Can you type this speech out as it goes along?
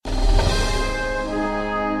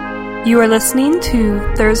You are listening to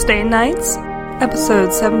Thursday Nights,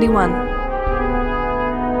 episode 71.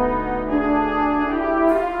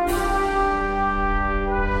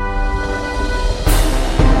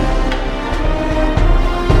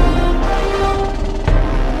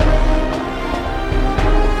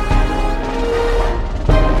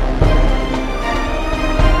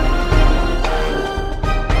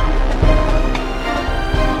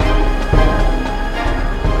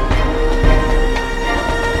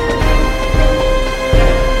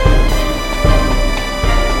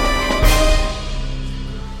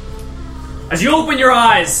 As you open your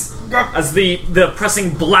eyes, as the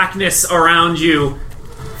pressing blackness around you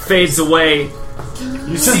fades away,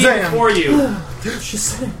 you see before you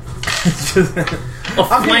a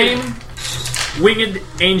flame-winged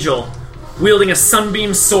angel wielding a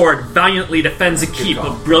sunbeam sword valiantly defends a keep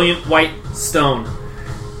of brilliant white stone.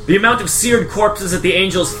 The amount of seared corpses at the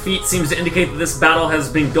angel's feet seems to indicate that this battle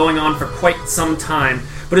has been going on for quite some time,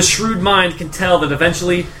 but a shrewd mind can tell that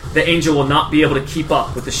eventually the angel will not be able to keep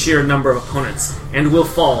up with the sheer number of opponents, and will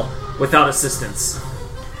fall without assistance.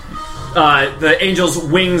 The angel's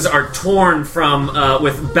wings are torn from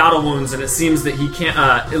with battle wounds, and it seems that he can't.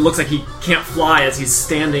 It looks like he can't fly as he's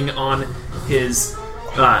standing on his.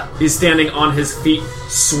 He's standing on his feet,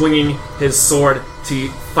 swinging his sword to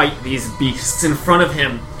fight these beasts. In front of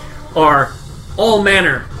him are all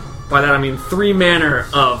manner. By that I mean 3 manner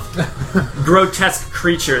of grotesque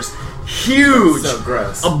creatures. Huge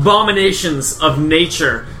abominations of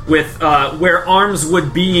nature with where arms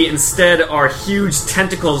would be instead are huge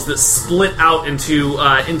tentacles that split out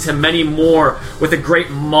into many more, with a great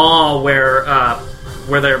maw where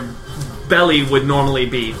their belly would normally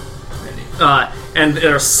be, and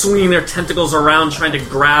they're swinging their tentacles around trying to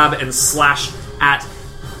grab and slash at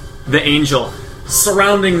the angel.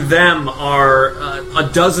 Surrounding them are a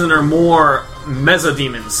dozen or more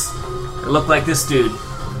mesodemons. They look like this dude.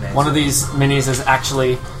 One of these minis is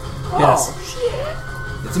actually... Oh, shit.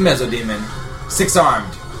 It's a mesodemon.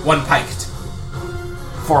 6-armed. 1 piked.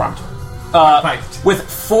 4-armed. Piked. With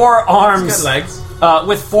 4 arms... It's got legs.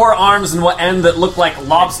 With 4 arms and what end that look like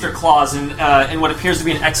lobster claws and what appears to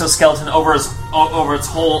be an exoskeleton over its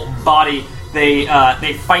whole body, they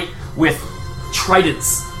fight with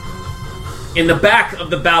tridents. In the back of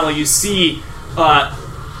the battle, you see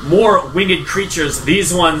more winged creatures.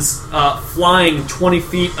 These ones flying 20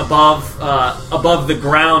 feet above the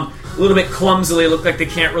ground, a little bit clumsily. Look like they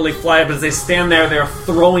can't really fly, but as they stand there, they're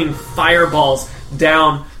throwing fireballs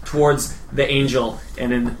down towards the angel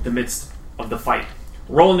and in the midst of the fight.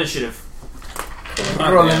 Roll initiative.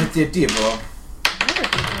 Roll initiative.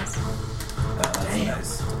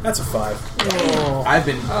 That's a 5. Oh.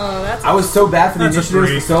 I was so bad for the initiative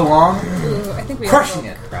for so long. Ooh, I think we crushing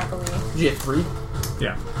it. Crappily. You get 3?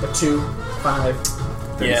 Yeah. A 2, 5,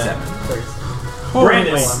 37. Yeah.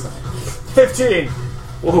 Brandon. 15.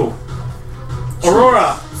 Whoa.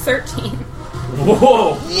 Aurora. 13.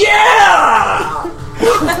 Whoa. Yeah!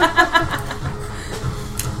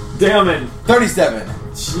 Damon. 37.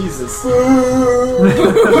 Jesus.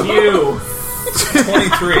 You.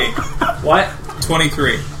 23. What?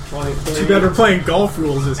 23. 23. Too bad we're playing golf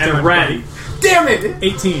rules this time. And Ren. Damn it!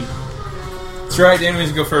 18. That's right, Dan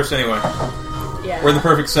needs to go first anyway. Yeah. We're the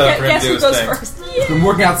perfect setup for him to do his thing. First? Yeah. It's been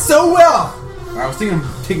working out so well! I was thinking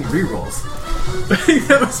of taking rerolls.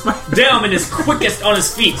 That was my... Damon is quickest on his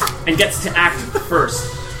feet and gets to act first.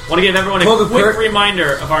 Want to give everyone a Well, quick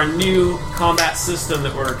reminder of our new combat system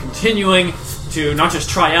that we're continuing to not just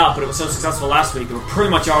try out, but it was so successful last week that we're pretty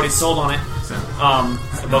much already sold on it.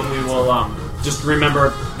 But we will just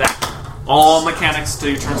remember that all mechanics till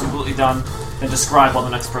your turn's completely done, and describe while the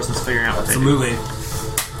next person's figuring out what they do. Absolutely.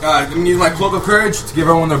 I'm going to use my Cloak of Courage to give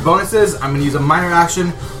everyone their bonuses. I'm going to use a minor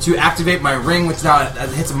action to activate my ring, which now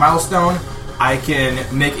as it hits a milestone, I can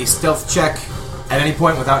make a stealth check at any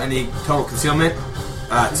point without any total concealment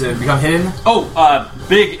to become hidden. Oh,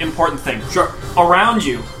 big important thing. Sure. Around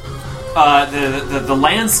you, the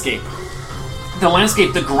landscape. The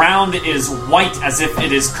landscape, the ground is white as if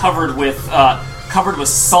it is covered with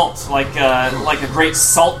salt, like a great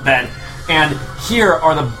salt bed. And here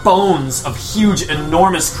are the bones of huge,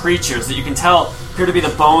 enormous creatures that you can tell appear to be the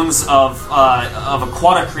bones of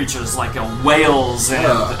aquatic creatures like whales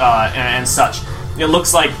and such. It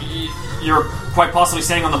looks like you're quite possibly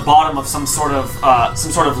standing on the bottom of some sort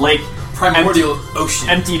of lake, Primordial ocean,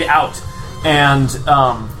 emptied out, and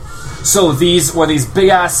so where these big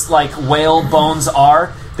ass like whale bones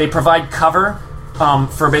are, they provide cover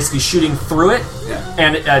for basically shooting through it, yeah.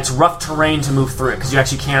 And it's rough terrain to move through it because you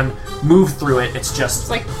actually can move through it. It's just It's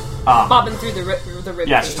like Bobbing through the rib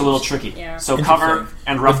Yeah, it's just a little tricky. Yeah. So cover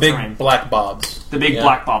and rough the big terrain. black bobs. The big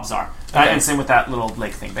black bobs are. And same with that little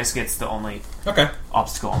lake thing. Basically, it's the only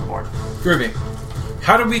obstacle on board. Groovy.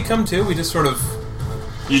 How did we come to? We just sort of...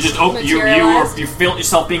 You just you felt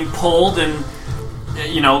yourself being pulled, and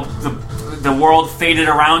the world faded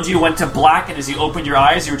around you, went to black, and as you opened your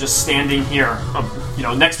eyes, you were just standing here,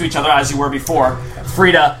 next to each other as you were before.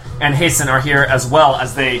 Frida and Hasten are here as well,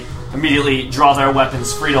 as they immediately draw their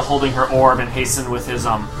weapons. Frida holding her orb, and Hasten with his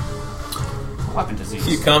weapon disease.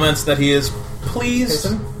 He comments that he is pleased.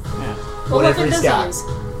 Yeah. Whatever he's got.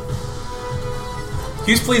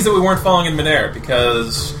 He was pleased that we weren't falling in midair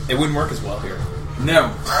because it wouldn't work as well here.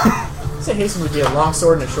 No. I'd say Hasten would be a long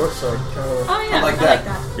sword and a short sword. Oh yeah, I like that.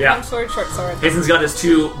 Yeah. Long sword, short sword. Hasten's got his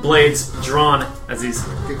 2 blades drawn as he's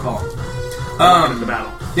Good call. in the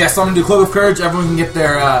battle. Yeah, so I'm gonna do Cloak of Courage. Everyone can get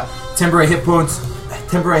their temporary hit points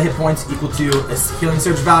equal to a healing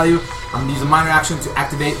surge value. I'm gonna use a minor action to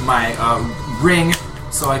activate my ring,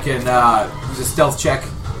 so I can use a stealth check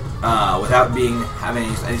without having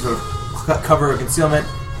any sort of cover or concealment.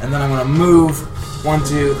 And then I'm gonna move 1,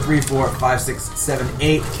 2, 3, 4, 5, 6, 7,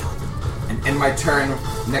 8, and end my turn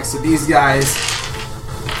next to these guys.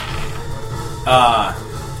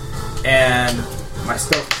 And my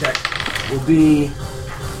stealth check will be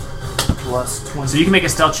plus 20. So you can make a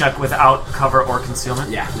stealth check without cover or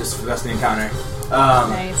concealment? Yeah, just for the best of the encounter.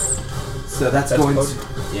 Nice. So that's going to...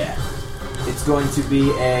 Yeah. It's going to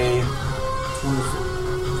be a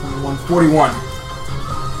 21, 41.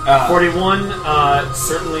 41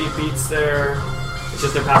 certainly beats their... It's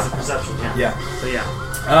just their passive perception, Yeah. So yeah.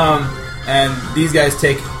 And these guys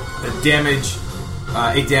take damage,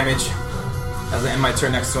 8 damage, as I end my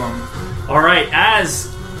turn next to them. Alright, as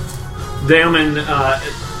Daemon...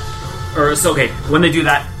 when they do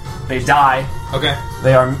that, they die. Okay.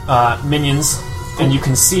 They are minions, and you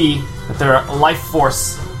can see that their life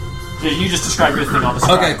force... You just describe your thing, I'll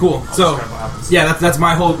describe. Okay, cool. So, yeah, that's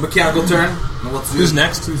my whole mechanical turn. Who's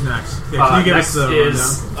next? Who's next? Yeah, can you give next us the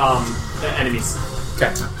is the enemies.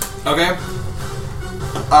 Okay. Okay.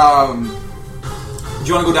 Do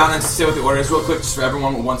you want to go down and say what the order is real quick, just for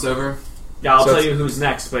everyone once over? Yeah, I'll So tell you who's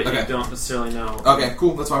next, but okay. you don't necessarily know. Okay,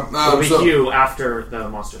 cool. That's fine. It'll be Hugh after the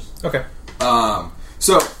monsters. Okay.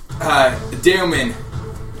 Daemon,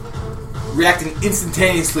 reacting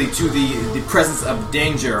instantaneously to the presence of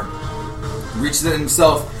danger, reaches in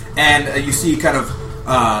himself, and you see kind of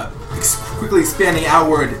quickly expanding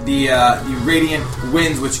outward the radiant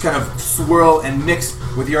winds, which kind of swirl and mix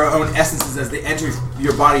with your own essences as they enter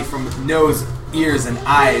your body from nose, ears, and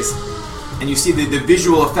eyes. And you see the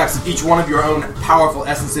visual effects of each one of your own powerful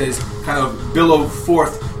essences kind of billow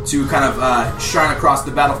forth to kind of shine across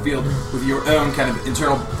the battlefield with your own kind of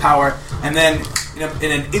internal power. And then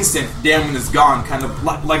in an instant, Daemon is gone, kind of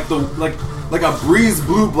like a breeze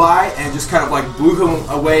blew by and just kind of like blew him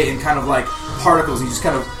away in kind of like particles. He just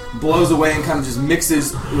kind of blows away and kind of just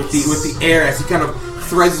mixes with the air as he kind of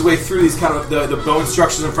threads his way through these kind of the bone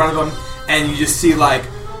structures in front of him, and you just see like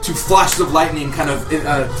 2 flashes of lightning kind of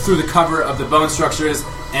through the cover of the bone structures,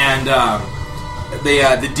 and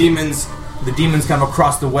the demons kind of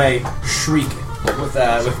across the way shriek with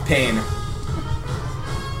pain.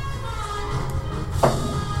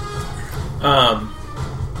 No,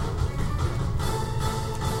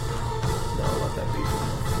 I'll let that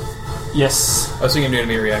be. Yes. I was thinking of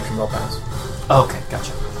doing a reaction, but I'll pass. Okay,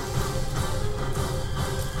 gotcha.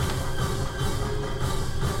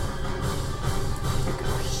 You go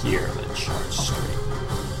here, then charge straight.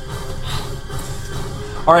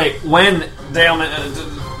 Alright, when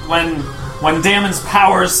Daemon's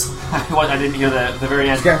powers... I didn't hear the very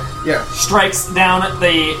end. Okay, yeah. Strikes down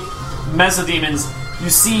the Mesodemons. You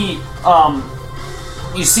see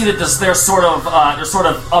that their sort of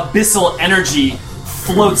abyssal energy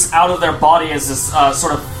floats out of their body as this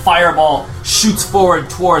sort of fireball shoots forward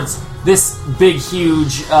towards this big,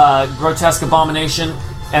 huge, grotesque abomination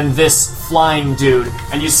and this flying dude.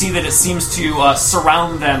 And you see that it seems to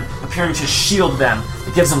surround them, appearing to shield them.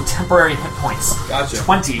 It gives them temporary hit points. Gotcha.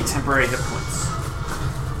 20 temporary hit points.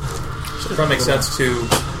 So it probably makes sense to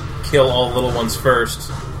kill all the little ones first,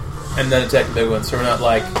 and then attack the big ones. So we're not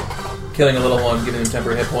like killing a little one, giving them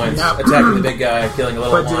temporary hit points, attacking the big guy, killing a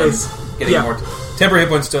little one, getting more. Temporary hit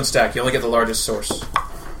points don't stack. You only get the largest source.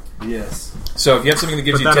 Yes. So if you have something that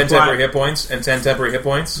gives you 10 temporary hit points and 10 temporary hit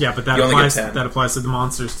points, yeah, but that you only applies, get 10. that applies to the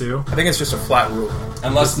monsters too. I think it's just a flat rule.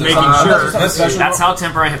 Unless making sure. That's how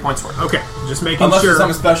temporary hit points work. Okay, just making Unless sure. there's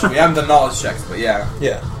something special. We haven't done knowledge checks, but yeah.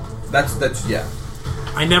 Yeah. That's yeah.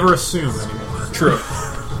 I never assume anymore. True.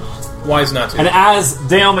 Wise not to. And as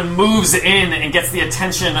Daemon moves in and gets the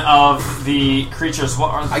attention of the creatures, what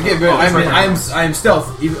are I am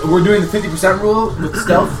stealth. We're doing the 50% rule with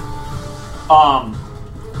stealth.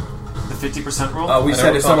 The 50% rule? We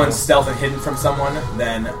said if someone's stealth and hidden from someone,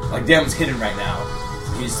 then like Damon's hidden right now.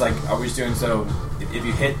 He's like, are we just doing so? If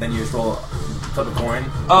you hit, then you just flip a coin.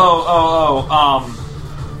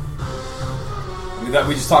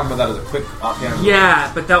 We just talked about that as a quick offhand.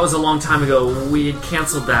 Yeah, but that was a long time ago. We had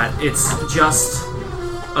canceled that. It's just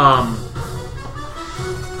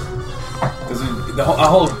because the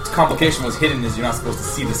whole complication was hidden is you're not supposed to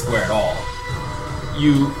see the square at all.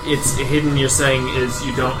 It's hidden. You're saying is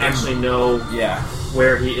you don't actually know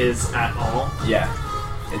where he is at all. Yeah,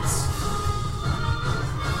 it's.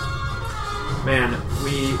 Man,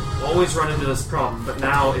 we always run into this problem, but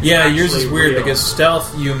now it's yours is weird real. because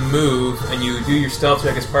stealth, you move and you do your stealth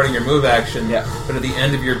check as part of your move action. Yeah. But at the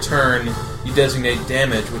end of your turn, you designate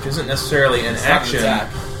damage, which isn't necessarily an action.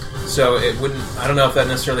 So it wouldn't. I don't know if that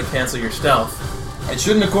necessarily cancel your stealth. It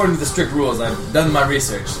shouldn't, according to the strict rules. I've done my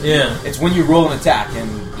research. Yeah. It's when you roll an attack, and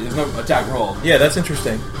there's no attack roll. Yeah, that's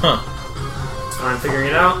interesting. Huh. I'm figuring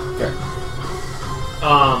it out. Okay.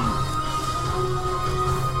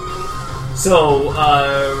 So,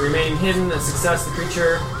 remaining hidden, a success, the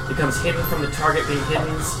creature becomes hidden from the target being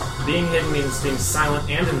hidden. Being hidden means being silent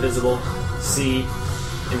and invisible. See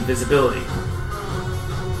invisibility.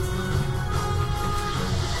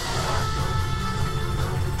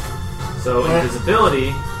 So,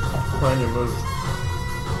 invisibility When you move.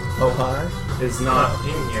 Oh, hi. is not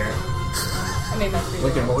in here. I made my 3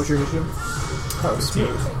 Lincoln, what rolls. was your issue? Oh, it's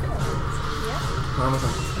smooth.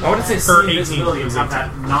 I wouldn't say see 18 invisibility and have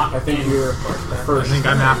that not I think in. you're first. I think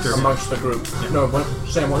I'm after. amongst the group. No,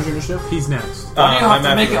 Sam, what was your initiative? He's next. Why do you have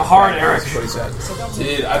to make it hard, Eric? That's what he said. So don't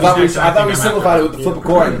Dude, I thought we simplified it with the flip a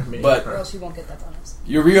coin, or but else you won't get that bonus.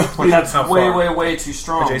 you're real. But that's How way, far? way, way too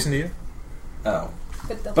strong. Jason, do you? Oh.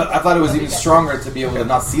 But But I thought it was even stronger to be able to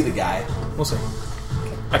not see the guy. We'll see.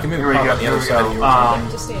 I can move Here we on go. the Here other we side of go.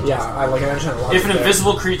 you. Just stay Yeah, I understand a lot. If an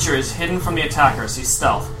invisible creature is hidden from the attacker, see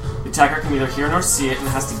stealth. The attacker can neither hear nor see it and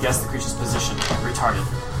has to guess the creature's position. Retarded.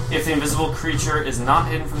 If the invisible creature is not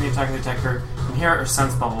hidden from the attacker can hear or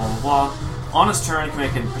sense blah blah blah blah. On his turn, he can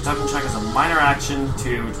make a perception check as a minor action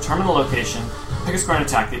to determine the location. Pick a square and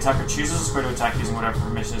attack. The attacker chooses a square to attack using whatever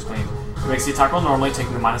permission is gleaned. He makes the attack roll normally,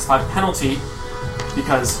 taking the -5 penalty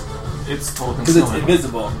because it's total Because it's concealment.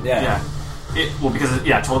 invisible. Yeah.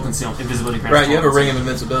 Total concealment. Invisibility grants Right, you have a total ring of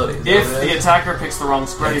invincibility. Is that If what it the is? attacker picks the wrong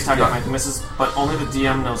square, the Yes, attacker yeah. automatically misses, but only the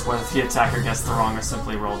DM knows whether the attacker gets the wrong or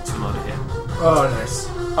simply rolled too low to hit. Oh, nice.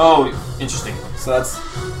 Oh, interesting. So that's.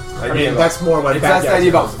 I mean, that's more what That's the idea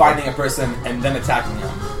about finding a person and then attacking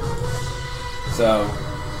them. So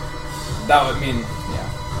that would mean, yeah.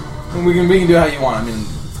 I mean, we can do it how you want. I mean,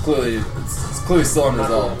 it's clearly still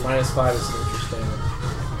unresolved. -5 is interesting.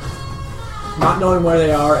 Not knowing where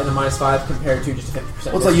they are and the -5 compared to just a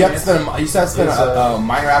 50%. Well, so you have to spend Is, a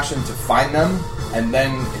minor action to find them, and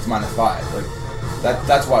then it's -5. Like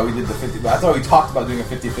that's why we did the 50. But I thought we talked about doing a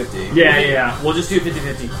 50-50. Yeah. We'll just do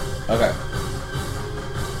 50-50. Okay.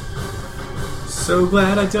 So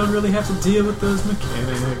glad I don't really have to deal with those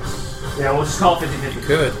mechanics. Yeah, we'll just call it 50-50.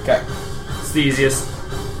 Good. Okay. It's the easiest.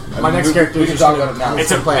 My next character We is can just talk gonna- about it now.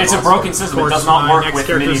 It's Play a monster. broken system. It does not my work next with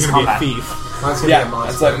character is minis going to be a combat. thief. Mine's gonna be a Yeah,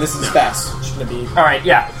 monster. it's like this is fast. It's gonna be, All right,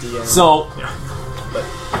 yeah. DM. So but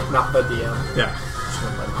not the DM. Yeah. Just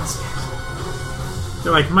gonna play monster.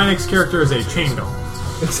 They're like, my next character is a chain dog.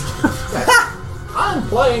 I'm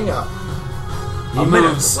playing a. he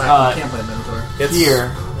moves You can't play Minotaur. It's,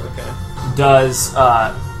 here. Okay. Does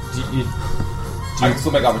I can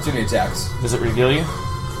still make opportunity attacks. does it reveal you?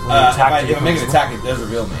 When you If attack, I you make an become attack, it does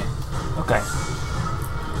reveal me. invisible? Okay.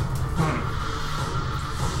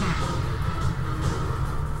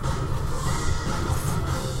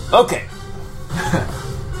 Okay.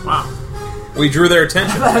 Wow. We drew their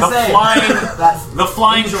attention. The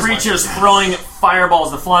flying creatures throwing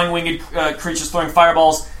fireballs. The flying winged creatures throwing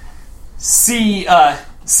fireballs see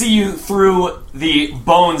you through the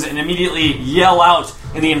bones and immediately yell out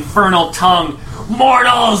in the infernal tongue,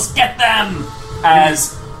 "Mortals, get them!"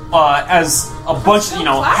 As a bunch,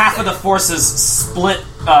 half of the forces split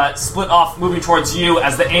off, moving towards you,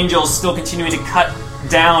 as the angels still continuing to cut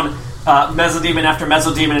down Mesodemon after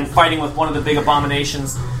Mesodemon and fighting with one of the big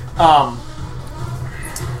abominations.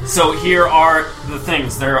 So here are the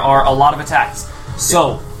things. There are a lot of attacks.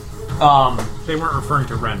 So, They weren't referring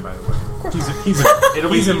to Ren, by the way. He's it'll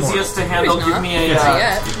be he's immortal. easiest to handle. He's Give not. me a Not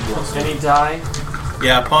yet. any die.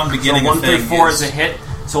 Yeah, upon So beginning 1 a through thing 4 is is a hit.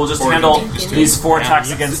 So we'll just Or handle you can just do these it. 4 Yeah.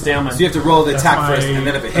 attacks against Daemon. So you have to roll the That's attack my, first, and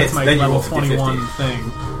then if it hits, that's my then you level roll 50-50. 21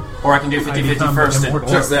 thing. or I can do 50-50 first. Sure,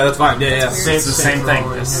 yeah, that's fine. Yeah. It's the same thing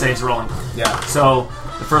rolling, as yeah. Sage rolling. Yeah. So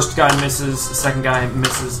the first guy misses, the second guy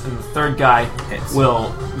misses, and the third guy Hits.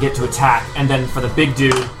 will get to attack. And then for the big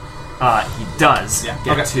dude, he does Yeah,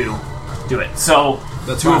 get okay. to do it. So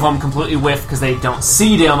That's two of fine. them completely whiff because they don't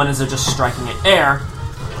see Daemon as they're just striking at air.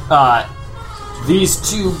 These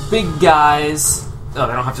two big guys... Oh,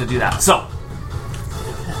 they don't have to do that. So...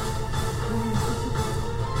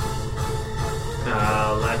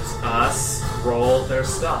 let us roll their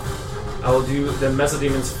stuff. I will do the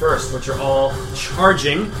Mesodemons first, which are all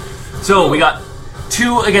charging. So we got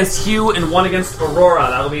 2 against Hugh and 1 against Aurora.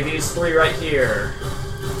 That'll be these 3 right here.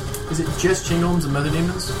 Is it just Chainwhelms and Mother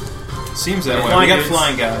Demons? Seems that way. Flying We got dudes.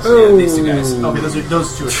 flying guys. Yeah, these two guys. Okay,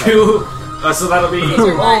 those two are 2. So that'll be. These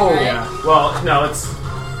are mine, right? yeah. Well, no, it's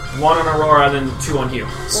 1 on Aurora, then 2 on Hugh.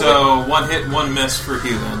 So 1 hit, 1 miss for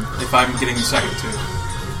Hugh then, if I'm getting the second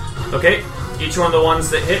 2. Okay. Each one of the ones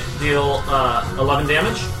that hit deal 11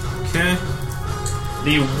 damage. Okay.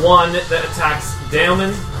 The one that attacks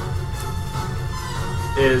Daemon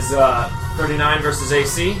is 39 versus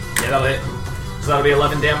AC. Yeah, that'll hit. So that'll be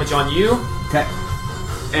 11 damage on you. Okay.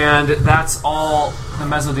 And that's all the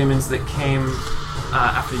Mesodemons that came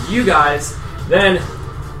after you guys. Then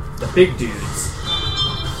the big dudes.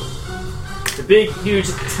 The big, huge,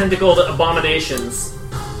 tentacled abominations.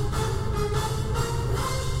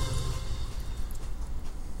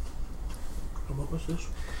 What was this?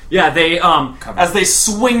 Yeah, they as they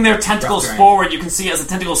swing their tentacles Rough terrain. forward, you can see as the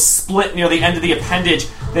tentacles split near the end of the appendage,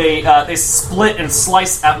 they split and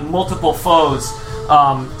slice at multiple foes.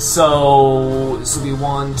 So this will be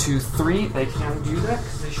 1, 2, 3. They can do that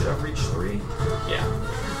because they should have reached 3. Yeah.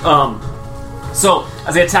 So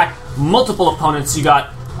as they attack multiple opponents, you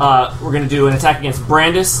got we're going to do an attack against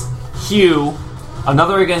Brandis, Hugh,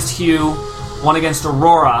 another against Hugh, 1 against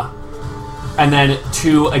Aurora, and then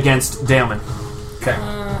 2 against Daemon. Okay.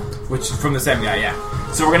 Which is from the same guy, yeah.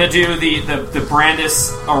 So we're gonna do the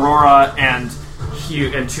Brandis, Aurora, and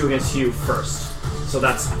Hugh, and 2 against Hugh first. So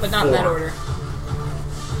that's But not 4. in that order.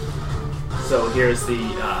 So here's the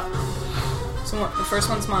So the first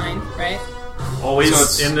one's mine, right? always So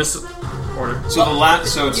it's- in this order. So the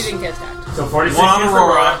last, so You it's didn't get attacked. So 46 1 on against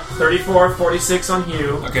Aurora. 34, 46 on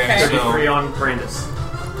Hugh, okay. Okay. 33 So on Brandis.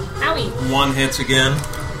 Owie. 1 hits again.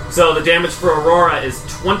 So the damage for Aurora is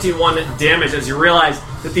 21 damage as you realize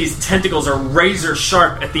that these tentacles are razor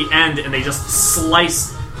sharp at the end and they just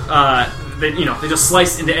slice they just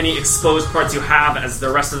slice into any exposed parts you have as the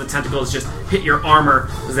rest of the tentacles just hit your armor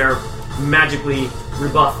as they're magically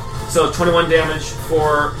rebuffed. So 21 damage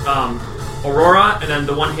for Aurora, and then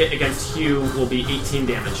the 1 hit against Hugh will be 18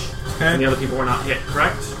 damage. Okay. And the other people were not hit,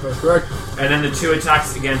 correct? That's correct. And then the 2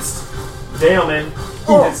 attacks against Daemon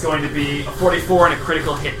is going to be a 44 and a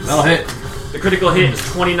critical hit. That'll hit. The critical hit is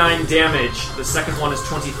 29 damage. The second one is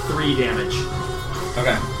 23 damage.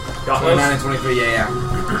 Okay. Got 29 those? and 23, yeah.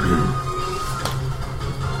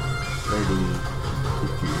 30,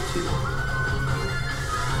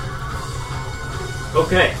 52.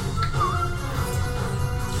 Okay.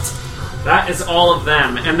 That is all of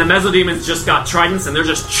them. And the Mesodemons just got tridents, and they're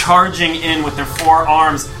just charging in with their 4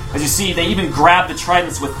 arms. As you see, they even grab the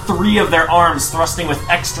tridents with 3 of their arms, thrusting with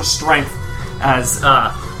extra strength as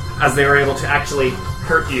they were able to actually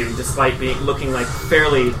hurt you, despite looking like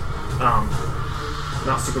fairly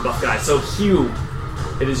not super buff guys. So Hugh,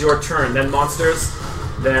 it is your turn. Then monsters,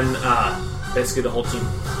 then basically the whole team.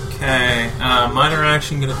 Okay. Minor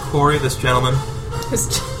action, gonna quarry this gentleman.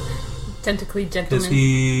 This tentacly Because gentleman.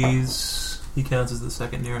 he counts as the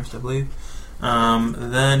second nearest, I believe.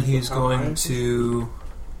 Then he's going to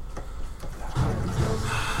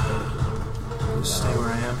just stay where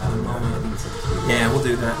I am for the moment. Yeah, we'll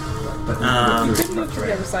do that. Couldn't move to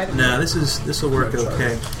the other side of No, this will work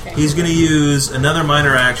okay. Okay. He's going to use another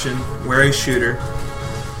minor action, where a shooter,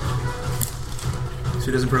 so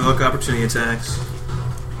he doesn't provoke opportunity attacks.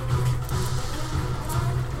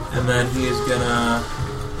 And then he is gonna.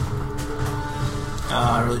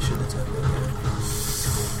 I really shouldn't attack that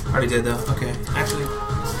guy. Already did though. Okay, actually,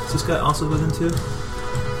 is this guy also within 2?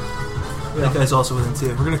 That guy's also within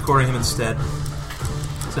 2. We're gonna quarry him instead.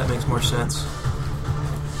 So that makes more sense.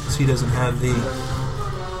 Because he doesn't have the.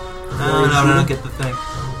 No, get the thing.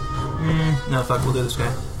 No, fuck, we'll do this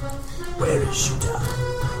guy. Where is Shooter?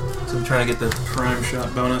 So I'm trying to get the prime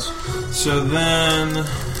shot bonus. So then.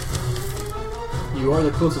 You are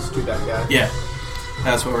the closest to that guy. Yeah,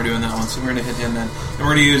 that's what we're doing that one. So we're going to hit him then. And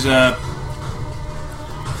we're going to use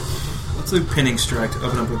let's do pinning strike to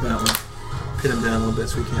open up with that one. Pin him down a little bit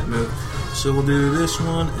so he can't move. So we'll do this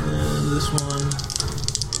one and this one.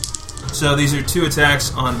 So these are 2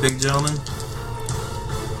 attacks on big gentleman.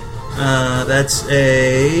 That's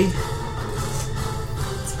a...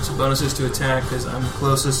 So bonuses to attack because I'm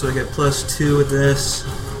closest, so I get +2 with this.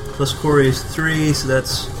 Plus Corey is 3, so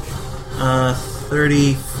that's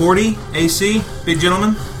 40 AC. Big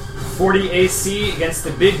gentleman. 40 AC against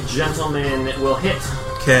the big gentleman will hit.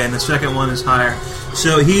 Okay, and the second one is higher.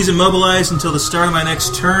 So he's immobilized until the start of my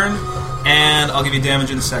next turn, and I'll give you damage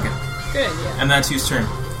in a second. Good, yeah. And that's his turn.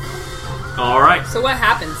 All right. So what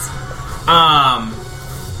happens?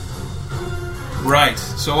 Right.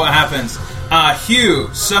 So what happens? Hugh,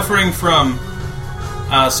 suffering from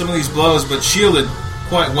some of these blows, but shielded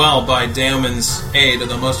quite well by Daemon's aid,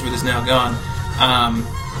 although most of it is now gone.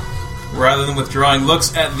 Rather than withdrawing,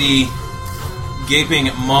 looks at the gaping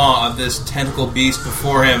maw of this tentacle beast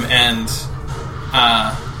before him and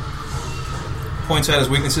points out his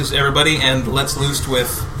weaknesses to everybody and lets loose with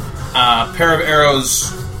a pair of arrows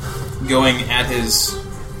going at his...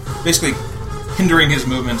 basically hindering his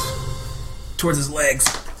movement towards his legs.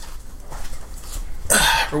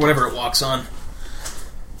 Or whatever it walks on.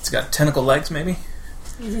 It's got tentacle legs, maybe?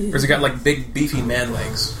 Or has it got, like, big, beefy man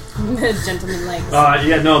legs? Gentleman legs.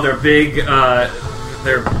 Yeah, no, they're big,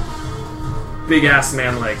 they're big-ass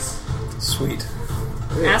man legs. Sweet.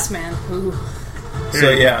 Ass man. Ooh. So,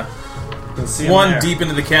 yeah. You can see 'em One there. deep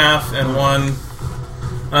into the calf and one...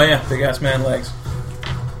 Oh, yeah, big-ass man legs.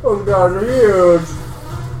 Oh god, they're huge.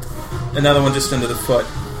 Another one just into the foot.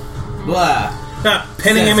 Blah. Not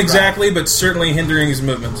pinning him That's exactly, but certainly hindering his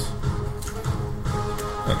movement.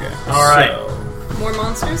 Okay. All right. So, More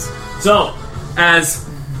monsters? So, as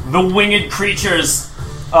the winged creatures,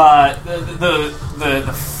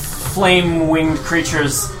 the flame-winged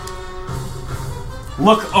creatures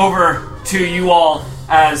look over to you all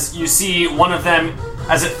as you see one of them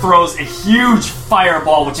as it throws a huge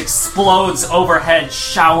fireball which explodes overhead,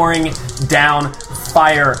 showering down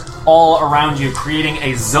fire all around you, creating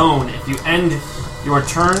a zone. If you end your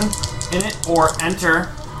turn in it or end your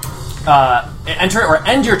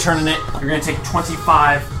turn in it, you're going to take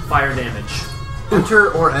 25 fire damage.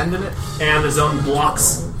 Enter or end in it? And the zone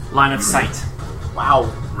blocks line of sight.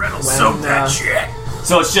 Wow. Reynolds soaked that shit.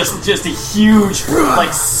 So it's just a huge,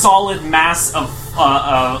 like, solid mass of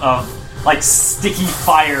like sticky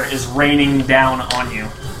fire is raining down on you.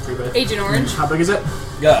 Agent Orange. How big is it?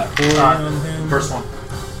 Yeah. First one,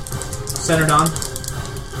 Centered on.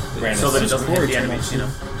 Brandis. so that it doesn't hit the enemies. You know.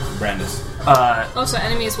 Brandis. Also,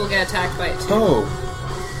 enemies will get attacked by it too.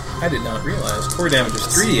 oh. I did not realize. Core damage is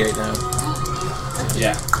 3d8 now.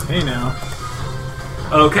 Yeah. Hey now.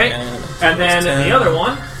 Okay, And and then ten. the other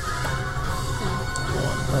one.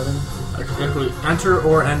 11. Enter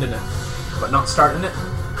or end in it, but not start in it.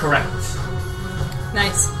 Correct.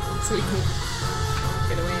 Nice. So we can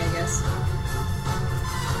get away, I guess.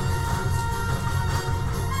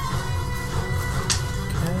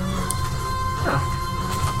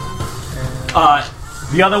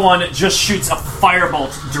 The other one just shoots a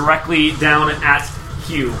firebolt directly down at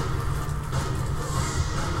Hugh.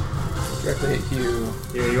 Directly at Hugh.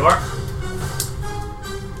 Here you are.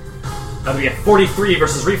 That'll be a 43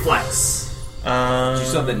 versus reflex. Do you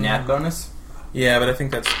still have the nat bonus? Yeah, but I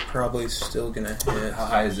think that's probably still gonna hit. How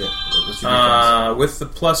high is it? What's your defense? With the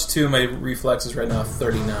 +2, my reflex is right now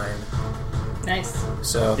 39. Nice.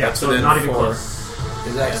 So Yeah, that's so within not even 4. close.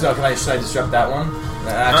 Is that, so should I disrupt that one?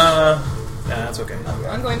 Yeah, that's okay.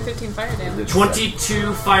 Ongoing 15 fire damage.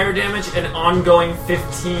 22 fire damage and ongoing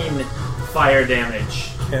 15 fire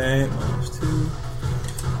damage. Okay, -2.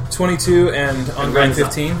 22 and ongoing Ren's up.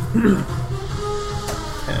 15.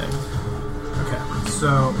 Okay. Okay.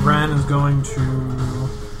 So Ren is going to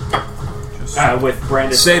just With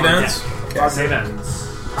Brandis Save on ends. deck. Okay. Save ends.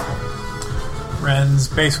 Ren's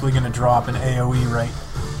basically going to drop an AOE right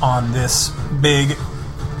on this big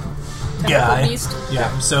guy. Beast. Yeah,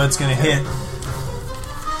 so it's going to hit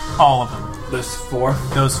all of them. Those 4.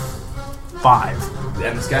 Those 5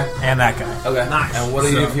 And this guy? and that guy. Okay. Nice. And what do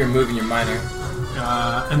you do So- if you're moving your minor?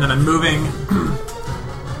 And then I'm moving.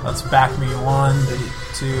 Let's back me 1,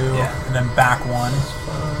 2, Yeah. and then back 1.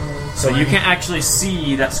 So you can't actually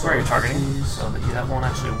see that square you're targeting, so that won't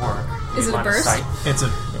actually work. Is it a Line of burst? sight. It's a.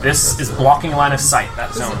 This is blocking line of sight.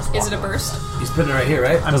 That zone Is it a blocking. burst? He's putting it right here,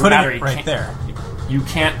 right? I'm Doesn't putting matter, it you right can't- there. You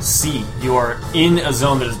can't see. You are in a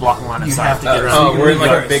zone that is blocking line of You sight. have to get around. Oh, You we're in can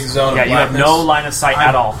like a move big yours. zone Yeah, of you have blackness. no line of sight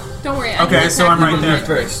at all. Don't worry. Okay, so I'm right there.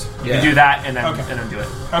 First. You can do that and then Okay. do it.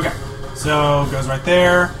 Okay, so goes right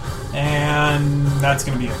there, and that's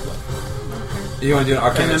going to be it. You want to do an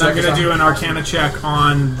arcana And then check I'm or going to something? do an Arcana check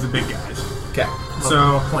on the big guys. Okay.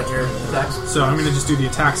 So, Point your attacks. so I'm going to just do the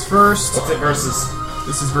attacks first. What's it versus?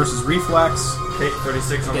 This is versus reflex. Okay,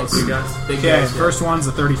 36 on those two guys. Big Okay, guys, first one's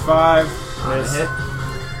a 35. yeah. Hit.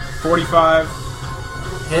 45.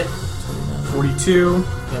 Hit. 42.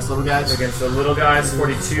 Against little guys. Against the little guys,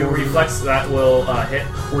 42 reflex, that will hit.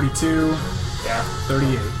 42. Yeah,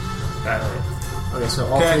 38. that'll hit. Okay, so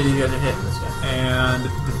all Okay. three of you guys are hitting this guy. And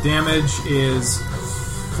the damage is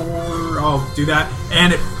 4. I'll do that.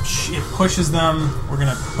 And it pushes them. We're going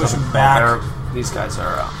to push them back. These guys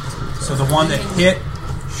are. So the one that hit,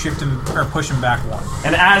 shift him or push him back 1.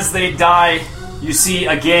 And as they die, you see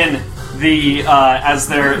again the as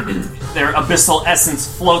their abyssal essence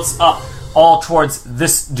floats up all towards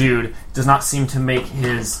this dude. Does not seem to make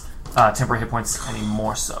his temporary hit points any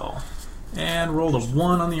more so. And rolled a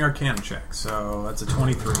 1 on the Arcana check, so that's a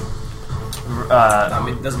 23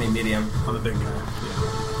 Doesn't mean medium. on the big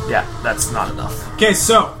guy. Yeah, that's not enough. Okay,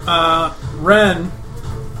 so Ren,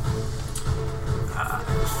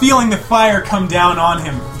 feeling the fire come down on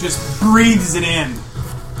him, just breathes it in.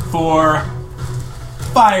 For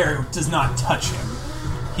fire does not touch him.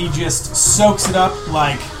 He just soaks it up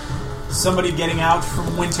like somebody getting out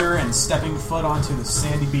from winter and stepping foot onto the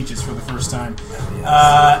sandy beaches for the first time.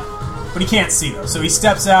 But he can't see, though. So he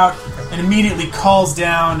steps out and immediately calls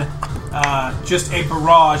down just a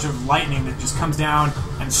barrage of lightning that just comes down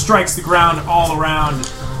and strikes the ground all around.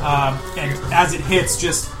 And as it hits,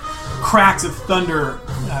 just cracks of thunder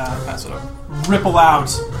ripple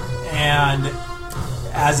out. And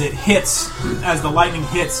as it hits, as the lightning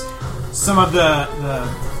hits, some of the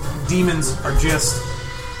demons are just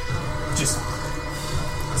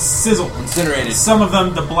sizzle. Incinerated. Some of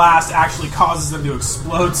them, the blast actually causes them to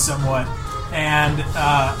explode somewhat. And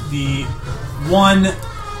I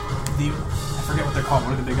forget what they're called.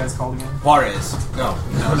 What are the big guys called again? Juarez. No.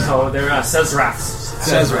 So they're Sezraths.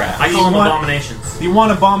 Sezrath. I call them abominations. The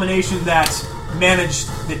one abomination that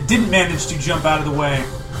didn't manage to jump out of the way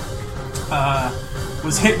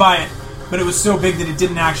was hit by it, but it was so big that it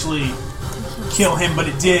didn't actually kill him, but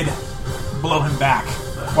it did blow him back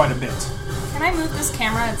quite a bit. Can I move this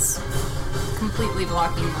camera? It's completely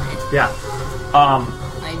blocking my Yeah.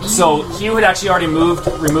 ID. So he would actually already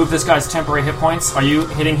removed this guy's temporary hit points. Are you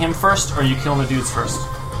hitting him first, or are you killing the dudes first?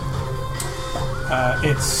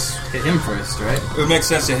 It's Hit him first, right? It would make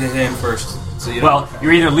sense to hit him first. So you Well,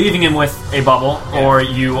 you're either leaving him with a bubble, or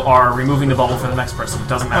you are removing the bubble for the next person. It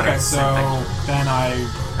doesn't matter. okay. It's the So same thing.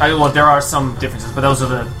 then Well, there are some differences, but those are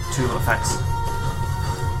the two effects.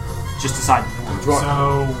 Just decide.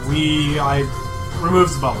 I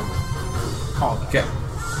removes the bubble. Call that. Okay.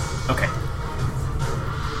 Okay.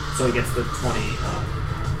 So he gets the 20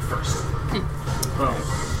 first.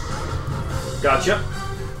 Gotcha.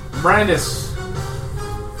 Brandis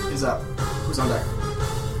is up. Who's on deck?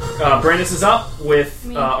 Brandis is up with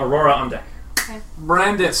Me. Aurora on deck.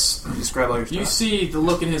 Brandis, describe all your stuff. you see the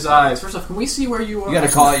look in his eyes. First off, can we see where you are? You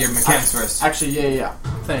gotta call out your mechanics first. Actually, yeah.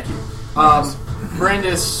 Thank you.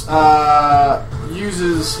 Brandis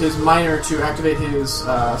uses his minor to activate his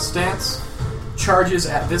stance, charges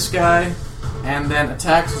at this guy, and then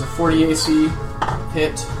attacks with a 40 AC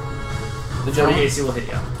hit. The 40 gentleman. AC will hit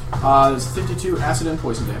you. There's 52 acid and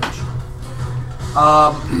poison damage.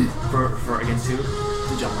 For against two.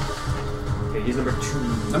 The gentleman. Okay, he's number 2.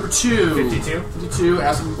 Number 2. 52? 52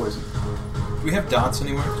 acid and poison. Do we have dots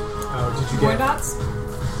anywhere? Oh, did you More get? dots?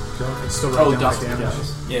 It's still Oh, right down dust by damage. damage.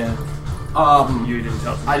 Yeah. You didn't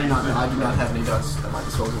tell me. I do not have any dots at my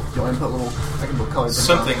disposal. You'll input I can put colors. in.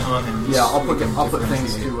 Something on him. Yeah, I'll put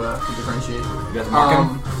things to differentiate. You guys mark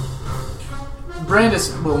him?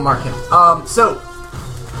 Brandis will mark him. So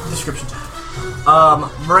description time.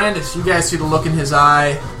 Brandis, you guys see the look in his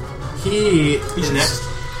eye. He's next.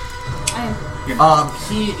 I am.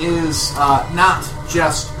 He is not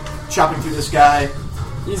just chopping through this guy.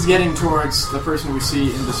 He's getting towards the person we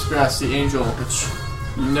see in distress, the angel, which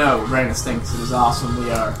Brandis thinks it is awesome.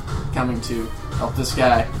 We are coming to help this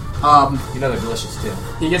guy. You know they're delicious too.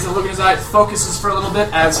 He gets a look in his eye, focuses for a little bit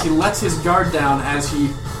as he lets his guard down, as he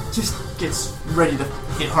just gets ready to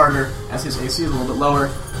hit harder as his AC is a little bit lower.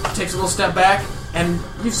 Takes a little step back, and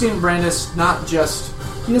you've seen Brandis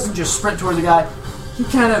he doesn't just sprint towards the guy. He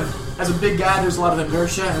kind of, as a big guy, there's a lot of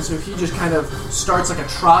inertia, and so he just kind of starts like a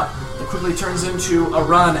trot that quickly turns into a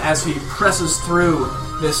run as he presses through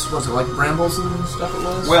this, was it like brambles and stuff it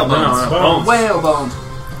was? Whale bones. Bones. Whale bones.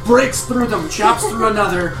 Breaks through them, chops through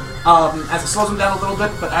another, as it slows him down a little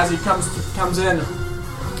bit, but as he comes in,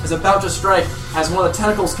 is about to strike, as one of the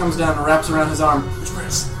tentacles comes down and wraps around his arm, which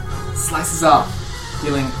slices off,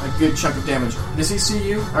 dealing a good chunk of damage. Does he see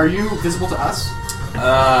you? Are you visible to us?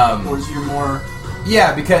 Or is you more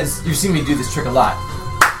Yeah, because you've seen me do this trick a lot.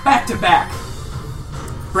 back to back?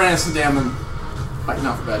 Brandis and Damon fighting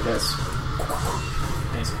off the bad guys.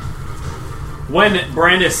 When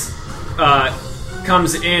Brandis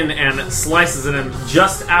comes in and slices at him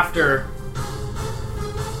just after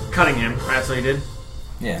cutting him. Right, that's what he did.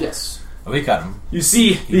 Yeah. Yes. Oh, we cut him. You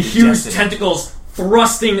see the huge digested him. tentacles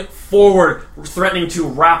thrusting forward, threatening to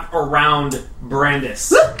wrap around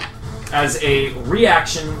Brandis as a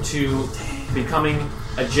reaction to becoming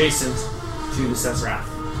adjacent to Sesrath,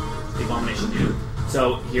 the abomination dude.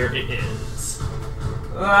 So here it is.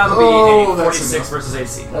 That'll be a that's 46 enough. versus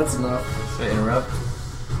AC. That's enough. Should I interrupt?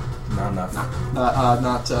 Not enough.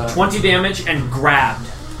 Not 20 damage and grabbed.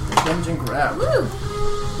 damage and grab. Woo!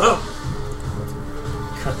 Boom.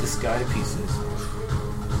 Cut this guy to pieces.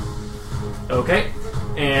 Okay,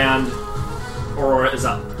 and Aurora is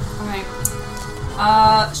up.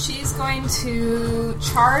 Alright. She's going to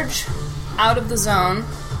charge out of the zone.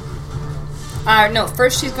 No,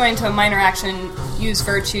 first she's going to minor action, use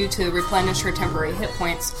Virtue to replenish her temporary hit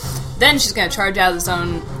points. Then she's going to charge out of the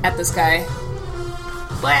zone at this guy.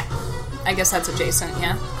 Blah. I guess that's adjacent,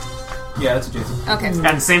 yeah? Yeah, that's adjacent. Okay.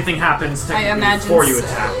 And same thing happens I technically imagine before you so.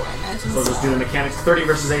 attack. I imagine So let's so. do the mechanics. 30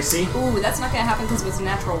 versus AC. Ooh, that's not going to happen because it was a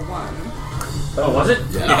natural 1. Oh, was it?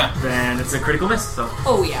 Yeah. Then it's a critical miss. So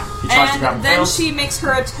Oh, yeah. He tries to grab And and then fails. she makes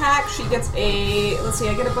her attack. She gets a... Let's see,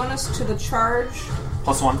 I get a bonus to the charge.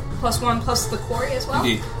 +1. +1 plus the quarry as well.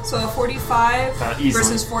 Indeed. So a 45 Easily.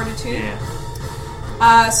 versus Fortitude.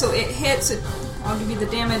 Yeah. So it hits. I'll give you the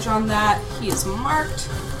damage on that. He is marked.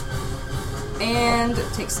 And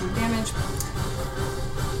takes some damage.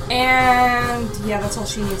 And yeah, that's all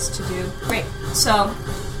she needs to do. Great. So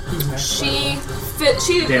she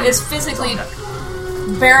Damn. is physically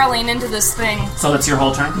barreling into this thing. So that's your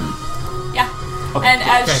whole turn. Yeah. Okay. And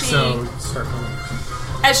as Okay, she so start.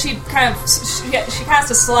 as she kind of she has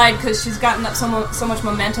to slide because she's gotten up so much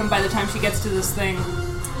momentum by the time she gets to this thing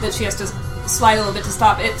that she has to slide a little bit to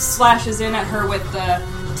stop. It slashes in at her with the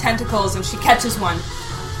tentacles, and she catches one,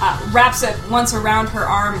 wraps it once around her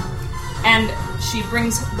arm, and she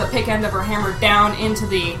brings the pick end of her hammer down into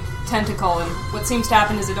the tentacle. And what seems to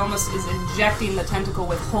happen is it almost is injecting the tentacle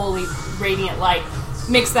with holy radiant light.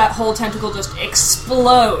 Makes that whole tentacle just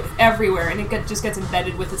explode everywhere, and it just gets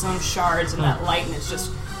embedded with its own shards and that light, and it's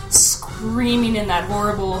just screaming in that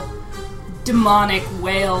horrible demonic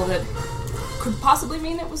wail that could possibly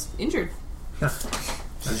mean it was injured.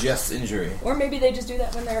 Suggests injury. Or maybe they just do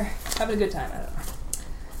that when they're having a good time, I don't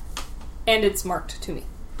know. And it's marked to me.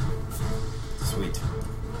 Sweet.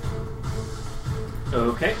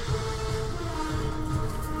 Okay.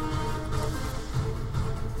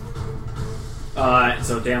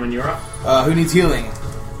 So Damon, you're up. Who needs healing?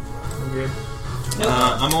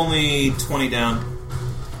 I'm only 20 down.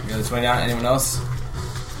 You got the 20 down? Anyone else?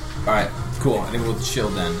 Alright, cool. I think we'll chill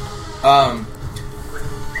then.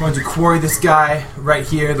 Going to quarry this guy right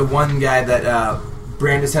here, the one guy that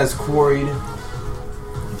Brandis has quarried.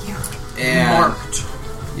 And Marked.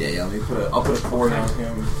 Yeah, let me I'll put a quarry on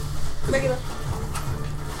him. Regular.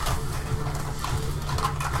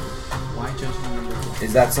 Why judging number?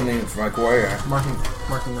 Is that something for my quarry or? Marking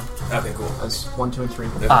them Okay, cool. as 1, 2, and 3.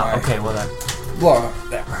 Well then. Well,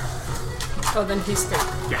 there. Oh, then he's 3.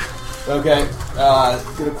 Okay,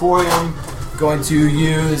 gonna quarry him. Going to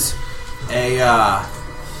use a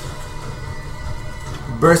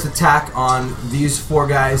burst attack on these 4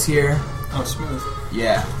 guys here. Oh, smooth.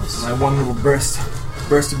 Yeah, my one little burst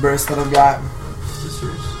that I've got.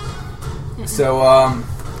 So,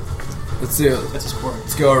 let's do. That's a score.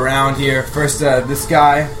 Let's go around here. First, this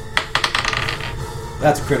guy.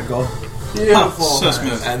 That's a critical. Beautiful. So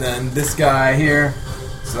smooth. And then this guy here.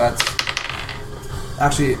 So that's...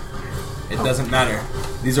 Actually, it doesn't matter.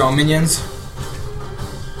 These are all minions.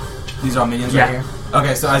 These are all minions right here.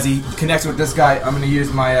 Okay, so as he connects with this guy, I'm going to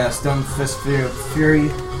use my Stone Fist Fury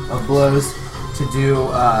of Blows to do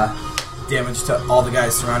damage to all the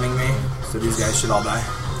guys surrounding me. So these guys should all die.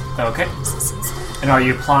 Okay. And are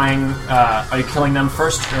you applying? Are you killing them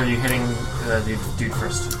first, or are you hitting the dude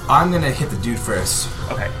first? I'm going to hit the dude first.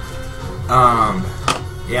 Okay.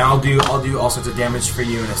 Yeah, I'll do all sorts of damage for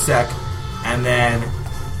you in a sec, and then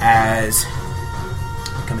as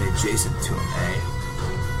I'm coming adjacent to him,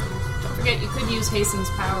 Don't forget, you could use Hasten's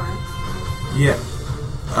power. Yeah.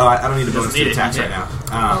 Oh, I don't need a bonus doesn't need to it, attacks you right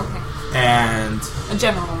did. now. Okay. And A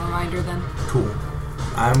general reminder, then. cool.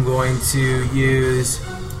 I'm going to use.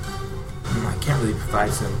 I can't really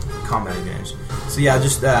provide some combat advantage. So yeah,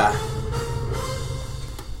 just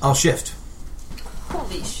I'll shift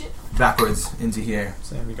Holy shit. backwards into here.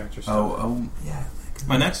 Sam, you got your stuff. Oh, yeah.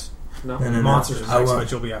 My next? No. Monsters is I next, will-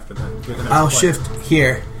 but you'll be after that. You're the next I'll player. shift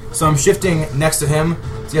here. So I'm shifting next to him.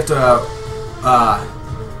 So you have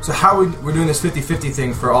to So how we're doing this 50-50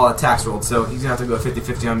 thing for all attacks rolled. So he's going to have to go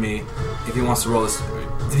 50-50 on me if he wants to roll this.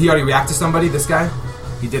 Did he already react to somebody, this guy?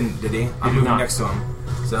 He didn't, did he? I'm moving not. next to him.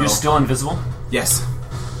 So You're still invisible? yes.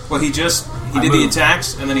 Well, he did the moved.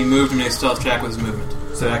 attacks, and then he moved and made a stealth check with his movement.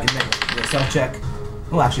 So I can make a stealth check.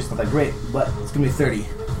 Well, actually, it's not that great, but it's going to be 30.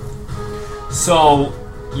 So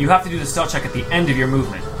you have to do the stealth check at the end of your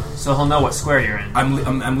movement, so he'll know what square you're in.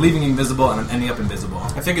 I'm leaving invisible and I'm ending up invisible.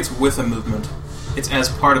 I think it's with a movement. It's as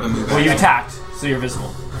part of a movement. Well, you attacked, so you're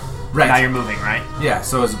visible. Right. Now you're moving, right? Yeah,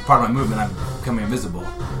 so as part of my movement, I'm becoming invisible.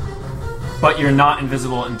 But you're not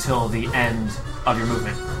invisible until the end of your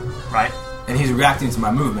movement, right? And he's reacting to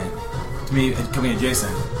my movement. To me, coming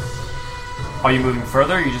adjacent. Are you moving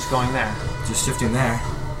further, or are you just going there? Just shifting there.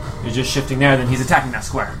 You're just shifting there, then he's attacking that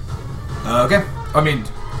square. Okay.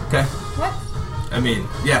 Okay. What?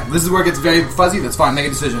 Yeah, this is where it gets very fuzzy. That's fine. Make a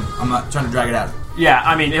decision. I'm not trying to drag it out. Yeah,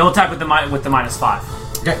 he'll attack with the -5.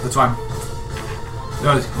 Okay, that's fine.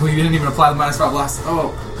 No, we didn't even apply the -5 blast.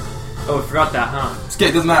 Oh, Oh, I forgot that, huh? okay,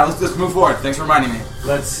 it doesn't matter. Let's just move forward. Thanks for reminding me.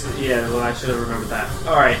 I should have remembered that.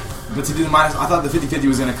 Alright. But to do the minus, I thought the 50-50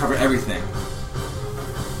 was going to cover everything.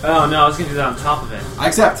 Oh, no, I was going to do that on top of it. I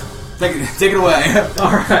accept. Take it away.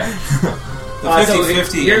 Alright. The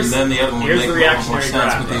 50-50, here's- and then the other one would here's make the a lot more reactionary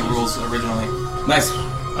sense grab. with the rules originally. Nice.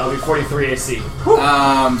 That'll be 43 AC. So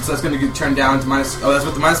that's going to get turned down to minus. Oh, that's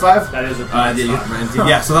with the -5. That is a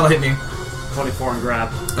Yeah, so that'll hit me. 24 and grab.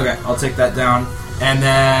 Okay, I'll take that down, and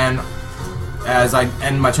then as I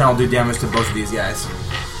end my turn, I'll do damage to both of these guys.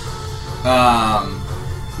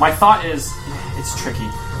 My thought is, it's tricky.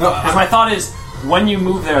 No, Because my thought is, when you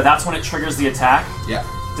move there, that's when it triggers the attack. yeah.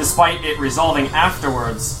 Despite it resolving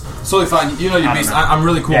afterwards. It's totally fine. You know your I don't beast. know. I'm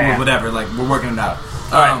really cool Yeah, with yeah. whatever. Like, we're working it out.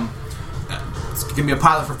 Alright. It's gonna be a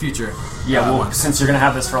pilot for future. Yeah, well, ones. since you're going to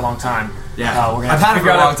have this for a long time. Yeah, we're gonna I've had it for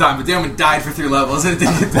figure a out long time, but damn, it died for 3 levels and it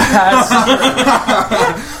didn't get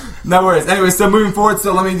that. No worries. Anyway, so moving forward,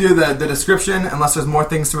 so let me do the description, unless there's more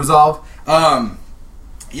things to resolve.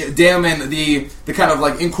 Daemon, the kind of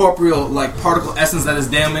like incorporeal like particle essence that is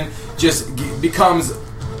Daemon, just becomes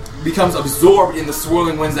absorbed in the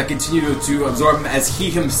swirling winds that continue to absorb him as he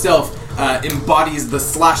himself embodies the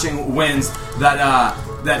slashing winds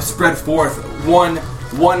that spread forth. One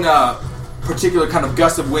particular kind of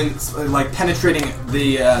gust of wind, like penetrating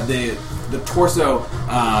the torso,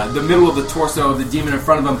 the middle of the torso of the demon in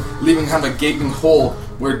front of him, leaving kind of a gaping hole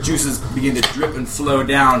where juices begin to drip and flow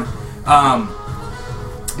down.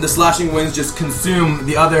 The slashing winds just consume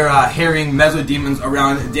the other harrying mesodemons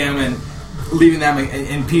around Daemon, leaving them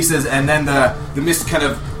in pieces, and then the mist kind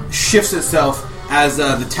of shifts itself as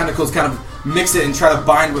the tentacles kind of mix it and try to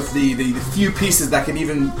bind with the few pieces that can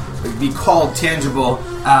even be called tangible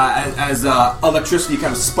as electricity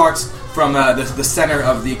kind of sparks from the center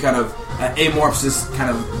of the kind of amorphous kind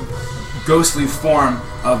of ghostly form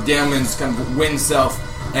of Daemon's kind of wind self,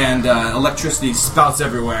 and electricity spouts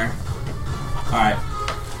everywhere. Alright.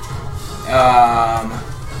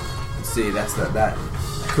 Let's see, that's that.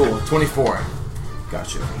 Cool, 24.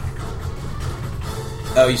 Gotcha.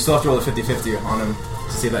 Oh, you still have to roll a 50-50 on him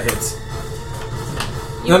to see if that hits.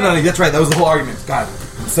 No, that's right. That was the whole argument. God,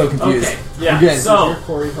 I'm so confused. Okay, yeah, You're good. so-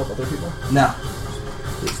 Corey help other people? No.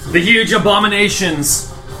 The huge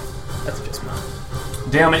abominations. That's just mine.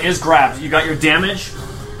 Daemon is grabbed. You got your damage?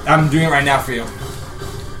 I'm doing it right now for you.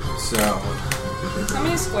 So, How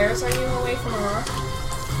many squares are you away from Aurora?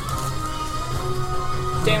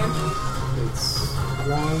 Damon. It's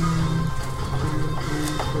 1, 2,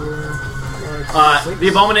 3, 4, 5, 6. The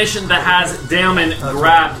abomination that has Daemon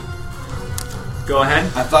grabbed. Go ahead.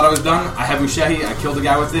 I thought I was done. I have Ushehi. I killed the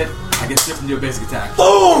guy with it. I can shift and do a basic attack.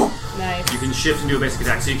 Nice. You can shift and do a basic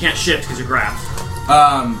attack, so you can't shift because you're grabbed.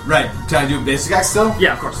 Right. Can I do a basic attack still?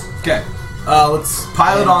 Yeah, of course. Okay. Let's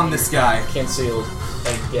pilot on this guy. Concealed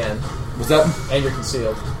again. What's up? And you're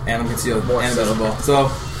concealed. And I'm concealed. More And so. invisible.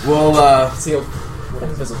 So, we'll Concealed.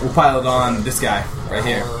 Invisible. we'll pilot on this guy right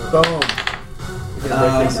here. Boom. You're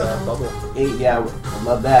gonna break this bubble. 8, yeah, I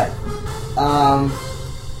love that.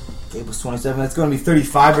 8 plus 27, that's going to be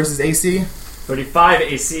 35 versus AC. 35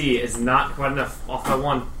 AC is not quite enough. Off by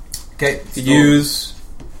 1. Okay. To use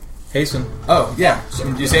hasten. Oh, yeah.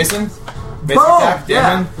 Should we use hasten? Basic Boom! attack, Yeah.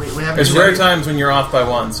 Damon. Wait, what happened? There's rare times when you're off by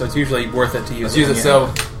 1, so it's usually worth it to use Let's use it. when So,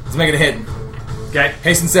 let's make it a hit. Okay.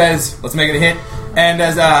 Hasten says, let's make it a hit. And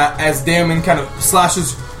as Daemon kind of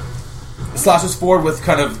slashes forward with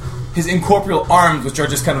kind of his incorporeal arms, which are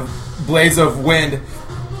just kind of blades of wind,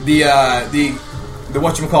 the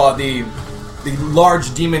whatchamacallit, the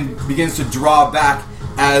large demon begins to draw back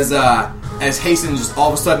as Hasten just all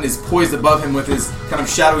of a sudden is poised above him with his kind of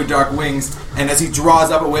shadowy dark wings, and as he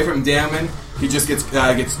draws up away from Daemon, he just gets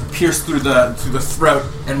pierced through the throat,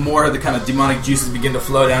 and more of the kind of demonic juices begin to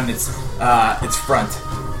flow down its front.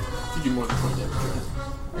 You do more than 20 damage, right?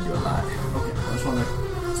 I do a lot. Okay, I just want to.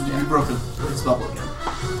 So you broke its bubble again.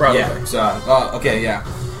 Probably. Yeah. So okay, yeah.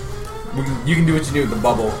 You can do what you do with the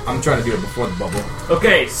bubble. I'm trying to do it before the bubble.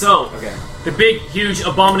 Okay, so Okay. the big, huge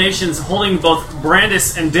abominations holding both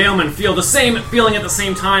Brandis and Daleman feel the same feeling at the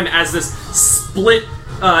same time as this split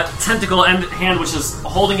tentacle and hand, which is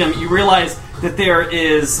holding him. You realize that there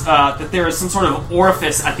is some sort of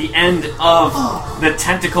orifice at the end of the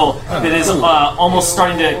tentacle that is almost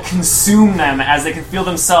starting to consume them, as they can feel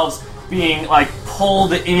themselves being like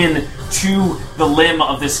pulled in to the limb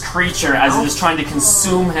of this creature as it is trying to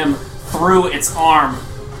consume him through its arm.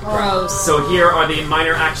 Gross. So here are the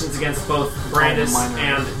minor actions against both Brandis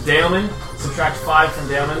and Daleman. Subtract 5 from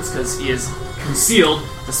Daleman's because he is concealed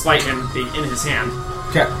despite him being in his hand.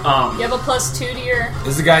 Okay. You have a +2 to your.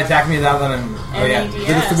 Is the guy attacking me now that I'm... Oh yeah.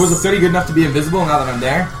 NADS. Was the 30 good enough to be invisible now that I'm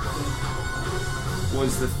there?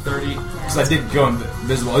 Was the 30? Because I did go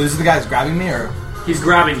invisible. Oh, this is the guy that's grabbing me, or...? He's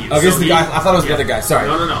grabbing you. Oh, this is so the guy. I thought it was the other guy. Sorry.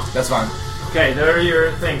 No. That's fine. Okay, there are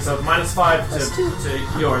your things. So -5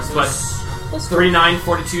 to yours, but 3, 9,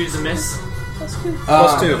 42 is a miss. Plus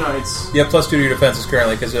 2. No, it's You have plus 2 to your defenses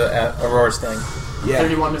currently because of Aurora's thing. Yeah.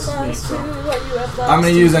 31 misses me, so. I'm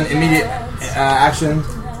going to use an immediate action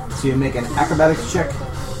to make an acrobatics check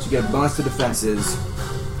to get a bonus to defenses.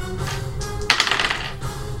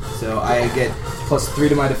 So I get +3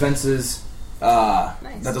 to my defenses. That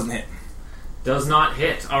doesn't hit. Does not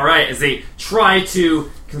hit. All right, as they try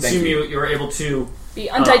to consume Thank you. you're able to Be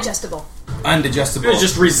undigestible. Undigestible.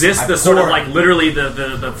 just resist the sort of like literally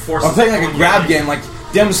the force. I'm playing like a grab game, like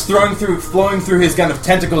Dem's flowing through his kind of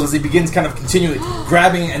tentacles as he begins kind of continually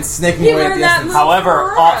grabbing and snaking You away at learned the that essence. move.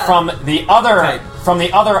 However, Aurora. from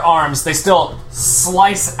the other arms, they still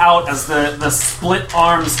slice out as the split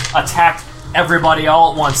arms attack everybody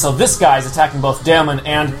all at once. So this guy is attacking both Daleman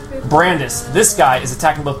and Brandis. This guy is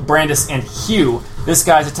attacking both Brandis and Hugh. This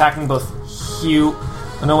guy is attacking both Hugh.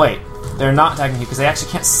 Oh, no, wait. They're not attacking Hugh because they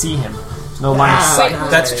actually can't see him. There's no line of sight.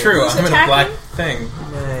 That's true. Who's I'm in a attacking? black thing.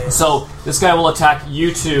 So this guy will attack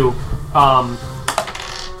you two, but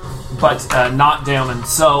not Daleman.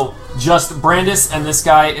 So just Brandis and this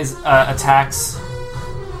guy is attacks.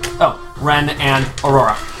 Oh, Ren and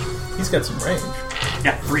Aurora. He's got some range.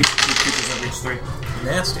 Yeah, 3 creatures of reach 3.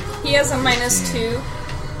 Nasty. He has a -2.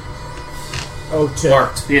 Oh,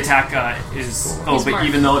 Marked. The attack is He's but marked.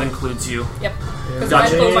 even though it includes you. Yep. Because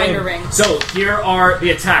Gotcha. magical binder ring. So here are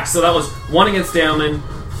the attacks. So that was 1 against Daleman,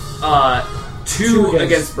 2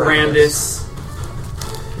 against Brandis.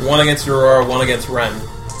 1 against Aurora, 1 against Ren.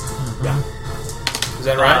 Yeah. Is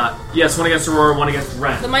that right? Yes, 1 against Aurora, 1 against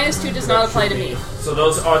Ren. The -2 does not apply to me. So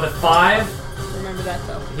those are the 5. Remember that,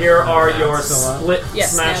 though. Here are your split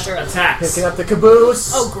Yes, smash now they're up. attacks. Picking up the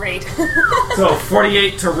caboose. Oh, great. So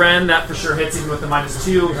 48 to Ren, that for sure hits even with the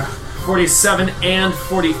 -2. 47 and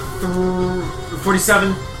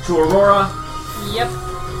 47 to Aurora. Yep.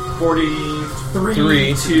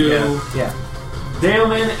 43 to Yeah.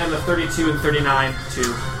 Daleman, and the 32 and 39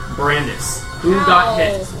 to Brandis. Who got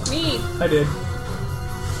hit? Me. I did.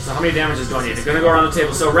 So how many damages do I need? They're going to go around the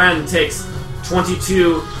table. So Ren takes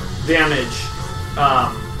 22 damage.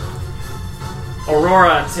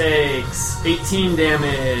 Aurora takes 18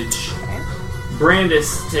 damage. Okay.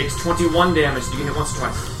 Brandis takes 21 damage. You can hit once or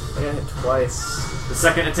twice. I got hit twice. The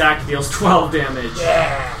second attack deals 12 damage.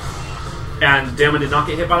 Yeah. And Damon did not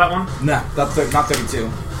get hit by that one. Nah, not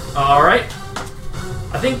 32. Alright.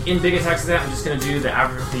 I think in big attacks like that, I'm just going to do the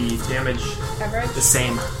damage Average. the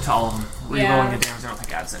same to all of them. Yeah. Rerolling the damage I don't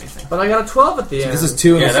think adds anything. But I got a 12 at the end. This is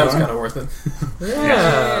 2 in Yeah, this that was one. kind of worth it.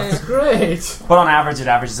 Yeah, it's great. But on average, it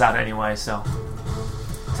averages out anyway, so...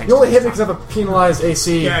 Takes You only hit me time. because I have a penalized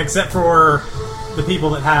AC. Yeah, except for the people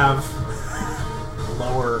that have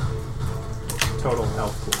lower total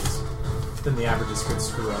health pools. Then the averages could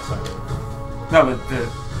screw us up. No, but the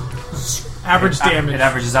Average damage. It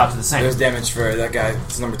averages out to the same. There's damage for that guy.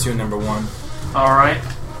 It's number 2 and number 1. Alright.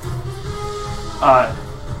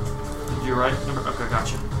 You're right. Okay,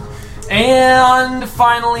 gotcha. And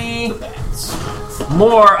finally,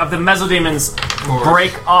 more of the Mesodemons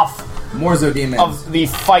break off More Zodemons. of the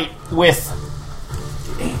fight with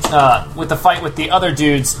the other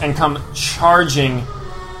dudes and come charging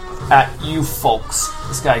at you folks.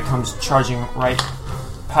 This guy comes charging right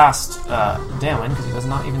past Damon because he does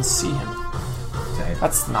not even see him. Okay.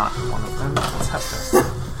 That's not one of them. That's Hector.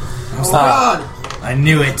 Oh god! I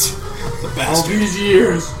knew it. The All bastard. these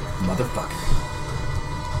years. Motherfucker.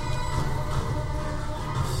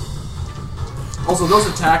 Also, those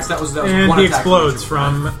attacks, that was And one he attack. explodes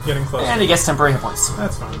from getting close. And he gets temporary hit points.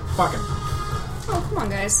 That's fine. Fuck him. Oh, come on,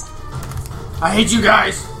 guys. I hate you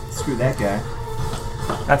guys! Screw that guy.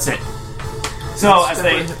 That's it. So, as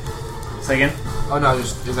they... Say again? Oh no,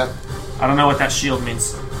 is that... I don't know what that shield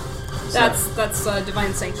means. That's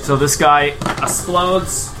Divine Sanction. So this guy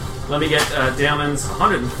explodes. Let me get Damon's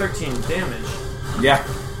 113 damage Yeah.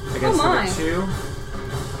 against Oh my. number 2.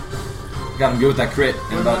 Got him good with that crit. And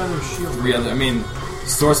What about about shield? 3 other... I mean,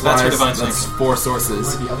 source That's for wise, divine that's sanction. 4 sources.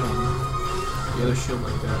 Where's the other one? The other shield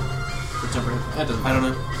like that. For temporary. That doesn't I don't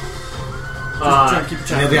know. Try to keep And track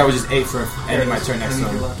the of other guy it. was just 8 for ending my turn next to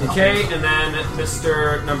him. Okay, and then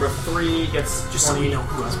Mr. number 3 gets Just so 20. we know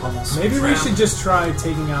who has pummels. Maybe we Round. should just try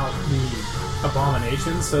taking out the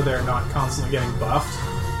abominations so they're not constantly getting buffed,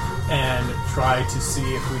 and try to see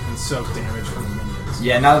if we can soak damage from the minions.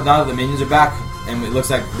 Yeah, now that the minions are back, and it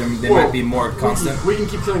looks like they Whoa. might be more constant. We can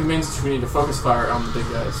keep killing the minions if we need to focus fire on the big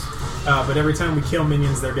guys. But every time we kill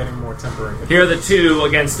minions, they're getting more temporary hit. Here are the 2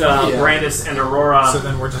 against Brandis and Aurora. So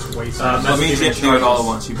then we're just wasting. Uh, That means you have to do it all at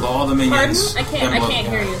once. You blow all the Pardon? minions. I then blow can't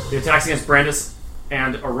the hear guy. you. The attacks against Brandis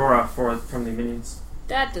and Aurora from the minions.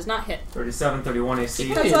 That does not hit. 37, 31 AC.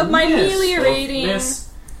 Because of my miss. ameliorating. Miss.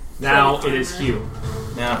 Now it is Hugh.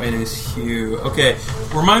 Now it is Hugh. Okay,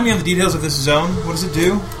 remind me on the details of this zone. What does it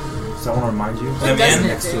do? So I want to remind you, I'm doesn't in. it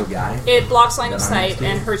next to a guy. It blocks line of that I'm sight next to,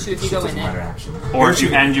 and hurts you if you go in minor it. action. Or if you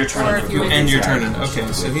end your turn. Or if You you end your Sorry. turn.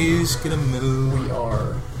 Okay, so he's gonna move. We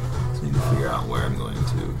are I need to figure out where I'm going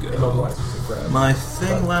to go. immobilized to grab. My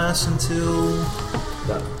thing lasts until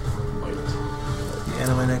Done. the end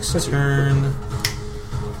of my next turn.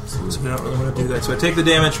 So I don't really want to do that. So I take the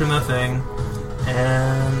damage from the thing,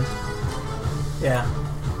 and yeah,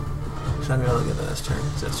 I'm not gonna look at the last turn.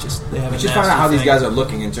 So that's just they have. We a should find out nasty how these thing. guys are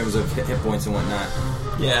looking in terms of hit points and whatnot.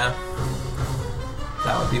 Yeah,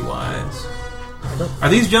 that would be wise. Are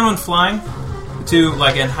these gentlemen flying? The 2,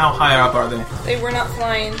 like, and how high up are they? They were not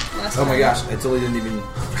flying last Oh time. my gosh, I totally didn't even...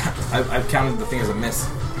 I've counted the thing as a miss.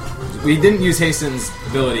 We didn't use Hasten's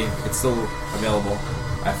ability. It's still available.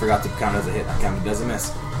 I forgot to count it as a hit. I counted it as a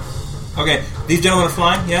miss. Okay, these gentlemen are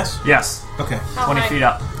flying. Yes. Yes. Okay. How 20 high? feet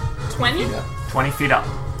up. 20? 20 feet up.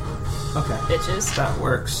 Okay. Bitches. That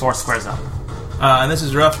works. 4 squares up. And this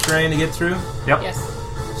is rough terrain to get through. Yep. Yes.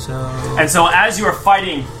 So And so as you are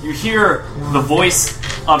fighting, you hear the voice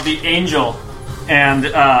of the angel, and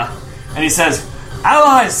he says,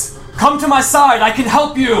 "Allies, come to my side. I can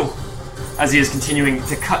help you." As he is continuing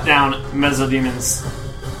to cut down mesodemons.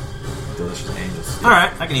 Delicious angels. all right,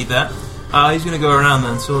 I can eat that. He's gonna go around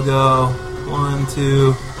then. So we'll go 1,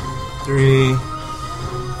 2, 3,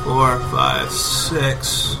 4, 5,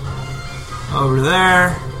 6 over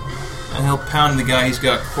there, and he'll pound the guy. He's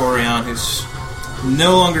got Corion, who's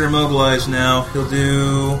no longer immobilized now. He'll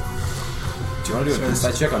do. Do you want to do an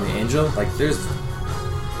insight check on the angel? Like, there's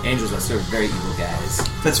angels that serve very evil guys.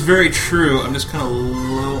 That's very true. I'm just kind of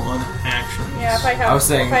low on actions. Yeah, if I have... I was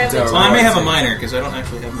saying if I have to- the- Well, I may have a Right. minor because I don't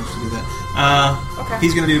actually have much to do that. Okay.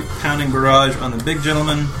 He's going to do pounding barrage on the big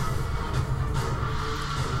gentleman.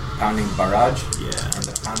 Pounding barrage. Yeah. And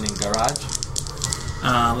the pounding garage.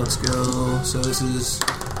 Let's go. So this is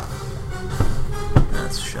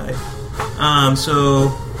that's shite.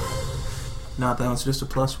 So not that one. So just a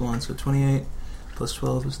 +1. So 28 plus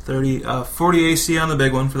 12 is 30. 40 AC on the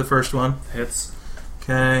big one for the first one. Hits.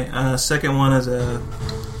 Okay. Second one is a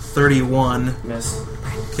 31. Miss.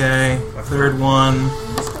 Okay. Third one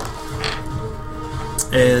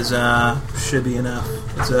is should be enough.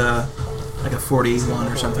 It's like a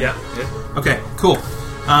 41 or something. Yep. Hit. Okay, cool.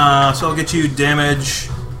 So I'll get you damage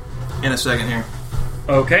in a second here.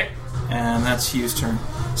 Okay. And that's Hugh's turn.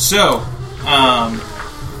 So,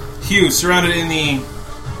 Hugh, surrounded in the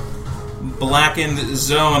blackened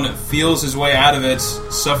zone, feels his way out of it,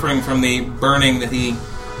 suffering from the burning that he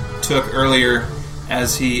took earlier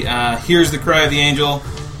as he hears the cry of the angel,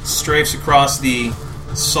 strafes across the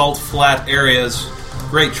salt flat areas.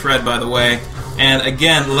 Great tread, by the way. And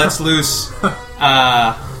again, lets loose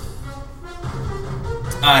a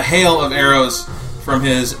hail of arrows from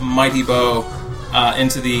his mighty bow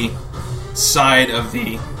into the side of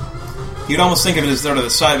the... You'd almost think of it as sort of the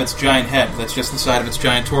side of its giant head. That's just the side of its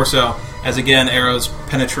giant torso, as again, arrows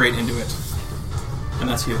penetrate into it. And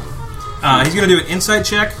that's you. He's going to do an insight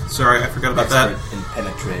check. Sorry, I forgot about that. Expert in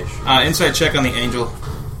penetration. Insight check on the angel.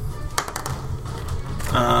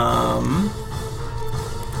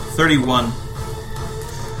 31.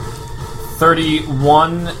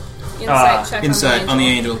 31. Insight check Insight on the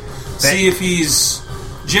angel. Ba- See if he's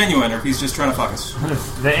genuine or if he's just trying to fuck us.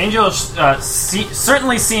 The angel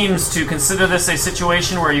certainly seems to consider this a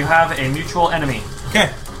situation where you have a mutual enemy.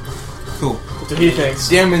 Okay. Cool. So he thinks.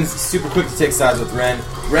 Damon's super quick to take sides with Ren.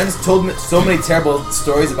 Ren's told me so many terrible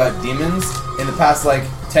stories about demons in the past,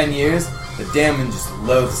 10 years, that Damon just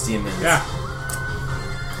loathes demons. Yeah.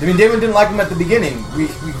 I mean, Damon didn't like him at the beginning.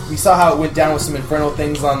 We saw how it went down with some infernal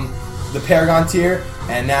things on the Paragon tier,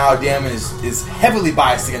 and now Damon is heavily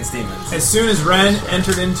biased against demons. As soon as Ren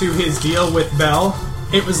entered into his deal with Bell,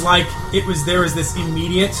 it was there was this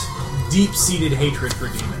immediate, deep-seated hatred for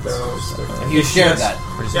demons. And he shared that.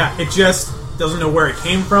 Yeah, it just doesn't know where it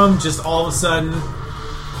came from. Just all of a sudden,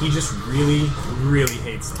 he just really, really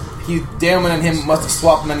hates them. Damon and him must have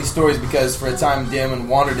swapped many stories because for a time Damon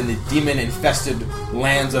wandered in the demon-infested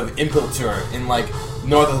lands of Impiltur in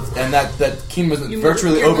north, and that kingdom was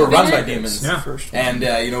virtually you're overrun moving by it? demons. Yeah. And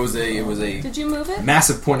it was a Did you move it?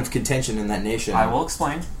 massive point of contention in that nation. I will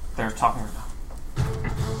explain. They're talking right now.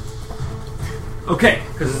 Okay,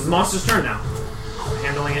 because it's the monster's turn now.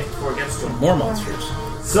 Handling it before it gets to him. More monsters.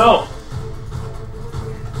 So,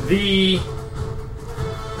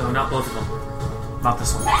 no, not both of them. Not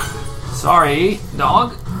this one. Sorry,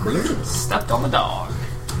 dog. Stepped on the dog.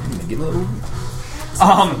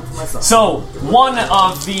 So one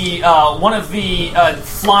of the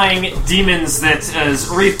flying demons that is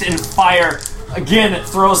wreathed in fire again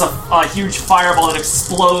throws a huge fireball that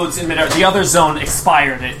explodes in midair. The other zone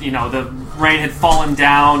expired. The rain had fallen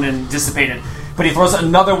down and dissipated. But he throws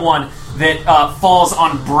another one that falls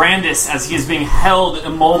on Brandis as he is being held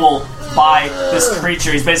immobile by this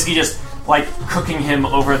creature. He's basically just cooking him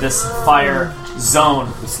over this fire zone.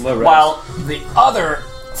 While the other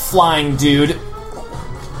flying dude.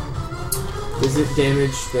 Does it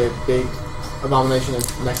damage the big abomination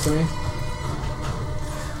next to me?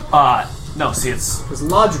 No, see, it's... Because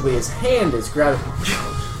logically, his hand is gravity.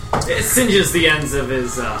 It singes the ends of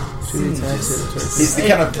his, He's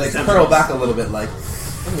kind of curl back a little bit,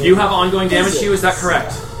 You have ongoing damage to you, is that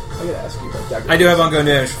correct? I gotta ask you about that. I do have ongoing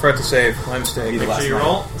damage. Forgot to save. My mistake. Make sure you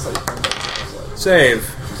roll. Save.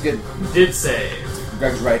 It's good. Did save.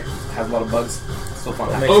 Greg's right. Has a lot of bugs. Still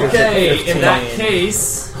fun. Make sure Okay, it's in that 15.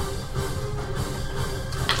 case...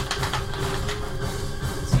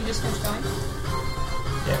 So you just finished going?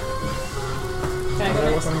 Yeah. Can I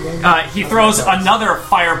go next? he throws another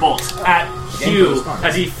firebolt at Hugh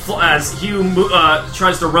as Hugh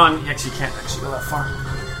tries to run. He actually can't go that far.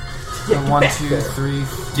 1, 2, 3.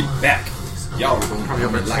 Get back. Y'all are going Probably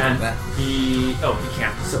over like 10. that. He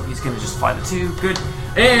can't. So he's going to just fly the 2. Good.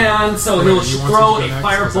 And so he'll you want throw to a go next?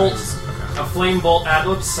 firebolt, Okay. a flame bolt at.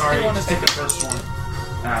 Oops, sorry. I wanna Just take the first one.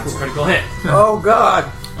 That's a critical hit. Oh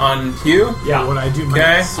god! On Hugh? Yeah. What I do might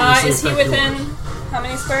Okay. seriously Is he affect your within work. how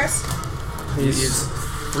many squares? He's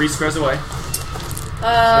 3 squares away.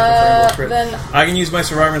 Then I can use my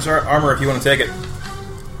survivor's armor if you want to take it.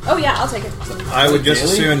 oh yeah, I'll take it. I would just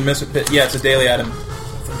as soon miss a pit. Yeah, it's a daily item.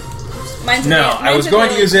 Mine's No, I was going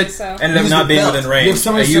to use it, So. ended up Use not the being belt. within You range. have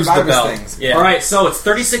so many I used the survivors belt. things. Yeah. All right, so it's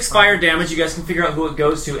 36 fire damage. You guys can figure out who it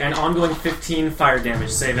goes to, and ongoing 15 fire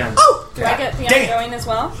damage. Save ends. Do I get the ongoing as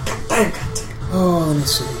well? Oh, let me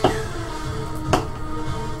see.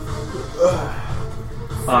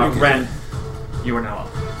 Ren, you are now up.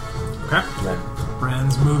 Okay.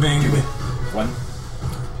 Ren's moving. One.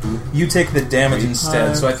 You take the damage instead,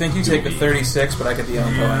 5, so I think you take the 36, but I get the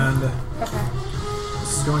ongoing. And Okay.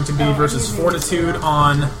 this is going to be versus Fortitude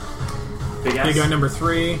on Big big guy ass. number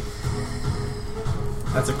 3.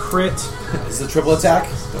 That's a crit. Is it a triple attack?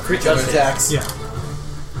 Crit Triple does hit. attacks. Yeah.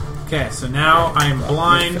 Okay, so now I am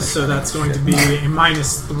blind, so that's going to be a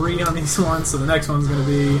 -3 on these ones. So the next one's going to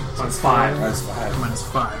be So it's 5. That's 5.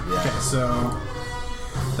 -5. Yeah. Okay, so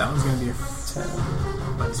that one's going to be a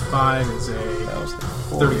 -5 is a That was the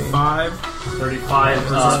 35. 35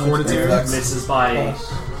 Versus Fortitude. reflex. misses by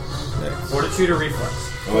Fortitude or Reflex.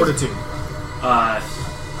 Fortitude. That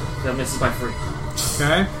misses by 3.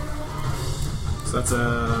 Okay. So that's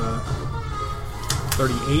a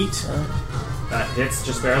 38. That hits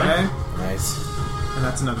just barely. Okay. Nice. And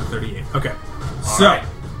that's another 38. Okay. All So, right.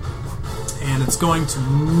 and it's going to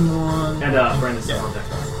one. And Brandon's still on deck.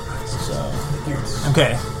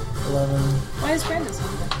 Okay. 11. Why is Brandis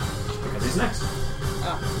on there? Because he's next.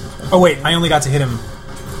 Oh wait, I only got to hit him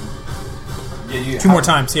Yeah, you 2 more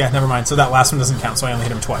times. Yeah, never mind. So that last one doesn't count. So I only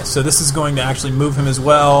hit him twice. So this is going to actually move him as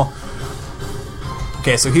well.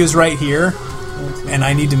 Okay, so he was right here, and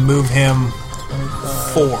I need to move him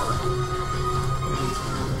 4.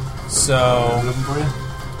 So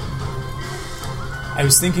I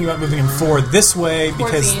was thinking about moving him 4 this way Towards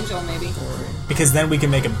because the angel, maybe. then we can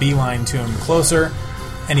make a beeline to him closer,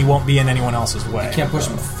 and he won't be in anyone else's way. You can't push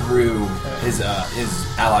him through his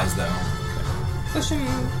allies, though. Push him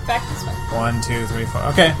back this way. 1, 2, 3, 4.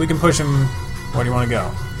 Okay, we can push him. Where do you want to go?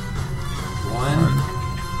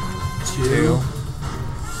 1, 2,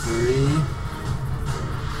 3.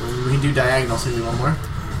 We can do diagonal, so we do one more.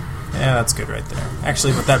 Yeah, that's good right there.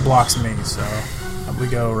 Actually, but that blocks me, so we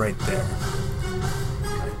go right there.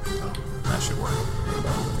 That should work.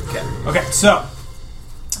 Okay, so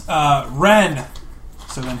Ren.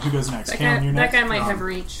 So then, who goes next? Cam, you're next. That guy might have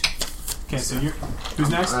reach. Okay, so you're who's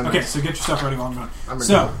next? I'm Okay, next. so get your stuff ready while I'm going. I'm ready.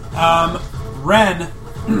 So, Ren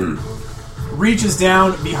reaches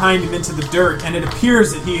down behind him into the dirt, and it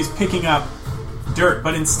appears that he is picking up dirt,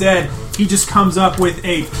 but instead he just comes up with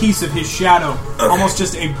a piece of his shadow, almost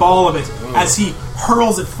just a ball of it, as he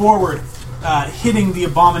hurls it forward, hitting the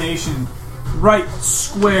abomination right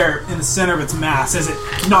square in the center of its mass as it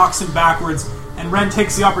knocks him backwards. And Ren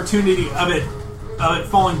takes the opportunity of it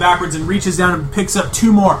falling backwards and reaches down and picks up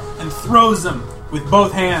 2 more and throws them with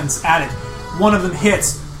both hands at it. One of them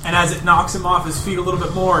hits, and as it knocks him off his feet a little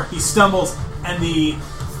bit more, he stumbles, and the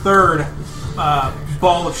third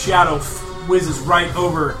ball of shadow whizzes right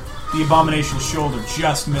over the abomination's shoulder,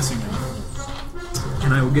 just missing him.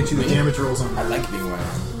 And I will get you the damage rolls on I that. like being wearing.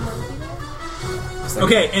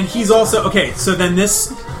 Okay, and he's also... Okay, so then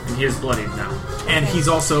this... And he is bloodied now. And he's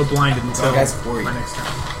also blinded until Oh, guys, worried. my next turn.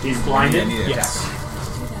 He's blinded Yes.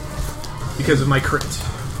 Because of my crit.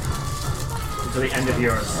 until the end of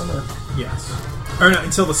yours. Yes. Or no,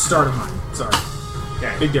 until the start of mine. Sorry.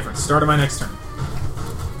 Okay. Big difference. Start of my next turn.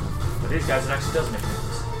 For these guys, it actually does make a difference.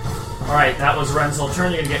 Alright, that was Ren's whole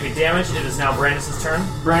turn. You're going to get me damage. It is now Brandis' turn.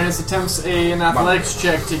 Brandis attempts an athletics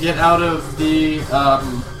check to get out of the.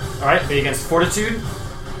 Alright, be against Fortitude.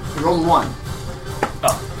 He rolled 1.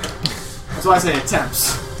 Oh. That's why I say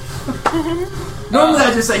attempts. Normally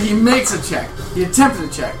I just say he makes a check. He attempted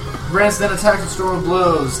a check. Brandis then attacks with Storm of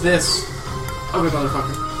Blows. This ugly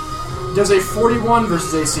motherfucker does a 41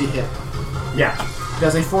 versus AC hit. Yeah.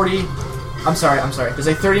 Does a 40. I'm sorry. Does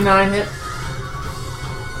a 39 hit?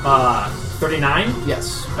 39?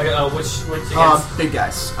 Yes. Which against Big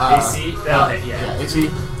guys. AC? Okay, yeah. AC.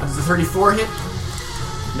 Does the 34 hit?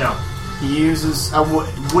 No. He uses would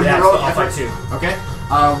he Yeah, roll off by 2. Okay.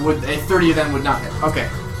 Would a 30 then would not hit. Okay.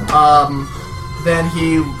 Then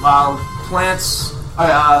he plants.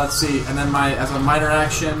 Let's see. And then as a minor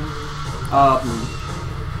action.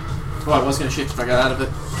 I was gonna shift if I got out of it.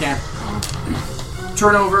 Can't.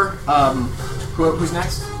 Turnover. Who's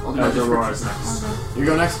next? I'll do my Aurora's next. You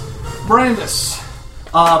go next. Brandis.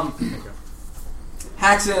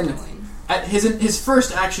 Hacks in. His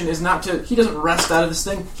first action is not to. He doesn't rest out of this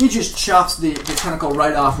thing. He just chops the tentacle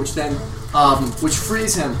right off, which then which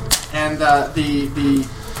frees him, and the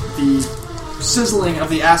sizzling of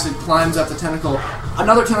the acid climbs up the tentacle.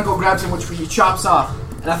 Another tentacle grabs him, which he chops off,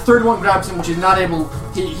 and a third one grabs him, which is not able.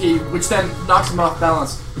 Which then knocks him off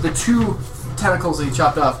balance. The 2 tentacles that he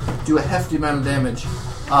chopped off do a hefty amount of damage,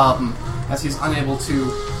 as he's unable to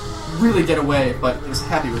really get away, but is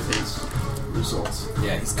happy with his results.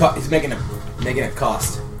 Yeah, he's making a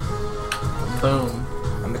cost. Boom.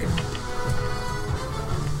 I'm making.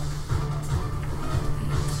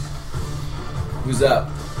 Who's up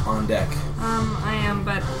on deck? I am,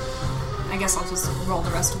 but I guess I'll just roll the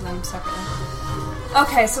rest of them separately.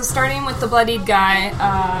 Okay, so starting with the bloodied guy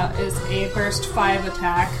is a burst 5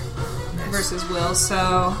 attack versus Will,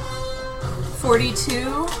 so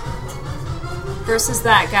 42 versus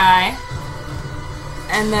that guy,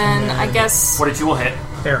 and then I guess 42 will hit.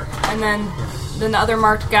 There. and then the other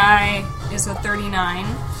marked guy is a 39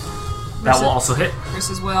 That will also hit.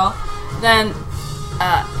 versus Will. Then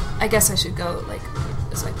I guess I should go like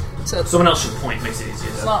this way. So Someone else should point. Makes it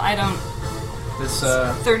easier. well, I don't. This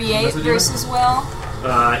 38 Mezzo versus Will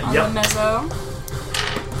on Yep. the mezzo.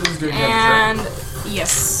 This is doing And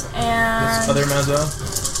yes, and Other mezzo.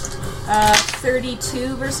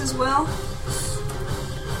 32 versus Will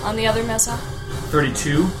on the other mezzo.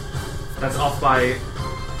 32. That's off by.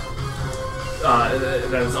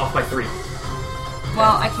 That is off by 3.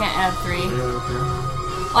 Well, I can't add 3.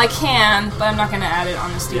 Well, I can, but I'm not going to add it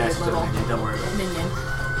on the stupid little Don't worry about it. minion.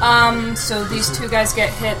 So these 2 guys get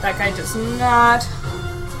hit. That guy does not.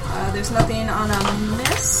 There's nothing on a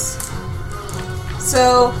miss.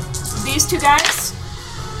 So these 2 guys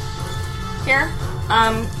here,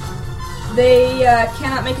 they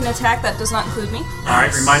cannot make an attack. That does not include me.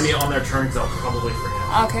 Alright, remind me on their turns, I'll probably forget.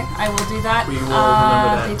 Okay, I will do that. We will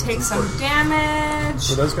remember that. They take It's some damage.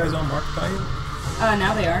 Were those guys all marked by you?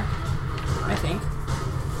 Now they are, I think.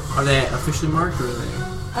 Are they officially marked or are they?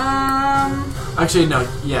 Actually, no.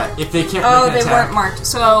 Yeah, if they can't Oh, make an they attack. weren't marked.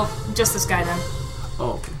 So just this guy then.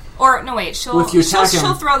 Oh, okay. Or no, wait. She'll Well, if you attack him,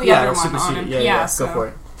 she'll throw the yeah, other it'll one on supersede him. it. Yeah, so, go for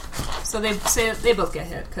it. So they both get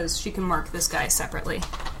hit because she can mark this guy separately,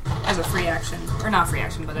 as a free action, or not free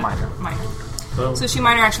action, but a minor. Boom. So she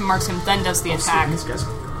minor action marks him, then does the attack. These guys.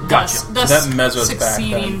 Gotcha. Thus So that Mezzo's back,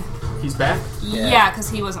 succeeding. He's back. Yeah, because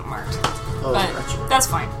he wasn't marked. Oh, But gotcha. that's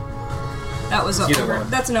fine. That was Either one.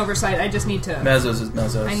 that's an oversight. I just need to. Mezzos is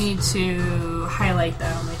Mezzos. I need to highlight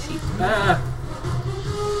that on my sheet.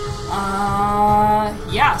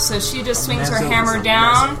 Yeah, so she just swings her hammer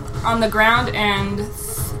down on the ground, and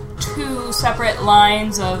two separate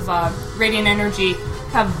lines of radiant energy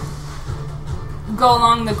have go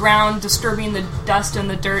along the ground, disturbing the dust and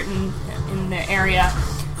the dirt in the area.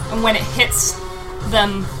 And when it hits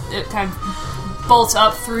them, it kind of bolts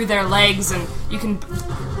up through their legs, and you can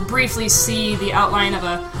briefly see the outline of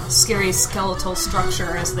a scary skeletal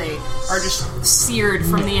structure as they are just seared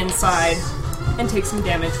from the inside, and take some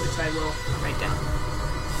damage, which I will write down.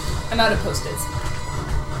 I'm out of post-its.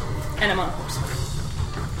 And I'm on a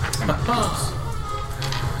horse.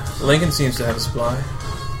 Lincoln seems to have a supply.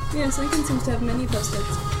 Yes, Lincoln seems to have many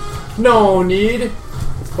post-its. No need.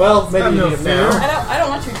 Well, maybe you need a few. I don't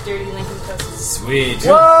want your dirty Lincoln post-its. Sweet.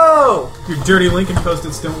 Whoa! Your dirty Lincoln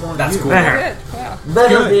post-its don't want That's you. cool. Good. Wow.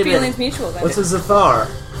 Better, Good. David. Feelings mutual. Then. What's a Zathar?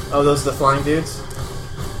 Oh, those are the flying dudes?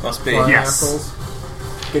 Must be. Flying Yes. assholes?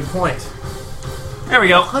 Good point. There we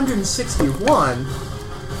go. 161?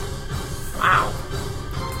 Wow.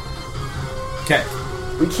 Okay.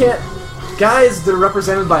 We can't... Guys that are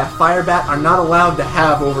represented by a fire bat are not allowed to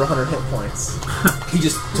have over 100 hit points. He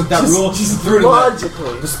just took that rule, just threw it in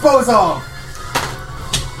logically. the dispose of.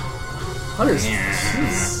 100.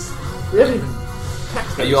 Jeez. We haven't even...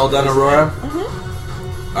 Are you all done, Aurora?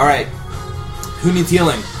 Mm-hmm. All right. Who needs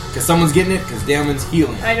healing? Because someone's getting it. Because Damon's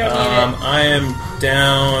healing. I don't need I am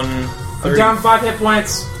down. I'm 30, down 5 hit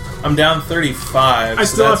points. I'm down 35. I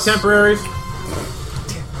so still have that's- temporaries.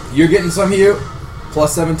 You're getting some heal.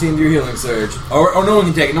 Plus 17 to your healing surge. Or no one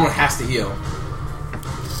can take it. No one has to heal.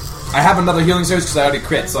 I have another healing surge because I already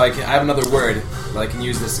crit, so I have another word that I can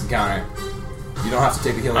use this encounter. You don't have to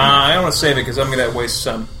take a healing. I don't want to save it because I'm going to waste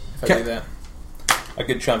some if I Okay. do that. A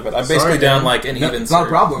good chunk of it. I'm basically down man. like an No, even. it's not a surge.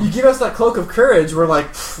 problem. You give us that cloak of courage, we're like,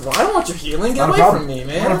 well, I don't want your healing. Get Not a away problem. from me,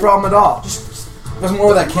 man. Not a problem at all. Just doesn't know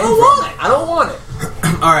where that I came don't from. want it. I don't want it.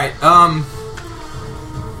 All right.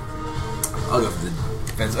 I'll go for the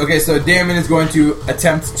defense. Okay, so Damon is going to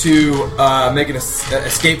attempt to make an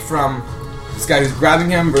escape from this guy who's grabbing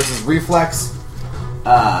him versus reflex.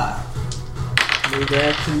 Move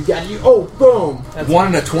action. You got you. Oh, boom. 1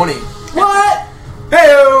 and a 20. What?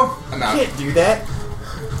 Hey-o! I'm You out. can't do that.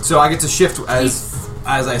 So I get to shift as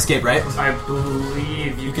I escape, right? I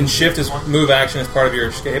believe You can shift as move action as part of your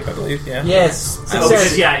escape, I believe. Yeah. Yes. It Oh,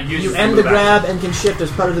 says yeah, it uses you the end the move grab and can shift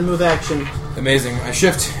as part of the move action. Amazing. I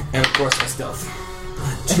shift, and of course I stealth.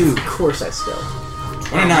 Of course I still.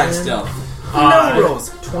 29 stealth. Uh, No rolls.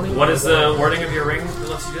 20. What is the wording of your ring that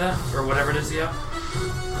lets you do that? Or whatever it is you have?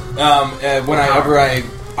 Whenever I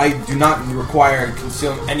do not require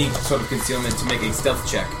any sort of concealment to make a stealth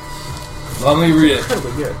check. Well, let me read it.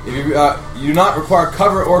 Incredibly good. If you do not require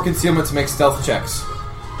cover or concealment to make stealth checks.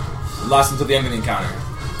 It lasts until the end of the encounter.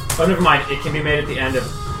 Oh, never mind. It can be made at the end of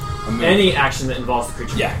A move. any action that involves the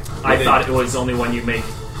creature. Yeah. I They- thought it was only when you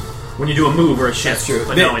do a move or a shift. That's true.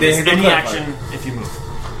 But They- no, it they- is they any clarify. action if you move.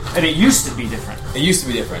 And it used to be different. It used to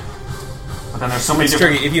be different. But then there's so many It's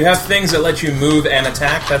different... tricky. If you have things that let you move and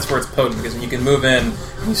attack, that's where it's potent because then you can move in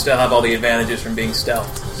and you still have all the advantages from being stealth.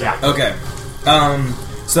 Yeah. Okay.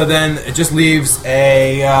 So then it just leaves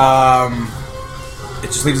a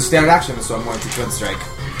standard action. So I'm going to twin strike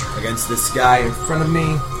against this guy in front of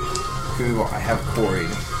me, who I have quarried.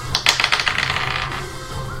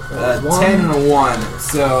 10 and a 1.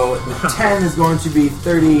 So the 10 is going to be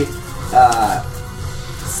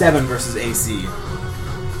 37 versus AC.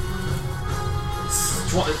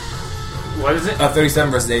 What is it?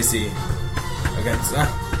 37 versus AC. Against.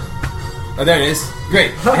 Oh, there it is.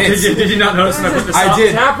 Great. Did you not notice when I put this I up?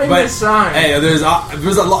 did. Tapping but the sign. Hey, there's an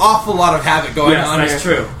awful lot of havoc going Yes, on that's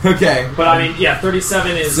here. true. Okay. But I mean, yeah,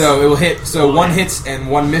 37 is... So it will hit. So one hits and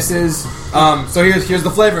one misses. So here's the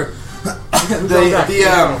flavor.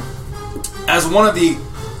 As one of the,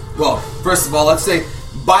 well, first of all, let's say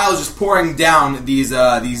bile is just pouring down these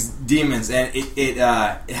demons, and it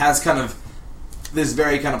has kind of this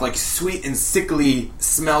very kind of like sweet and sickly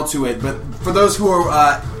smell to it. But for those who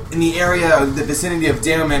are in the area, the vicinity of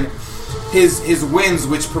Damon, his winds,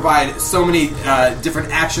 which provide so many different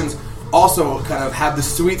actions, also kind of have the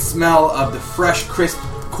sweet smell of the fresh, crisp,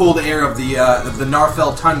 cold air of the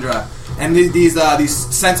Narfell tundra. And these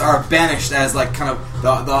scents are banished as like kind of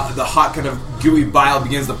the hot kind of gooey bile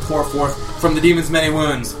begins to pour forth from the demon's many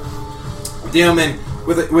wounds. Damon,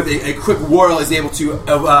 with a quick whirl, is able to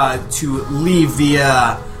leave the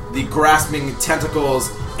the grasping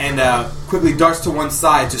tentacles and quickly darts to one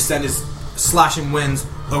side to send his slashing winds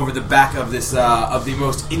over the back of this of the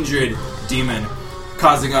most injured demon,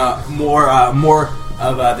 causing more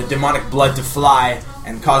of the demonic blood to fly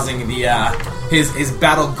and causing the his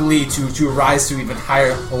battle glee to rise to even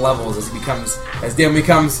higher levels as Damon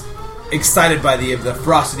becomes excited by the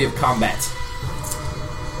ferocity of combat.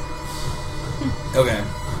 Okay.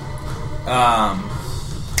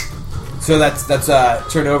 So that's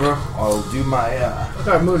turn over. I'll do my. I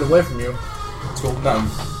thought I moved away from you. It's cool. No.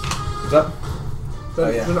 What's up? So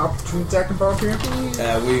is an opportunity attack involved here?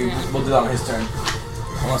 We'll do that on his turn.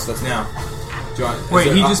 Unless that's now. Do you want,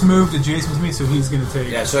 Wait, he just moved adjacent to me, so he's going to take...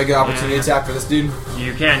 Yeah, should I get opportunity attack for this dude?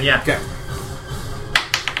 You can, yeah. Okay.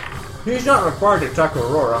 He's not required to attack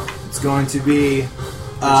Aurora. It's going to be...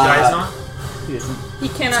 Which guy is not? He isn't. He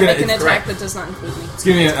cannot gonna- make an it's attack correct. that does not include me. It's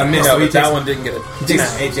giving me a miss. No, so he but that takes, one didn't get it. he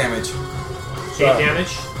takes 8 damage. 8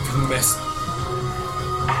 damage. Miss.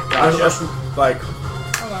 I was like...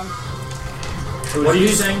 Hold on. What are you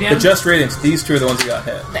saying, Dan? The Just Radiance, these two are the ones that got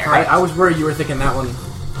hit. There. I was worried you were thinking that one.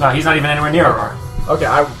 No, he's not even anywhere near Aurora. Okay,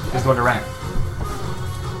 He's going to Ren.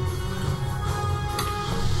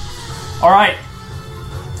 Alright.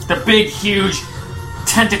 The big, huge,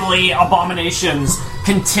 tentacly abominations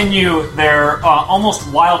continue their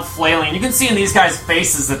almost wild flailing. You can see in these guys'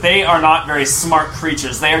 faces that they are not very smart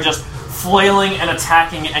creatures. They are just flailing and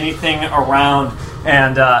attacking anything around.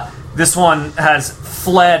 And this one has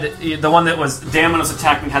fled. The one that Damon was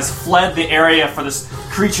attacking has fled the area, for this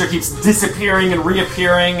creature keeps disappearing and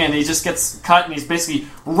reappearing, and he just gets cut, and he's basically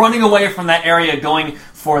running away from that area, going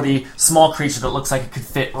for the small creature that looks like it could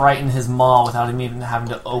fit right in his maw without him even having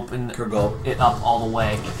to open it up all the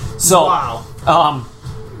way. So, wow.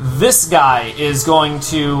 This guy is going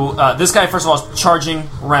to... this guy, first of all, is charging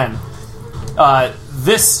Ren.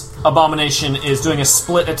 This abomination is doing a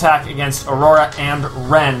split attack against Aurora and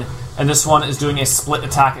Ren, and this one is doing a split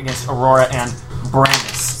attack against Aurora and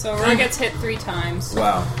Brandis. So Aurora gets hit 3 times.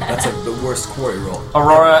 Wow, that's like the worst quarry roll.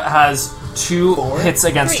 Aurora has 2 hits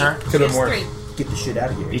against 3. her. Could have She has more. 3. Get the shit out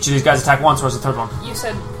of here. Each of these guys attack once, where's the third one? You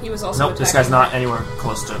said he was also Nope, this attacking. guy's not anywhere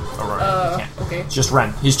close to Aurora. He can't. Okay. It's just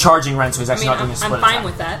Ren. He's charging Ren, so he's I actually mean, not doing a I'm split fine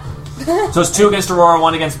attack. with that. So it's 2 against Aurora,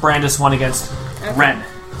 1 against Brandis, 1 against Ren.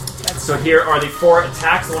 That's So here are the 4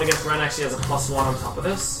 attacks. The one against Ren actually has a +1 on top of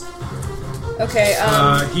this. okay.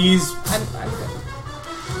 He's... I'm good.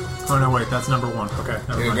 Oh, no, wait, that's number 1. Okay,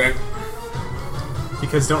 never mind. Okay.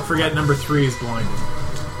 Because don't forget, number 3 is blinded.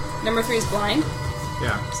 Number 3 is blind.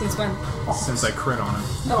 Yeah, Since when? since I crit on him.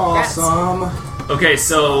 Oh, rats. Okay,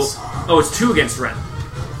 so... Oh, it's 2 against Ren.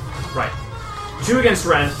 Right. 2 against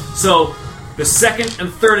Ren. So the second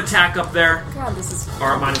and third attack up there God, this is.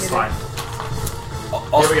 are at -5.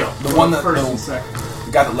 Also, Here we go. The one that First and second.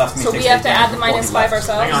 the guy that left me. So takes we have 8 to damage add the before he -5 left.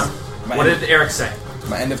 ourselves. Hang on. My What end, did Eric say?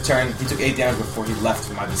 my end of turn, he took 8 damage before he left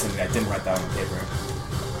from my vicinity. I didn't write that on the paper.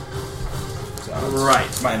 So Right.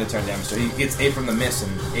 it's my end of turn damage. So he gets 8 from the miss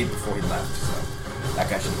and 8 before he left. So that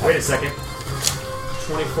guy should. Wait a second.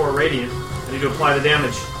 24 radiant. I need to apply the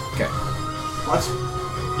damage. Okay. What?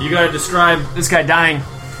 You gotta describe this guy dying.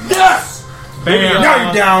 Yes. Bam! Now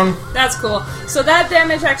you're down. That's cool. So that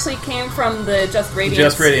damage actually came from the Just Radiance.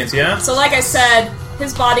 Just Radiance, yeah? So like I said,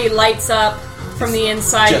 his body lights up from the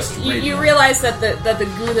inside. Just You radiant. realize that the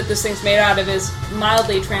goo that this thing's made out of is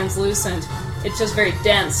mildly translucent. It's just very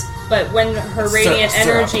dense. But when her radiant syrup.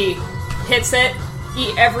 energy hits it,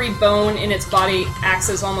 every bone in its body acts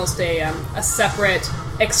as almost a separate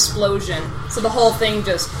explosion. So the whole thing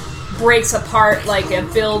just breaks apart like a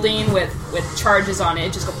building with charges on it.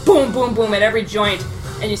 It just goes boom, boom, boom at every joint,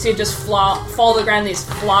 and you see it just fall to the ground. These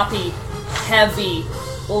floppy, heavy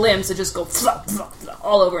limbs that just go flop, flop, flop,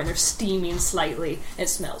 all over, and they're steaming slightly. It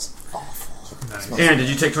smells awful. And did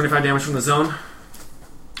you take 25 damage from the zone?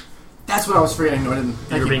 That's what I was forgetting. No, I didn't. You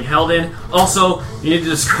Thank were you. being held in. Also, you need to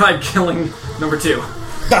describe killing number 2.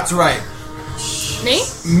 That's right. Me?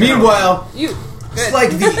 Meanwhile, You. it's Good. like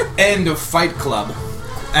the end of Fight Club.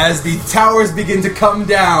 As the towers begin to come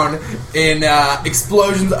down in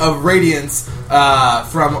explosions of radiance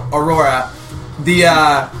from Aurora, the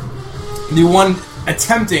one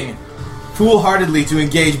attempting foolhardily to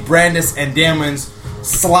engage Brandis and Damon's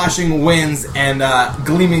slashing winds and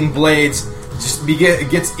gleaming blades just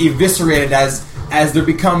gets eviscerated as there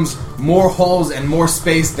becomes more holes and more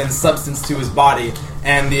space than substance to his body,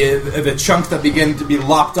 and the chunks that begin to be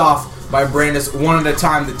lopped off by Brandis one at a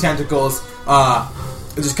time, the tentacles.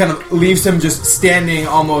 It just kind of leaves him just standing,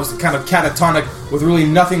 almost kind of catatonic, with really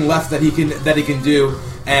nothing left that he can do.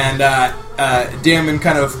 And Damon,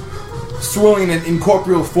 kind of swirling in an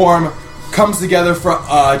incorporeal form, comes together for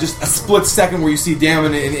just a split second where you see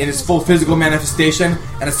Damon in his full physical manifestation,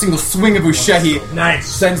 and a single swing of Ushehi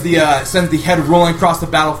sends the head rolling across the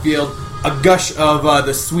battlefield. A gush of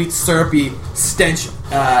the sweet syrupy stench,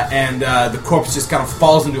 and the corpse just kind of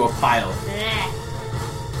falls into a pile.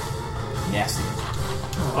 Nasty.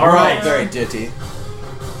 All right. Very dirty.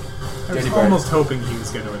 I was almost hoping he was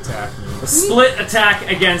going to attack me. A split attack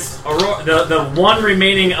against Aurora, the one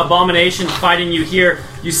remaining abomination fighting you here.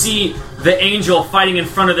 You see the angel fighting in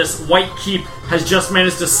front of this white keep has just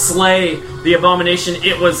managed to slay the abomination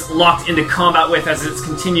it was locked into combat with as it's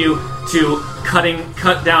continue to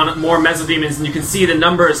cut down more mesodemons, and you can see the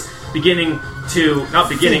numbers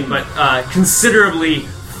considerably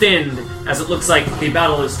thinned as it looks like the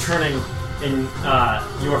battle is turning in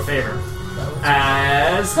your favor.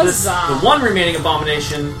 As the one remaining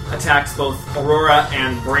abomination attacks both Aurora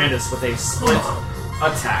and Brandis with a split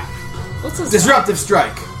attack. What's a Disruptive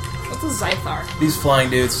strike. What's a Zythar? These flying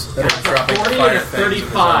dudes that are dropping 40 fire to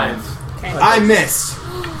 35. Okay. I missed.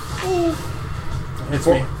 Hits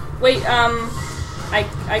me. Wait,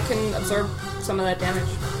 I can absorb some of that damage.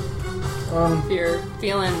 If you're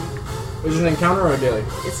feeling... Is it an encounter or a daily?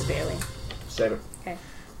 It's a daily. Save it. Okay.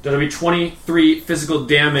 That'll be 23 physical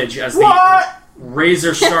damage as the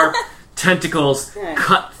razor-sharp tentacles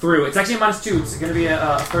cut through. It's actually a -2. It's going to be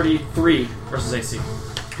a 33 versus AC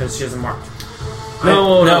because she hasn't marked.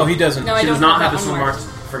 No, he doesn't. No, I She don't does not have have that this one one marked.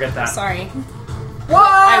 Forget that. Sorry.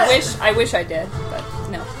 What? I wish I did, but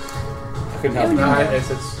no. I couldn't help it. No.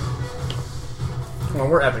 It's... Well,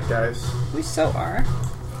 we're epic, guys. We so are.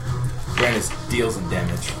 Brandis deals in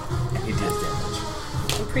damage, and he deals damage.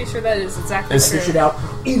 I'm pretty sure that is exactly Let's fish it out.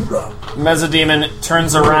 Mezzodemon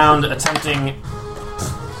turns around, attempting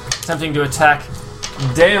to attack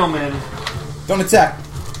Daemon. Don't attack.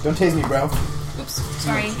 Don't tase me, bro. Oops,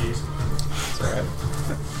 sorry. It's alright.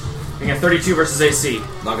 Being a 32 versus AC.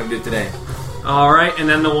 Not gonna do it today. Alright, and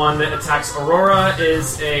then the one that attacks Aurora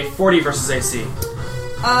is a 40 versus AC.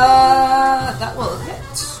 That will hit.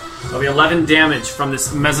 There'll be 11 damage from this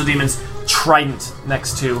Mezzodemon's trident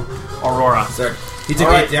next to Aurora. Sir, he took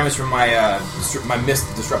 8 damage from my my missed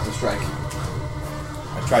disruptive strike.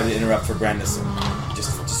 I tried to interrupt for Brandis and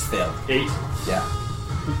just failed. 8? Yeah.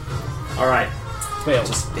 Alright. Failed.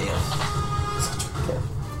 Just failed.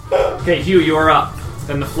 Okay, Hugh, you are up.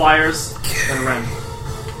 Then the Flyers, then Ren.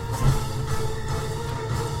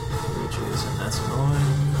 Bridges, and that's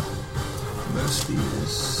annoying. Most speed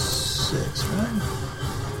is 6, right?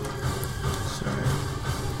 Sorry.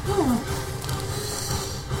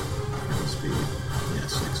 Speed. Yeah,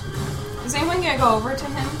 6. Is anyone gonna go over to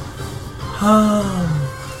him? 1,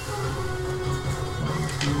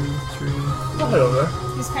 2, 3. I'll head over there.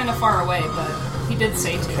 He's kind of far away, but he did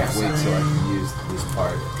say to. Can't wait till I can use this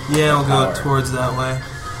part. Yeah, we'll Power. go towards that way.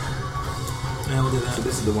 Yeah, we'll do that. So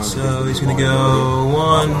this is the one. So he's gonna go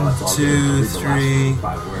 1, 2, 3,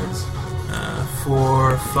 5 words.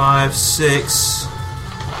 4, 5, 6.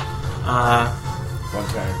 One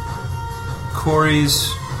turn. Corey's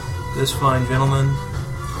this fine gentleman,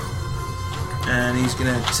 and he's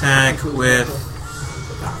gonna attack with.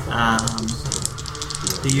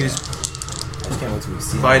 He used I just can't wait till we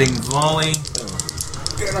see him. fighting volley.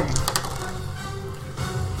 Get him.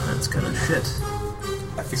 That's kind of shit.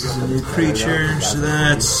 I think This is a new creature, so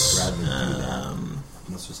that's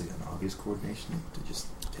unless there's like an obvious coordination to just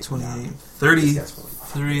take 28,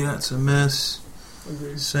 33. That's a miss.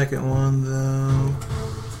 Second one though.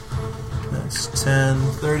 That's 10,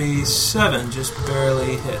 37, just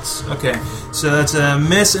barely hits. Okay, so that's a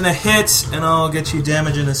miss and a hit, and I'll get you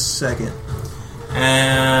damage in a second.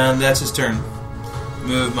 And that's his turn.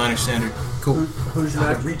 Move minor standard. Cool. Who's The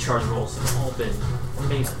next? recharge rolls have all been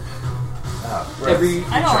amazing. Right. Every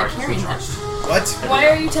I don't like recharge is hearing that. recharged. What? Why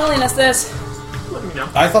are you telling us this? Let me know.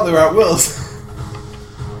 I thought they were at Will's.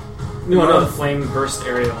 No, the flame burst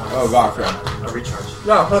area one. Oh, God, okay. A recharge.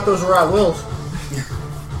 No, I thought those were at Will's.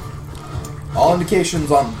 All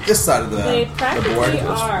indications on this side of the, They the practically board.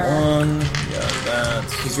 are. One. Yeah,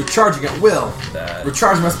 that's He's recharging at will. that.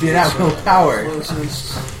 Recharge must be an at-will power.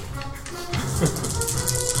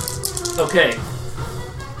 Okay.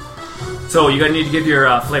 So you gotta need to give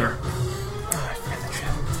your flavor.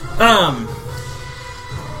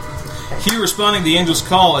 Hugh, responding to the angel's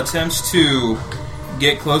call, attempts to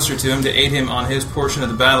get closer to him to aid him on his portion of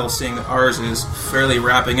the battle, seeing that ours is fairly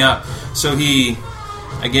wrapping up. So he,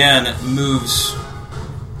 again,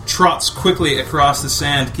 trots quickly across the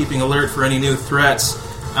sand, keeping alert for any new threats,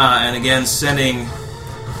 and again sending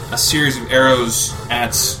a series of arrows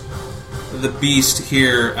at the beast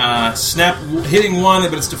here. Hitting one,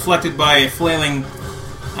 but it's deflected by a flailing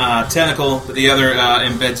tentacle, but the other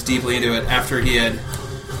embeds deeply into it after he had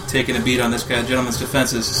taken a beat on this guy. Gentleman's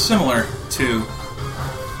defenses, similar to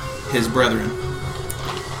his brethren.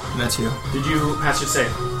 And that's you. Did you pass your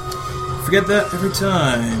save? Forget that every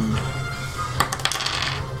time.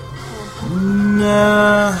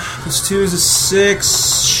 Nah, plus 2 is a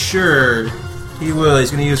 6. Sure. He will.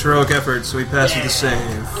 He's going to use heroic effort, so he passes the save.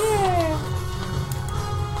 Yeah.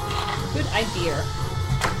 Good idea.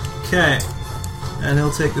 Okay. And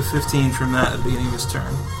he'll take the 15 from that at the beginning of his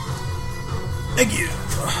turn. Thank you.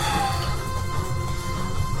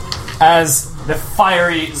 As the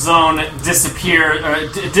fiery zone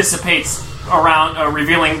dissipates around,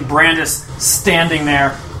 revealing Brandis standing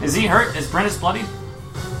there. Is he hurt? Is Brandis bloody?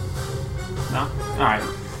 No? Alright.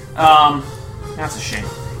 That's a shame.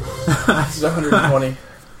 It's 120.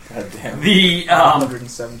 God damn. The,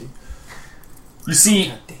 170. You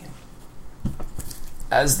see,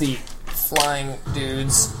 as the flying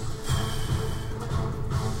dudes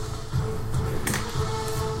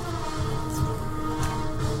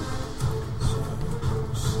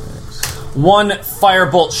one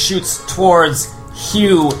firebolt shoots towards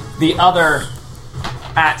Hugh, the other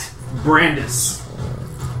at Brandis.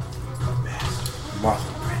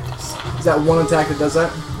 Is that one attack that does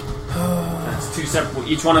that? That's two separate.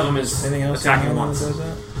 Each one of them is attacking once.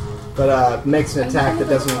 But makes an attack that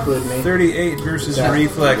doesn't include me. 38 versus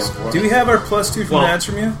reflex. Do we have our plus 2 from ads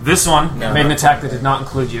from you? This one made an attack that did not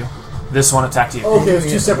include you. This one attacked you. Okay, it's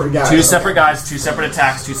two separate guys. Two separate guys, two separate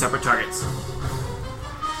attacks, two separate targets.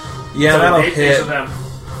 Yeah, so that'll hit. hit. Each of them.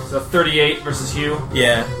 So 38 versus Hugh.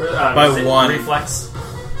 Yeah, by by 1. Reflex.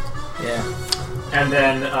 Yeah. And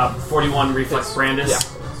then 41 reflex Brandis. Yeah.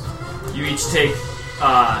 You each take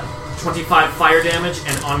 25 fire damage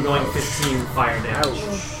and ongoing 15 fire damage.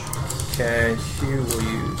 Okay, Hugh will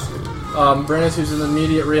use it. Brandis uses an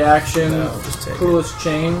immediate reaction. No, just take Coolest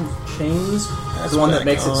chains. That's the one that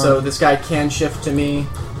makes back it so this guy can shift to me.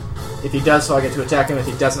 If he does so, I get to attack him. If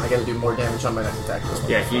he doesn't, I get to do more damage on my next attack.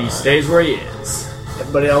 Yeah, he stays where he is.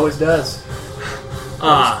 But it always does.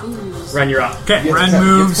 Ren, you're up. Okay, Ren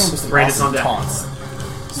moves. Brandis on deck.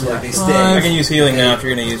 So like they stay. I can use healing now if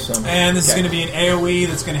you're going to use some. And this is going to be an AoE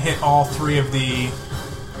that's going to hit all 3 of the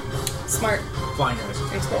Smart. flying guys.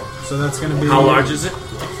 Expert. So that's going to be... How large is it?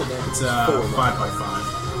 It's 5 by 5.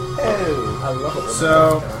 Oh, I love it.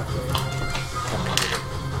 So...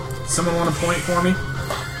 Someone want to point for me?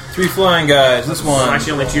 3 flying guys. This one.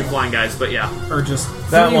 Actually, only 2 flying guys, but yeah. Or just...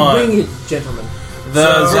 That one. Winged gentleman.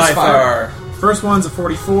 The So- Zythar. First one's a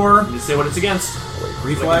 44. You say what it's against.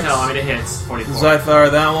 Reflex. Tell, I mean, it hits. 44. Zythar,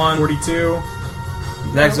 that one. 42.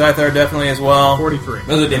 Next Zythar definitely as well. 43.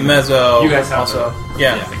 Those are the Mezzo. You guys have also. them.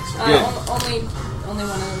 Yeah. Good. Only one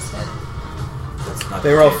of those hit.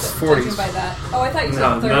 They were all Judging 40s. by that. Oh, I thought you said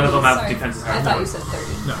No, 30. none of them have Sorry. defenses I higher thought than you said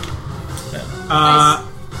 30. No.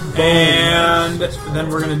 And then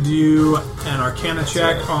we're going to do an Arcana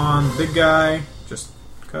check on the big guy. Just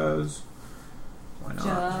because. Why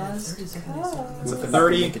not? Just It's a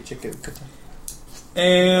 30.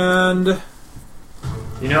 And...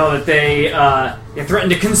 You know that they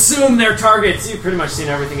threaten to consume their targets. You've pretty much seen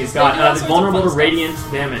everything he's got. They're vulnerable to radiant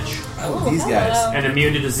damage. Oh, these guys. And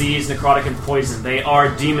immune to disease, necrotic, and poison. They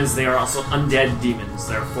are demons. They are also undead demons,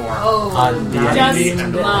 therefore.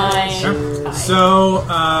 Just mine. Sure. So,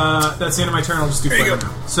 that's the end of my turn. I'll just do flavor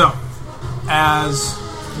now. So, as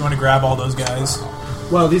you want to grab all those guys.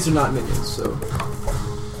 Well, these are not minions, so...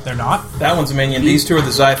 They're not? That one's a minion. These 2 are the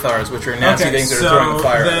Zythars, which are nasty things that are throwing the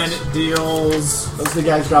fire. Then it deals... Those are the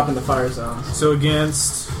guys dropping the fire zones. So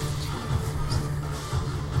against...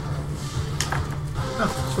 Oh,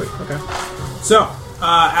 sweet. Okay. So,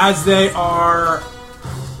 as they are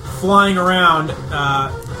flying around,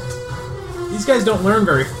 these guys don't learn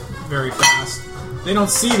very, very fast. They don't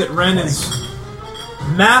see that Ren is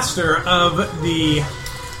master of the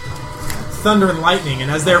thunder and lightning, and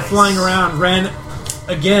as they're flying around, Ren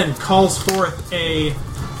again calls forth a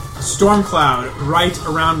storm cloud right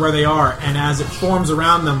around where they are, and as it forms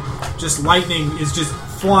around them, just lightning is just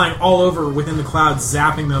flying all over within the clouds,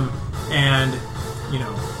 zapping them and, you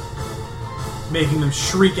know, making them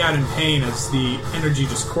shriek out in pain as the energy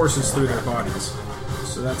just courses through their bodies.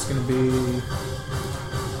 So that's going to be...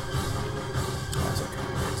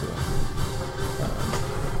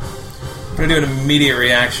 I'm going to do an immediate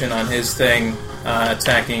reaction on his thing,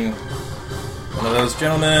 attacking one of those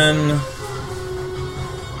gentlemen.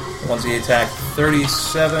 Once he attacked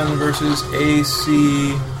 37 versus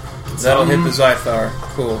AC. That'll hit the Zythar.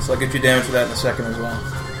 Cool. So I'll get you damage for that in a second as well.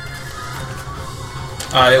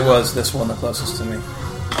 It was this one the closest to me.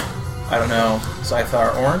 I don't know.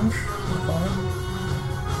 Zythar Orange? 3,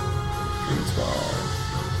 12.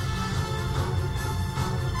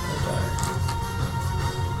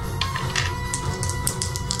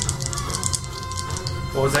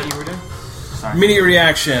 What was that you were doing? Sorry. Immediate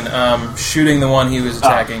reaction, shooting the one he was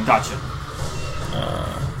attacking. Gotcha.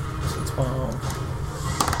 So 12,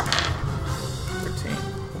 13,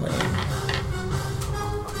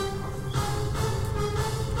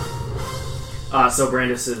 lame. So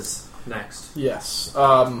Brandis is next. Yes.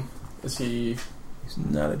 Is he? He's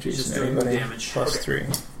not adjacent Just to doing anybody. damage. Plus 3.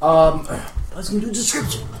 Let's go do a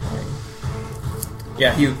description.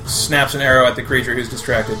 Yeah, he snaps an arrow at the creature who's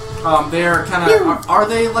distracted. They're kind of. Are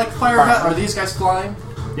they like fire bat? Are these guys flying?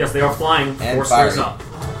 Yes, they are flying And 4 squares fiery. up.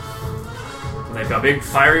 And they've got big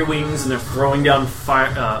fiery wings, and they're throwing down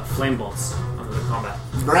flame bolts onto the combat.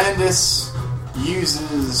 Brandis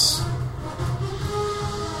uses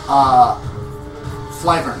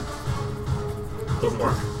Flyburn. Doesn't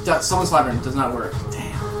work. Someone's Flyburn does not work.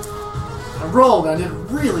 Damn. I rolled. I did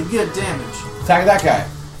really good damage. Attack that guy.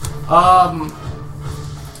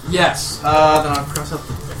 Yes. Then I'll cross up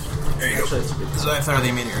the. There you go. Zythar, the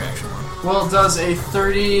immediate reaction one. Well, does a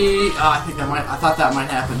 30? I thought that might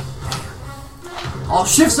happen. All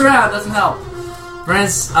shifts around. Doesn't help.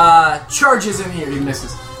 Brandis charges in here. He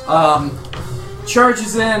misses.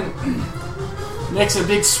 Charges in. Makes a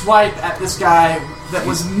big swipe at this guy that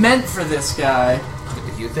was meant for this guy.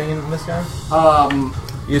 Did you thing in this guy?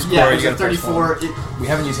 Use Yeah, Corey, it's you a got a plus 34. We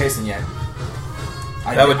haven't used hasten yet.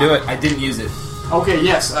 That would do it. I didn't use it. Okay,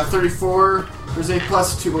 yes, 34. There's a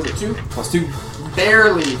plus 2. Was it 2? Plus 2.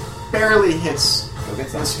 Barely hits Go get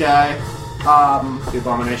some. this guy. The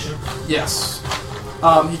abomination. Yes.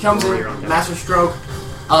 He comes Or in, your own master stroke.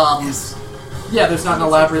 Yeah, there's not an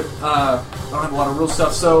elaborate. I don't have a lot of rule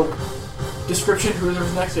stuff. So, description.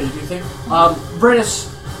 Who's next? Do you think? British,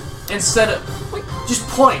 instead of just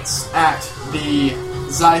points at the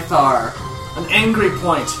Zythar, an angry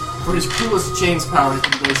point for his coolest James power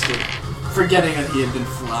he wasted, forgetting that he had been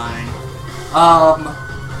flying.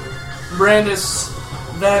 Brandis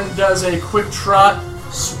then does a quick trot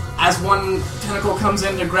as one tentacle comes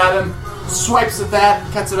in to grab him, swipes at that,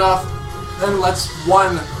 cuts it off, then lets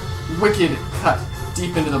one wicked cut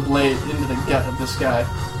deep into the blade, into the gut of this guy.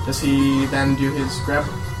 Does he then do his grab?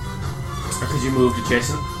 Or could you move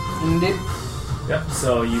adjacent? Indeed. Yep,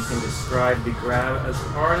 so you can describe the grab as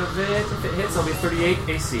part of it. If it hits, it'll be 38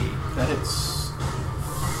 AC. That hits.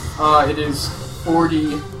 It is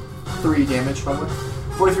 43 damage, by the way.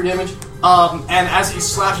 43 damage. And as he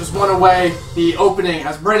slashes one away, the opening,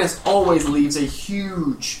 as Brandis always leaves a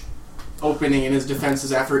huge opening in his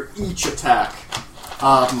defenses after each attack.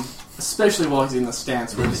 Especially while he's in the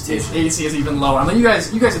stance where his AC is even lower. I mean, you guys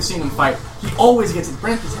have seen him fight. He always gets hit.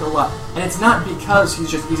 Brandis gets hit a lot. And it's not because he's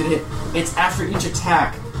just easy to hit. It's after each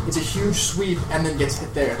attack, it's a huge sweep and then gets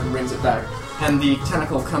hit there and brings it back. And the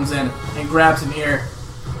tentacle comes in and grabs him here,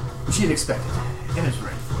 which he'd expected. And is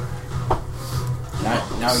ready for it.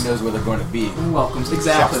 Now he knows where they're going to be. Welcomes,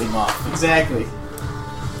 exactly. Shucks him off. Exactly.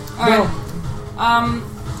 Alright.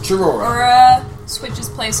 Chirora. Aura switches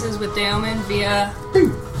places with Daomin via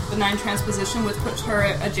benign transposition, which puts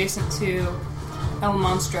her adjacent to El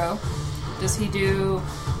Monstro. Does he do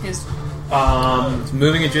his... Is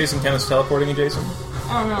moving adjacent count as teleporting adjacent?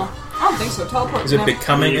 I don't know. I don't think so. Teleport Is it never,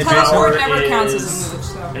 becoming adjacent? Teleport never Is counts as a move,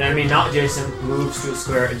 so... An enemy not adjacent moves to a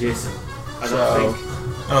square adjacent. I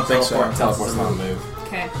don't think so. Teleport's not a move.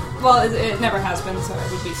 Okay. Well, it never has been, so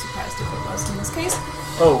I would be surprised if it was in this case.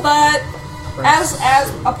 Oh. But as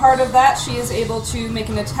a part of that, she is able to make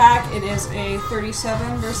an attack. It is a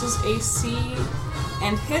 37 versus AC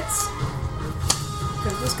and hits.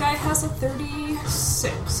 Because this guy has a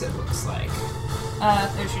 36, it looks like.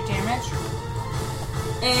 There's your damage.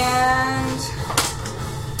 And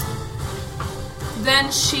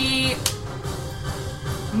then she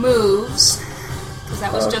moves. Because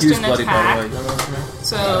that was just an attack.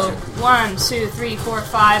 So 1, 2, 3, 4,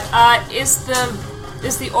 5. Is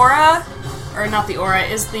the aura, or not the aura?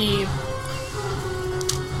 Is the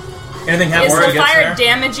fire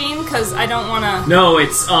damaging? Because I don't want to. No,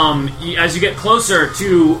 it's as you get closer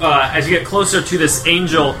to this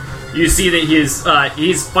angel, you see that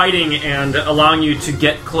he's fighting and allowing you to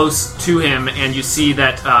get close to him, and you see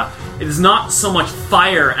that it is not so much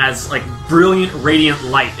fire as like brilliant radiant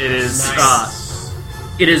light. It is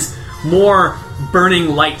it is more burning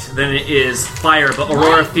light than it is fire. But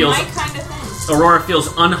Aurora feels my kind of thing. Aurora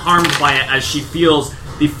feels unharmed by it as she feels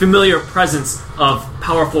the familiar presence of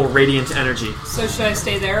powerful radiant energy. So should I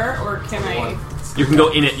stay there, or can I? You can go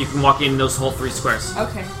in it. You can walk in those whole 3 squares.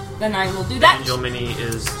 Okay, then I will do that. Angel Mini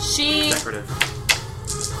is decorative.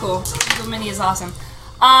 Cool. Angel Mini is awesome.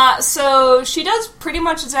 So she does pretty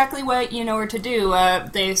much exactly what you know her to do.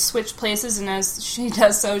 They switch places, and as she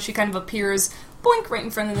does so, she kind of appears, boink, right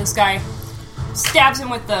in front of this guy, stabs him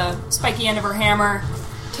with the spiky end of her hammer,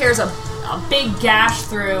 tears a big gash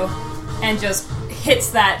through and just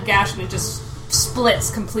hits that gash, and it just splits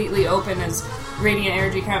completely open as radiant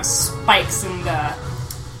energy kind of spikes and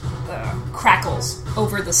crackles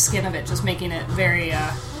over the skin of it, just making it very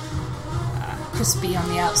crispy on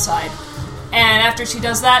the outside. And after she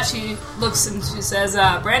does that, she looks and she says,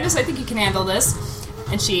 Brandis, I think you can handle this.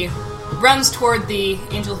 And she runs toward the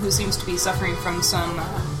angel who seems to be suffering from some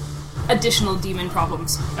additional demon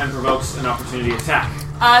problems. And provokes an opportunity attack.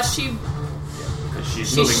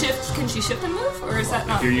 She's moving. Can she shift and move, or is that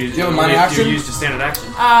not? Do you have a minor action? You used a standard action.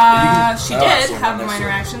 She did have a minor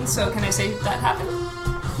action, so can I say that happened?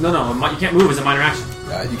 No, you can't move as a minor action.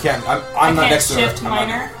 You can't. I'm not next to her. shift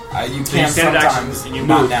minor. You So can you standard sometimes, action and you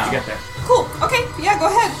not move now. to get there. Cool. Okay. Yeah. Go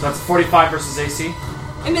ahead. So that's 45 versus AC.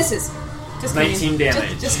 It misses. Just 19 kidding.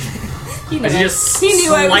 damage. Just he knew As he it. just He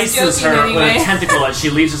knew I was slices joking her anyway. with a tentacle as she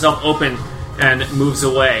leaves herself open and moves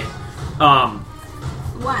away. Wow.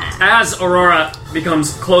 As Aurora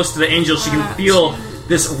becomes close to the angel, she can feel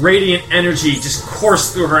this radiant energy just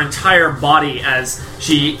course through her entire body as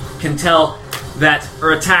she can tell that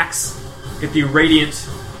her attacks get the radiant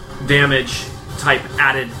damage type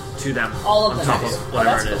added to them. All of on them top do. of Oh,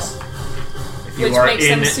 whatever that's it is. cool. If you Which are makes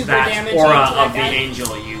in them super that damaging aura to that of the guy?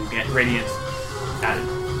 angel, you get radiant added.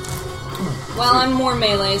 Well, I'm more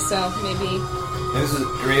melee, so maybe. And this is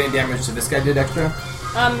radiant damage to this guy did extra?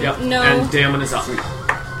 Yep. No. And Damon is up.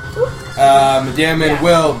 Damon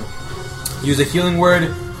will use a healing word,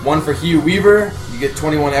 one for Hugh Weaver. You get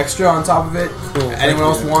 21 extra on top of it. Cool. Anyone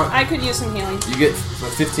else want? I could use some healing. You get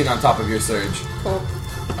 15 on top of your surge. Cool.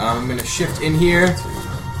 I'm going to shift in here.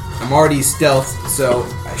 I'm already stealth, so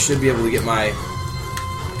I should be able to get my...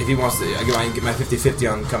 If he wants to, I get my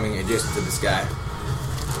 50-50 on coming adjacent to this guy.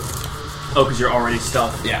 Oh, because you're already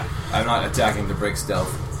stealth. Yeah, I'm not attacking to break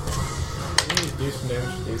stealth. Do some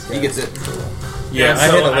damage to these guys. He gets it. Yeah, And I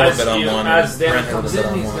so hit a little as bit on you- one. as Damon Brent hit a comes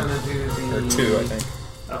little in, bit he's on one. gonna do the... Or two, I think.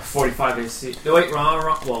 45 AC. No, wait, wrong.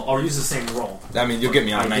 Well, I'll use the same roll. I mean, you'll get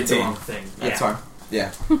me on I did the 19. wrong thing. That's Yeah. fine.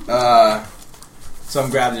 Yeah. So I'm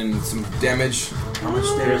grabbing some damage. How much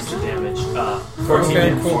There's the damage. 14 Okay,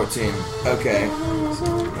 damage. cool. 14. Okay.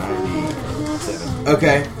 97.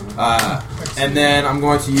 Okay. And then I'm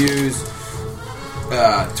going to use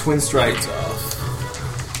Twin Strike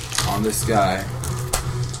on this guy.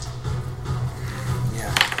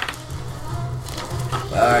 Yeah.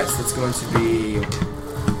 Alright, so it's going to be...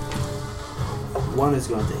 One is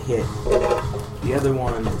going to hit. The other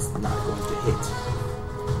one is not going to hit.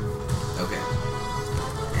 Okay.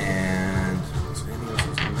 And... is there anything else I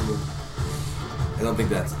was going to do? I don't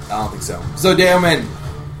think so. So Damon,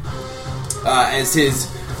 as his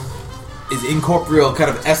incorporeal kind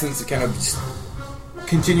of essence kind of just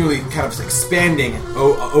continually kind of expanding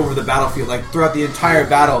over the battlefield, like throughout the entire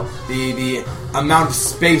battle, the amount of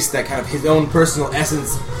space that kind of his own personal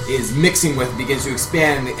essence is mixing with begins to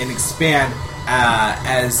expand and expand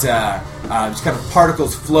as just kind of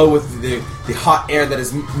particles flow with the hot air that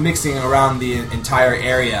is mixing around the entire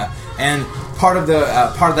area, and part of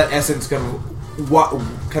that essence kind of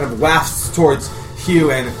wafts towards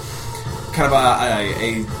Hugh, and kind of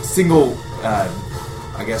a single,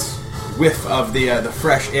 I guess, whiff of the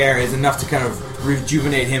fresh air is enough to kind of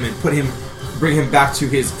rejuvenate him and bring him back to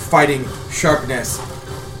his fighting sharpness.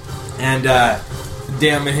 And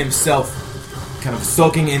Damon himself, kind of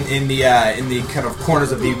sulking in the kind of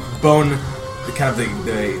corners of the bone,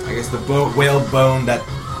 the whale bone that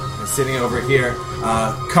is sitting over here,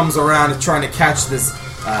 comes around trying to catch this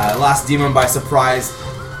last demon by surprise,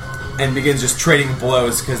 and begins just trading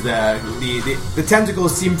blows, because the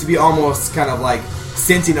tentacles seem to be almost kind of like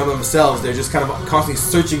sentient of themselves. They're just kind of constantly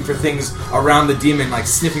searching for things around the demon, like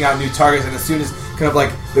sniffing out new targets, and as soon as kind of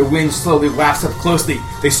like the wind slowly wafts up closely,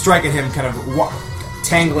 they strike at him, kind of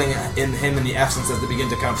tangling in him in the essence as they begin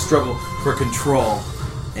to kind of struggle for control.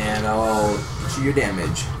 And I'll do your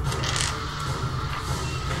damage.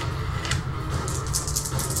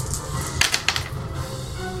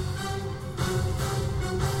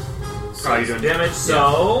 You're doing damage,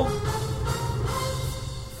 so...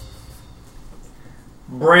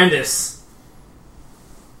 Brandis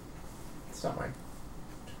It's not mine.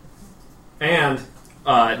 and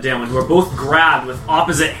Damon, who are both grabbed with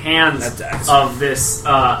opposite hands of this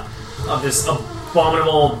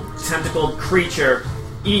abominable tentacled creature,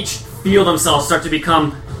 each feel themselves start to be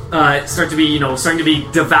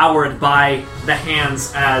devoured by the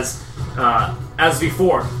hands as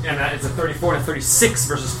before. And it's a 34 and a 36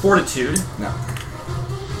 versus Fortitude. No.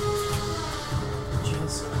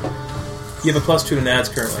 You have a +2 to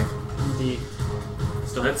nads currently. Indeed.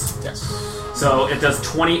 Still hits? Yes. So it does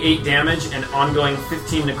 28 damage and ongoing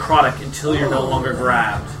 15 necrotic until you're no longer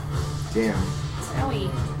grabbed. Damn.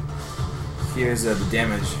 Owie. Here's the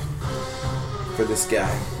damage for this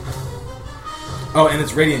guy. Oh, and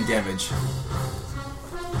it's radiant damage.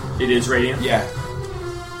 It is radiant? Yeah.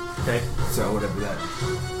 Okay. So whatever that.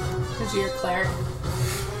 Because you're a cleric.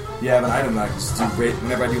 Yeah, I have an item that I can just do.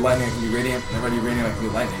 Whenever I do lightning, I can do radiant. Whenever I do radiant, I can do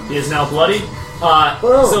lightning. He is now bloody.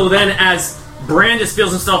 So then, as Brandis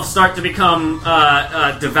feels himself start to become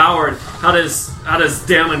devoured, how does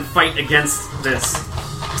Damon fight against this?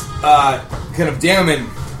 Kind of Damon,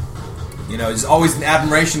 is always in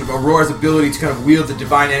admiration of Aurora's ability to kind of wield the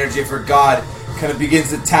divine energy of her god. Kind of begins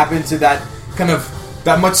to tap into that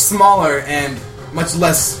that much smaller and much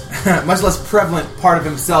less prevalent part of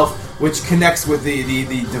himself, which connects with the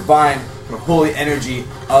divine holy energy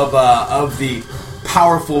of the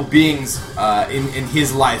powerful beings in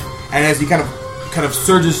his life. And as he kind of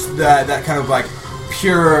surges that kind of like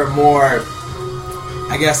pure, more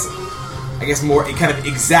I guess more kind of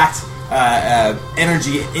exact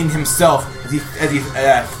energy in himself as he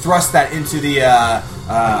thrusts that into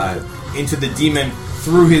the demon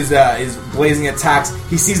through his blazing attacks.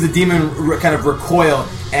 He sees the demon kind of recoil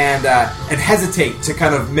and hesitate to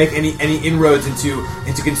kind of make any inroads into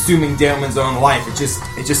consuming Damon's own life. It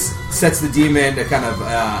just sets the demon to kind of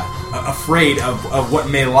afraid of what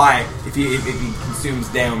may lie if he consumes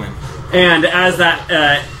Damon. And as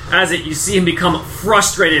you see him become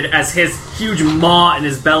frustrated as his huge maw in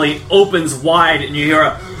his belly opens wide, and you hear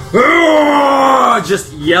a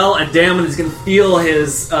just yell at Damon. You can feel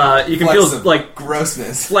his you can feel his, like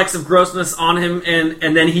grossness, flecks of grossness on him,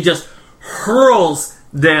 and then he just hurls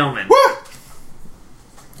Damon. Oh.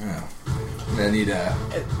 I need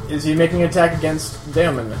Is he making an attack against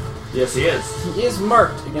Damon? Yes, he is. He is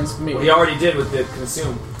marked against me. Well, he already did with the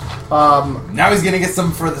consume. now he's gonna get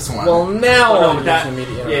something for this one. Well, now Oh, no, I'm but that- using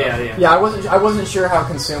immediate yeah, interrupt. yeah. Yeah, I wasn't sure how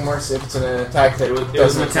consume works. If it's an attack that It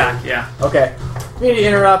was an attack, yeah. Okay. Immediate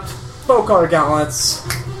interrupt. Bow collar gauntlets.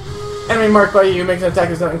 Enemy marked by you makes an attack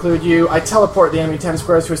that does not include you. I teleport the enemy 10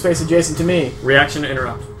 squares to a space adjacent to me. Reaction to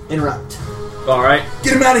interrupt. Interrupt. All right.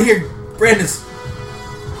 Get him out of here, Brandis.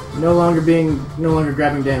 No longer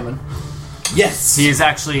grabbing Damon. Yes. He is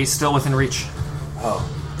actually still within reach. Oh.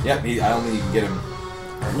 Yep. I only get him.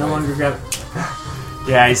 No longer grab.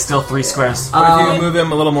 Yeah, he's still 3 squares. What if you move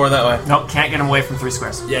him a little more that way? Nope, can't get him away from 3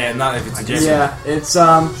 squares. Yeah, not if it's adjacent. Yeah, it's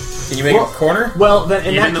Can you make a corner? Well, then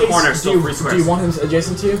in Even that in the case, corner, still 3 do squares. you want him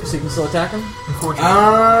adjacent to you so you can still attack him?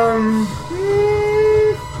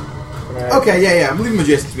 Okay, yeah. I'm leaving him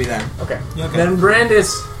adjacent to me then. Okay. Yeah, okay. Then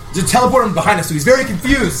Brandis Just teleport him behind us, so he's very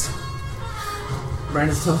confused.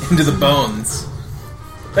 still. Into the bones.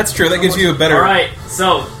 That's true. That gives you a better. All right,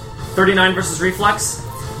 so 39 versus reflex.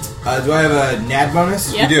 Do I have a NAD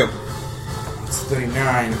bonus? Yep. You do. It's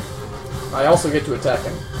 39. I also get to attack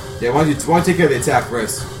him. Yeah, why don't you take care of the attack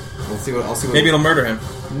first? I'll see what. Maybe it'll murder him.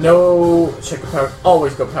 No, check the power.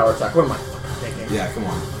 Always go power attack. What am I fucking thinking? Yeah, come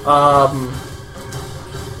on.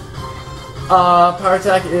 Power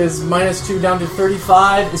attack is -2 down to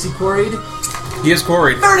 35. Is he quarried? He is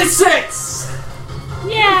quarried. 36.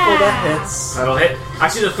 Yeah. Oh, that hits. That'll hit.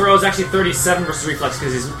 Actually, the throw is actually 37 versus reflex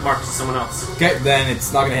because he's marked to someone else. Okay, then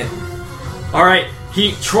it's not gonna hit. All right,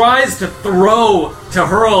 he tries to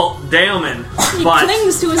hurl Damon, He but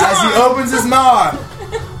clings to his As he arm. opens his maw,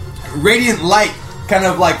 radiant light kind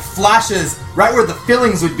of like flashes right where the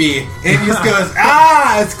fillings would be, and he just goes,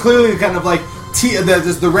 ah! It's clearly kind of like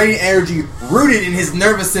the radiant energy rooted in his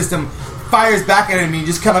nervous system fires back at him, and he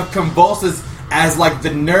just kind of convulses as like the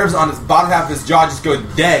nerves on his bottom half of his jaw just go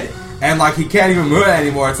dead, and like he can't even move it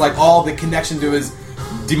anymore. It's like all the connection to his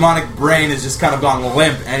demonic brain has just kind of gone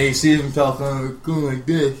limp, and he sees himself going like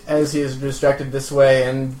this. As he is distracted this way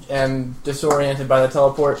and disoriented by the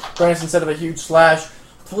teleport, Brandis, instead of a huge slash,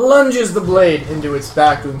 plunges the blade into its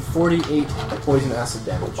back, doing 48 poison acid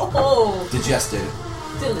damage. Oh, Digested.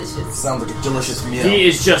 delicious. Sounds like a delicious meal. he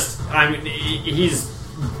is just. He's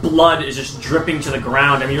blood is just dripping to the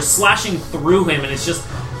ground. I mean, you're slashing through him, and it's just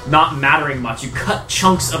not mattering much. You cut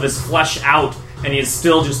chunks of his flesh out, and he is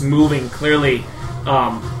still just moving clearly.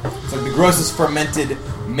 It's like the grossest fermented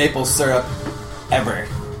maple syrup ever.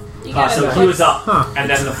 You gotta So put- he was up, and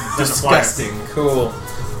then the flyers. Disgusting. Cool.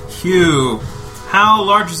 Hugh, how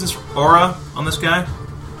large is this aura on this guy?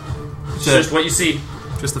 It's just what you see.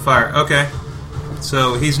 Just the fire. Okay.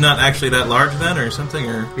 So he's not actually that large then, or something,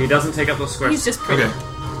 or He doesn't take up those squares. He's just pretty. okay.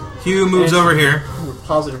 Hugh moves over here.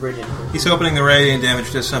 Positive radiant. He's hoping the radiant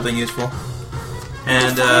damage does something useful,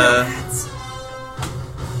 and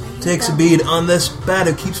takes a bead on this bat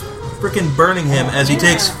who keeps freaking burning him as he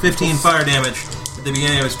takes 15 fire damage. at the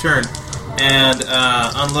beginning of his turn, and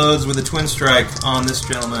unloads with a twin strike on this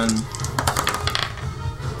gentleman.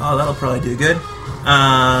 Oh, that'll probably do good.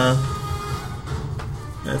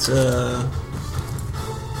 That's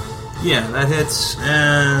yeah, that hits,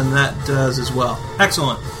 and that does as well.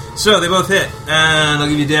 Excellent. So they both hit, and I'll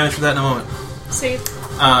give you damage for that in a moment. Save.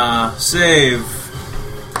 Save.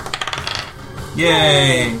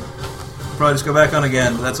 Yay. Probably just go back on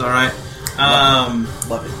again, but that's alright.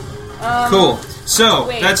 Love it. Cool. So,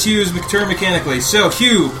 wait. that's Hugh's turn mechanically. So,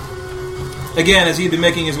 Hugh, again, as he'd been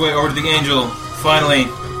making his way over to the angel, finally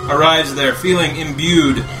arrives there, feeling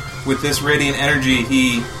imbued with this radiant energy.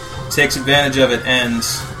 He takes advantage of it and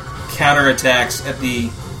counterattacks at the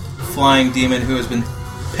flying demon who has been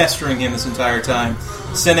pestering him this entire time.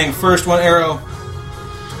 Sending first one arrow,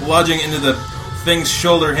 lodging into the thing's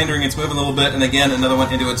shoulder, hindering its movement a little bit, and again another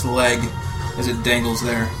one into its leg as it dangles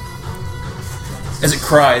there. As it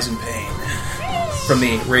cries in pain from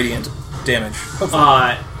the radiant damage.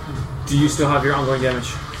 Do you still have your ongoing damage?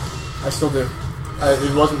 I still do.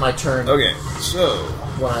 It wasn't my turn Okay, so...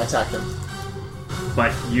 when I attacked him.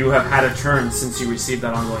 But you have had a turn since you received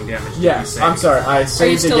that ongoing damage. Did Yeah, you say? I'm sorry. I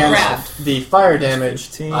saved still against grabbed? the fire damage.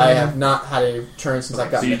 15. I have not had a turn since I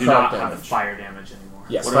got So the you do necrotic not damage. have fire damage anymore.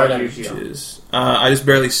 Yes, what fire about damage you, Gio? Is, I just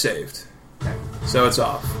barely saved. Okay. So it's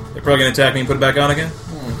off. They're probably going to attack me and put it back on again?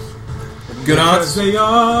 Good odds? They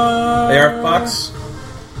are. They are Fox?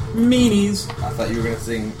 meanies. I thought you were going to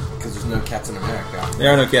sing because there's no cats in America.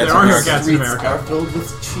 There are no cats There are in no America. cats in Streets America. are filled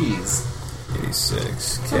with cheese.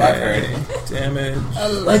 86. what I've Okay.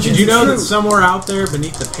 Damage. Did you know that somewhere out there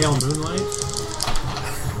beneath the pale moonlight?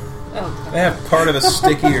 Oh. I have part of a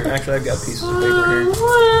sticky, or actually I've got pieces of paper here.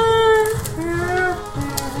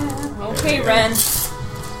 Okay, Ren.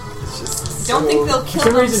 Don't think they'll For kill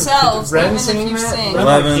some reason, themselves Ren even if singing you that sing. Ren,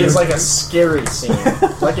 11. is like a scary scene.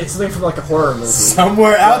 Like it's something from like a horror movie.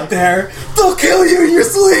 Somewhere out there, they'll kill you in your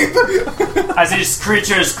sleep! As these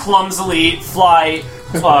creatures clumsily fly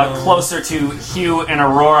closer to Hugh and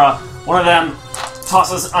Aurora, one of them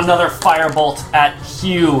tosses another firebolt at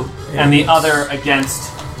Hugh and the other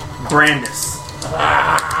against Brandis.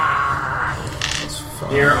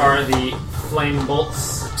 Here are the flame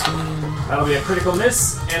bolts. That'll be a critical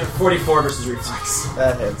miss and 44 versus reflex.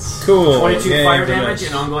 That hits. Cool. 22 Yay, fire good damage match.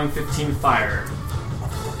 and ongoing 15 fire.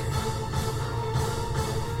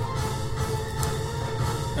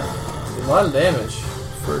 A lot of damage.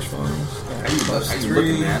 First one. How you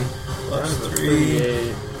looking, man? Plus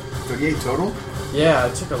 3. 38 total? Yeah,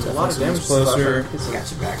 it took a lot of damage. Closer.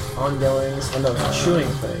 Got you back. Ongoings and those chewing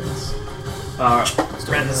things.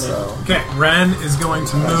 Brandis. So Okay, Ren is going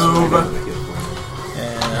to move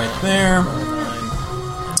right there.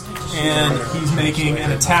 And he's making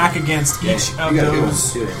an attack against each of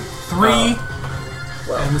those three.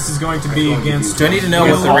 And this is going to be against... Do I need to know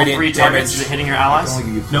what the all radiant three targets damage? is hitting your allies?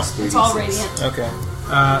 No. It's all radiant. Okay.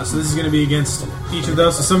 So this is going to be against each of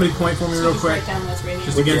those. So somebody point for me real Just quick. write down that's radiant.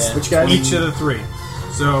 Just against Which guys? each of the three.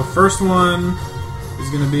 So first one is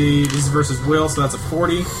going to be... This is versus Will, so that's a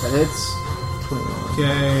 40. that hits.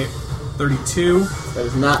 Okay, 32. That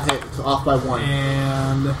is not hit. It's off by one.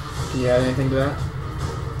 And... Can you add anything to that?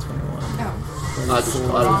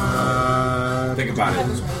 Think about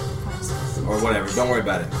it. Or whatever. Don't worry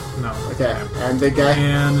about it. No. Okay, and big guy.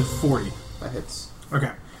 And 40. That hits.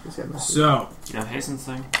 Okay. He's got nothing. So... You know, Hasten's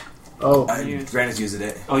thing. Oh, Brandon's using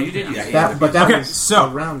it. Oh, you did use Yeah, it. that. But that Okay, was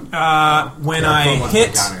so... around. when I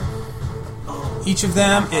hit each of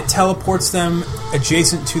them, it teleports them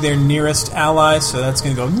adjacent to their nearest ally, so that's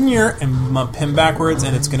going to go near and bump him backwards,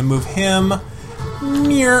 and it's going to move him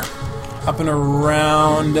near, up and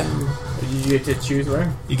around. Did you get to choose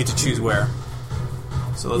where? You get to choose where.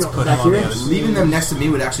 So let's Yo, put back him on the here? other side. Leaving them next to me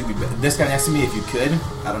would actually be better. This guy next to me, if you could.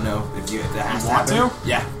 I don't know if that has to want happen. to?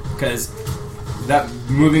 Yeah, because that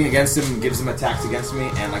moving against him gives him attacks against me,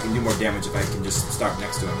 and I can do more damage if I can just start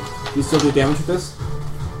next to him. You still do damage with this?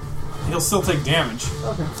 He'll still take damage.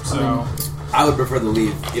 Okay. So, I would prefer to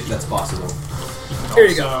leave if that's possible. Here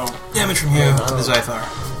you go. also- Damage from you to the Zythar.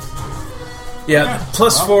 Yeah,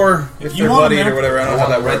 plus 4 if you they're want bloodied them or whatever. I don't know how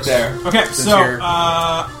that right works. there. Okay, Since so, you're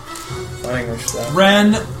finding their stuff.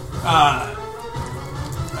 Ren,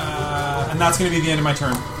 and that's going to be the end of my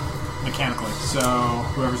turn, mechanically. So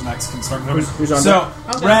whoever's next can start moving. Who's on So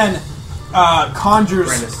Okay. Ren conjures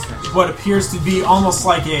Brandis. what appears to be almost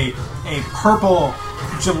like a purple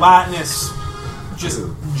gelatinous just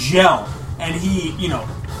gel, and he,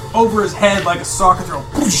 over his head like a soccer throw,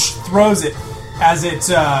 whoosh, throws it as it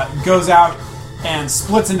goes out and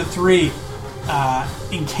splits into three,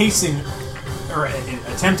 encasing or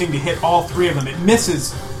attempting to hit all three of them. It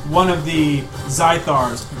misses one of the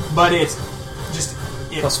Zythars, but it just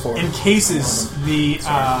it +4. encases the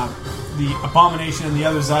abomination and the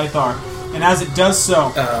other Zythar, and as it does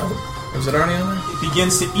so, Was it already on there? it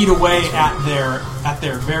begins to eat away at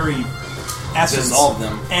their very essence. Dissolve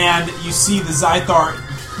them. And you see the Zythar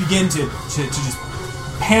begin to just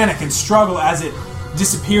panic and struggle as it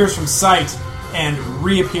disappears from sight and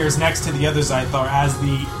reappears next to the other Zythar as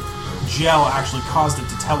the gel actually caused it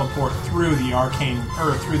to teleport through the arcane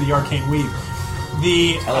weave.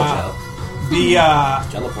 The Teleport.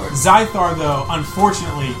 Zythar, though,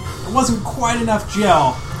 unfortunately, it wasn't quite enough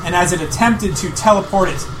gel, and as it attempted to teleport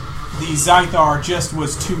it, the Zythar just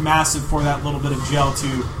was too massive for that little bit of gel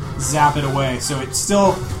to zap it away. So it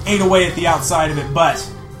still ate away at the outside of it, but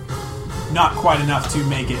not quite enough to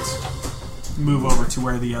make it move over to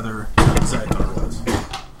where the other Zythar was.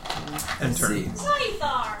 And turn.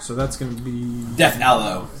 Zythar! So that's going to be... Death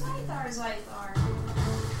Aloe. Zythar.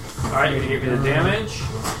 Alright, you're going to give you the damage.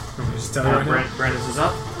 Just tell you right now. Brandis is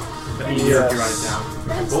up. But you Yes. write it down.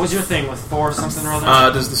 What was your thing with 4 something or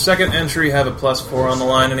other? Does the second entry have a +4 on the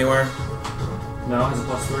line anywhere? No, it has a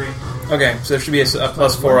 +3. Okay, so there should be a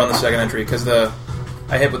 +4 on the second entry, because I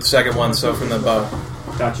hit with the second one, so from the bow.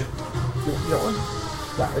 Gotcha. You want one?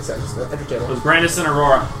 Yeah, it's the entry It table. was Brandis and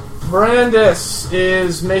Aurora. Brandis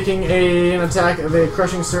is making an attack of a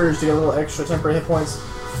crushing surge to get a little extra temporary hit points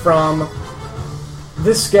from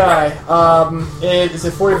this guy. It is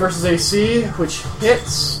a 40 versus AC, which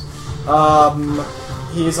hits.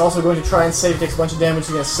 He is also going to try and save. Takes a bunch of damage.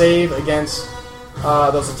 He's going to save against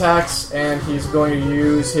those attacks, and he's going to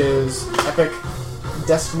use his epic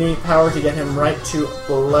destiny power to get him right to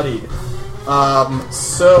bloodied.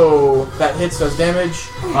 So that hits, does damage.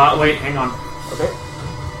 Wait, hang on. Okay.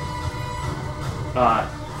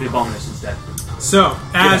 The abomination's dead. So,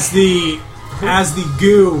 as the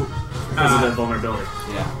goo... Because of the vulnerability.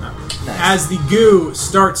 Yeah. Nice. As the goo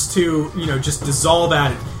starts to, just dissolve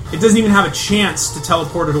at it, it doesn't even have a chance to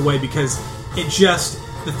teleport it away because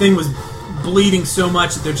the thing was bleeding so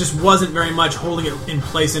much that there just wasn't very much holding it in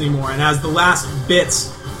place anymore. And as the last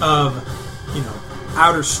bits of,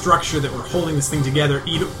 outer structure that were holding this thing together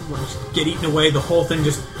get eaten away, the whole thing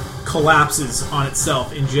just collapses on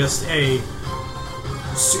itself in just it's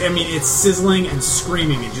sizzling and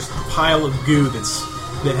screaming in just a pile of goo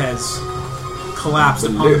that has collapsed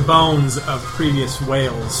upon the bones of previous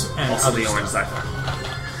whales and Also other the orange stuff.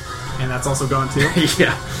 Zythar. And that's also gone too.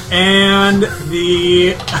 Yeah. And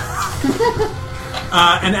the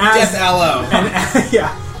and as Death Aloe.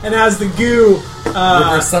 and as the goo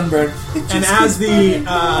River Sunburn. and as the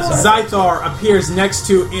Zythar appears next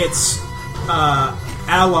to its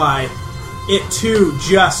ally, it too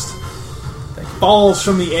just falls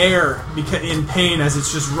from the air in pain as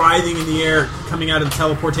it's just writhing in the air coming out of the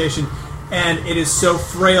teleportation, and it is so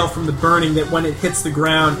frail from the burning that when it hits the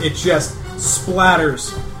ground it just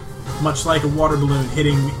splatters much like a water balloon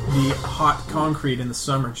hitting the hot concrete in the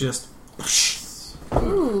summer, just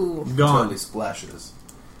Ooh. gone. Totally splashes.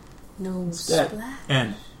 No dead. splash.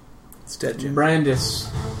 And It's dead, Jim. Brandis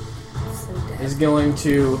So dead. is going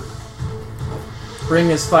to bring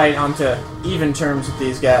this fight onto even terms with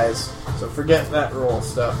these guys. So forget that roll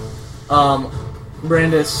stuff.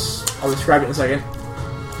 Brandis, I'll describe it in a second.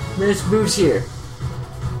 Brandis moves here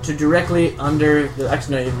to directly under the.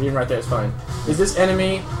 Actually, no, even right there is fine. Is this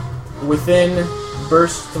enemy within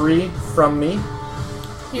burst 3 from me?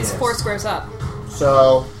 He's Yes. 4 squares up.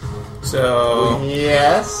 So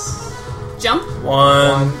yes. Jump?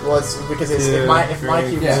 one. Was because it's, two, if my three,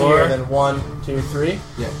 cube is four. here, then 1, 2, 3.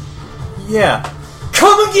 Yeah.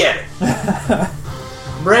 Come and get it!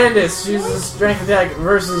 Brandis uses strength attack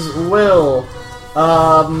versus Will.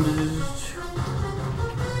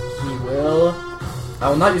 He will. I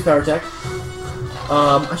will not use power attack.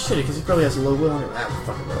 I should because he probably has a low will.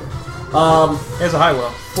 Fucking will. He has a high will.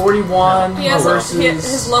 41 He has versus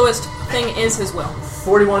his lowest thing is his will.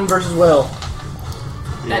 41 versus Will.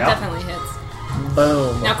 That Yeah. definitely hits.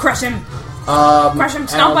 Boom. Now crush him. Crush him,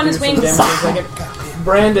 stomp on his wings.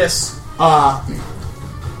 Brandis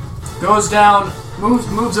goes down,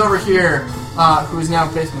 moves over here, who is now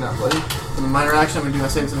basically not bloody. From a minor action, I'm going to do my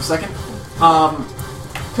savings in a second.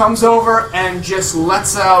 Comes over and just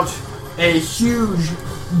lets out a huge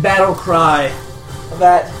battle cry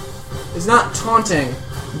that is not taunting,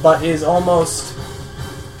 but is almost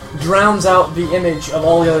drowns out the image of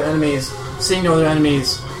all the other enemies. Seeing no other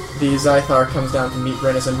enemies, the Zythar comes down to meet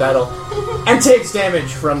Brandis in battle and takes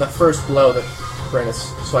damage from the first blow that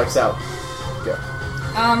Brandis swipes out. Go.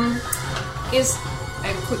 Is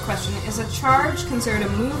a quick question: is a charge considered a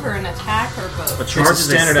move or an attack or both? A charge It's a is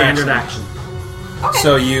a standard standard action. Okay.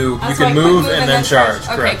 So you That's can why quick move and then charge.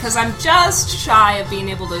 Okay, Correct. because I'm just shy of being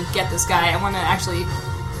able to get this guy. I want to actually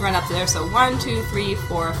run up there. So 1, 2, 3,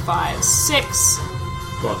 4, 5, 6.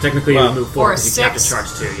 Well, technically you would move forward. Or because you have to 6. charge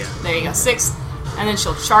too. Yeah. There you go, 6. And then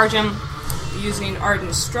she'll charge him using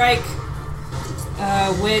Ardent Strike,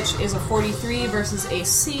 which is a 43 versus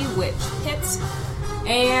AC, which hits.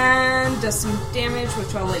 And does some damage,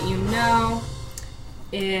 which I'll let you know.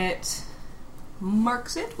 It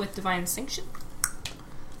marks it with Divine Sanction.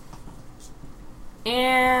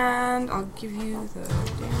 And I'll give you the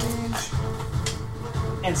damage.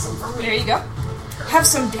 And some for me. There you go. Have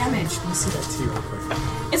some damage. Let me see that too real quick.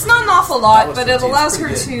 It's not an awful lot, but it pretty- allows her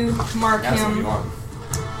it's to mark That's what you him. want.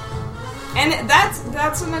 And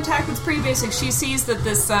that's an attack that's pretty basic. She sees that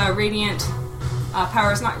this radiant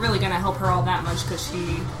power is not really going to help her all that much because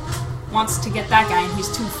she wants to get that guy and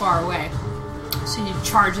he's too far away. So she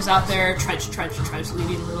charges out there, trudge,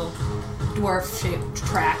 leaving little dwarf-shaped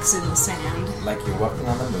tracks in the sand. Like you're walking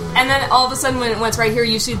on the moon. And then all of a sudden, when it's right here,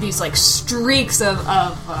 you see these like streaks of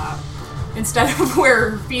instead of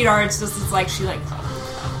where her feet are, it's like she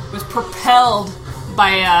was propelled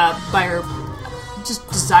by her just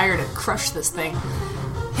desire to crush this thing,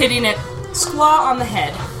 hitting it squaw on the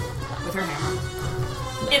head with her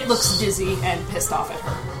hammer. It looks dizzy and pissed off at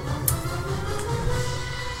her.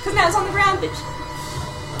 Because now it's on the ground, bitch.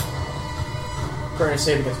 Burn a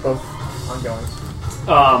save against both ongoing.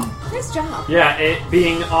 Nice job. Yeah, it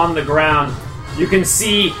being on the ground, you can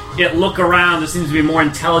see it look around. There seems to be more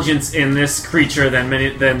intelligence in this creature than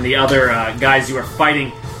the other guys you are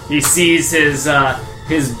fighting. He sees his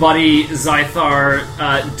buddy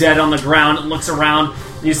Zythar dead on the ground and looks around.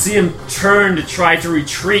 You see him turn to try to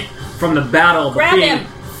retreat from the battle, but Grab being him.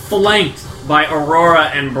 flanked by Aurora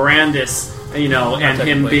and Brandis, and him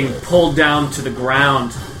technically, being but- pulled down to the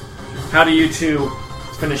ground. How do you two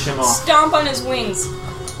finish him off? Stomp on his wings.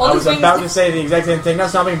 Hold I his was wings. about to say the exact same thing, not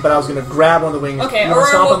stomping, but I was going to grab one of the wings. Okay, You wanna Aurora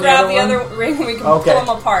stomp will on grab the one? other ring and we can Okay. pull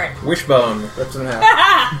them apart. Wishbone. Rips them in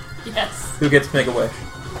half. Yes. Who gets to make a wish?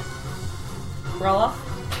 Roll off.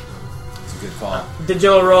 It's a good call.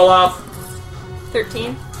 Digital roll off.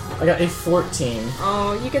 13. I got a 14.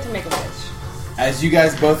 Oh, you get to make a wish. As you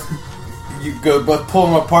guys both pull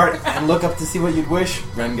them apart and look up to see what you'd wish,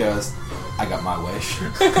 Ren goes, I got my wish.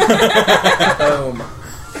 Boom.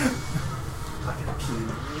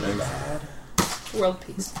 World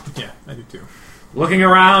peace. Yeah, I do too. Looking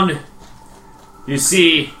around, you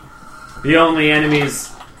see the only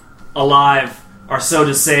enemies alive are so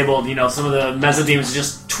disabled. Some of the mesodemes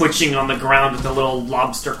just twitching on the ground with the little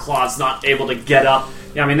lobster claws, not able to get up.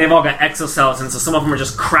 Yeah, I mean, they've all got exoskeletons, so some of them are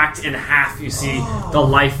just cracked in half. You see the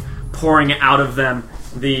life pouring out of them.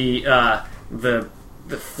 The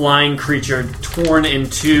flying creature torn in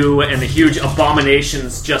two, and the huge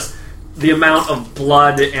abominations just... The amount of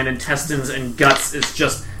blood and intestines and guts is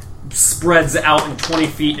just spreads out in 20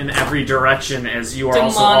 feet in every direction as you are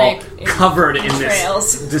also all Demonic covered in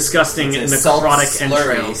entrails. this disgusting It's a salt necrotic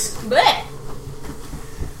slurry. entrails. Blech.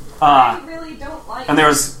 I really don't like And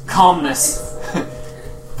there's calmness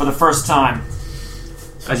for the first time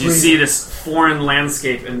as you see this foreign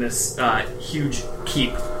landscape in this huge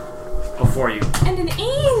keep before you. And an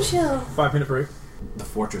angel. 5-minute break. The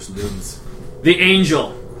fortress looms. The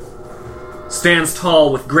angel stands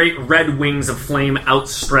tall with great red wings of flame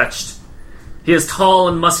outstretched. He is tall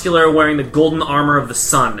and muscular, wearing the golden armor of the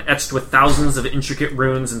sun, etched with thousands of intricate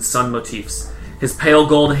runes and sun motifs. His pale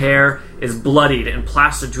gold hair is bloodied and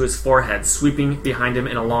plastered to his forehead, sweeping behind him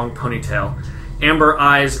in a long ponytail. Amber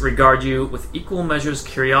eyes regard you with equal measures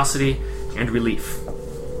curiosity and relief.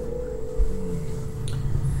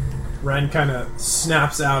 Ren kind of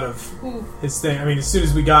snaps out of his thing. I mean, as soon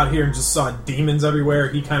as we got here and just saw demons everywhere,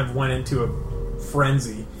 he kind of went into a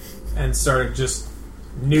frenzy and started just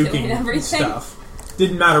Killing nuking everything? stuff.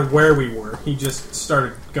 Didn't matter where we were. He just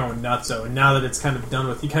started going nutso. And now that it's kind of done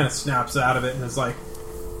with, he kind of snaps out of it and is like,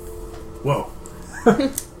 whoa.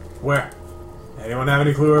 Where? Anyone have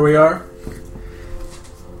any clue where we are?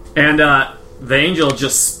 And the angel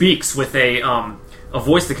just speaks with a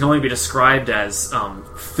voice that can only be described as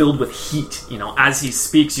filled with heat. As he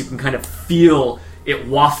speaks, you can kind of feel it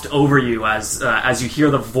waft over you. As you hear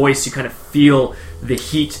the voice, you kind of feel the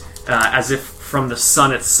heat as if from the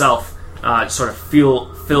sun itself sort of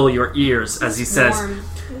fill your ears as he says,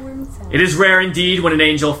 Warm sound. "It is rare indeed when an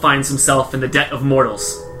angel finds himself in the debt of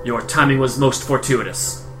mortals. Your timing was most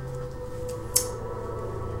fortuitous."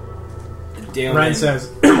 Ren says,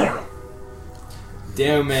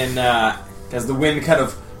 Daemon, as the wind kind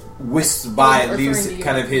of whisks by, Referring leaves to you.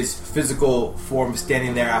 kind of his physical form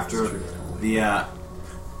standing there after the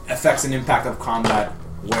effects and impact of combat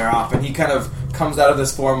wear off, and he kind of comes out of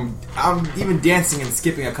this form, even dancing and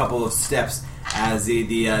skipping a couple of steps as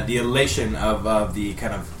the elation of the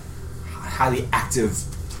kind of highly active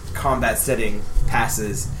combat setting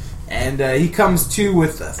passes, and he comes to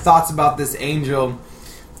with thoughts about this angel,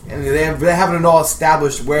 and they haven't at all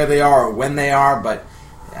established where they are or when they are, but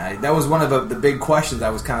that was one of the big questions I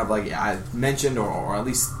was kind of like I mentioned, or at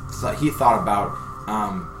least he thought about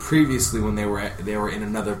previously when they were in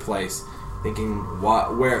another place, thinking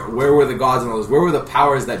where were the gods and all those, where were the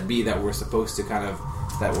powers that be that were supposed to kind of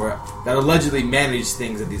that allegedly manage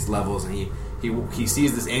things at these levels, and he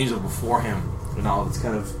sees this angel before him and all this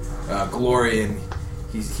kind of glory, and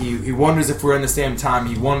he wonders if we're in the same time.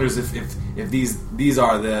 He wonders if these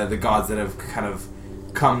are the gods that have kind of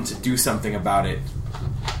come to do something about it.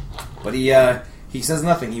 But he says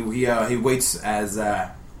nothing. He waits as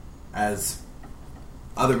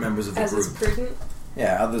other members of the group. As is prudent.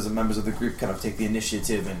 Yeah, others members of the group kind of take the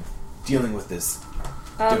initiative in dealing with this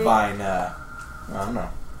divine. I don't know.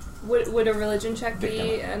 Would a religion check Victim.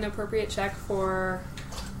 be an appropriate check for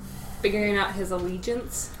figuring out his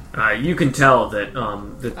allegiance? You can tell that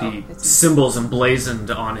the it's- symbols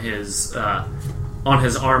emblazoned on his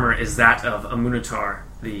armor is that of Amunatar,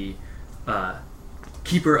 the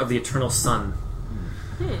keeper of the eternal sun.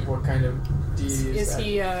 What kind of deity Is that?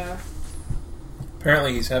 he?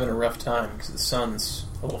 Apparently he's having a rough time because the sun's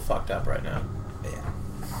a little fucked up right now.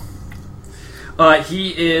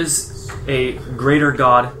 He is a greater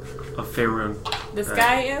god of Faerun. This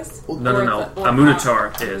guy is? No. Or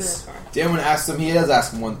Amunatar is. Amunatar. Damon asks him. He does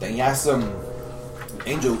ask him one thing. He asks him,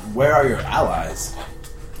 "Angel, where are your allies?"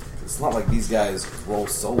 It's not like these guys roll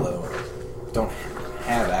solo or don't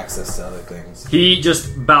have access to other things. He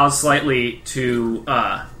just bows slightly to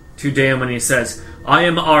Daemon and he says, "I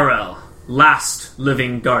am Arel, last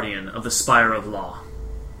living guardian of the Spire of Law."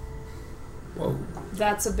 Whoa!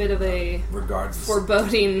 That's a bit of a Regards.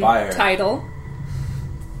 foreboding Fire. title.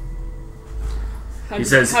 He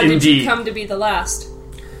says, how did "Indeed." you come to be the last?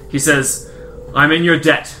 He says, "I'm in your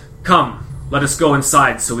debt. Come, let us go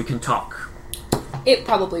inside so we can talk." It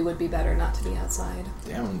probably would be better not to be outside.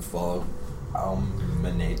 Damon follow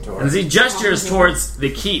Alminator. And as he gestures towards the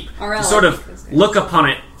keep, Arel, to sort I of think is look upon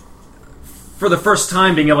it for the first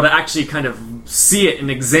time, being able to actually kind of see it and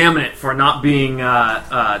examine it for not being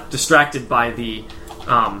distracted by the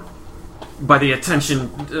attention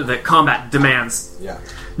that combat demands. Yeah.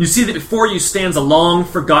 You see that before you stands a long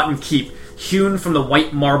forgotten keep, hewn from the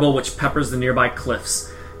white marble which peppers the nearby cliffs.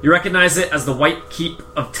 You recognize it as the White Keep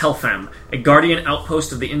of Telfam, a guardian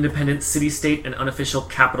outpost of the independent city-state and unofficial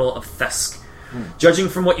capital of Thesk. Judging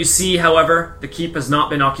from what you see, however, the keep has not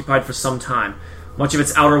been occupied for some time. Much of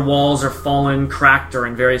its outer walls are fallen, cracked, or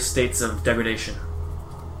in various states of degradation.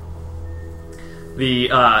 The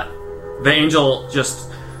angel just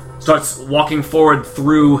starts walking forward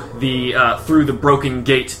through the broken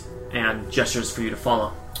gate and gestures for you to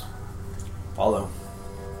follow. Follow.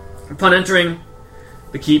 Upon entering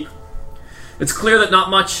the keep, it's clear that not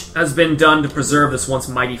much has been done to preserve this once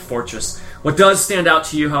mighty fortress. What does stand out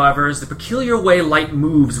to you, however, is the peculiar way light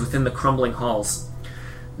moves within the crumbling halls.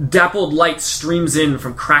 Dappled light streams in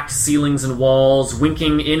from cracked ceilings and walls,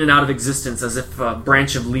 winking in and out of existence as if a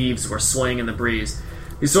branch of leaves were swaying in the breeze.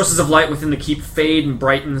 These sources of light within the keep fade and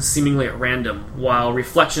brighten seemingly at random, while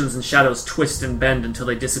reflections and shadows twist and bend until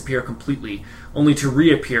they disappear completely, only to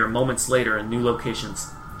reappear moments later in new locations.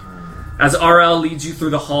 As Arel leads you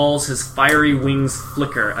through the halls, his fiery wings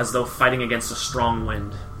flicker as though fighting against a strong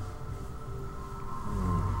wind.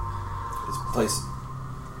 This place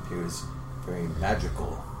appears very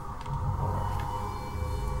magical.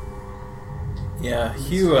 Yeah,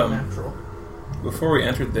 Hugh, before we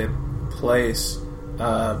entered the place,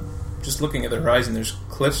 just looking at the horizon, there's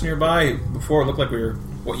cliffs nearby. Before it looked like we were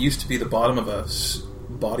what used to be the bottom of a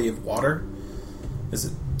body of water.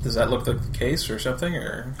 Does that look like the case or something?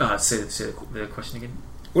 Or Say the question again.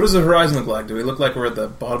 what does the horizon look like? Do we look like we're at the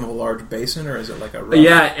bottom of a large basin, or is it like a rough...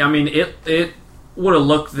 Yeah, I mean, it would have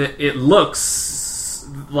looked that it looks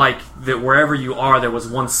like that wherever you are, there was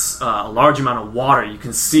once a large amount of water. You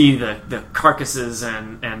can see the carcasses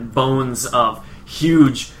and bones of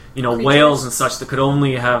huge, Creatures. whales and such that could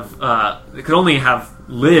only have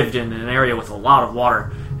lived in an area with a lot of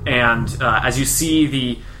water. And as you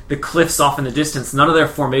see the cliffs off in the distance, none of their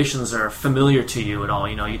formations are familiar to you at all.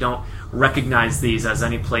 You don't recognize these as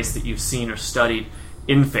any place that you've seen or studied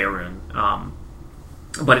in Faerun.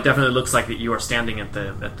 But it definitely looks like that you are standing at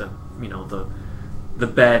the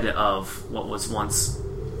bed of what was once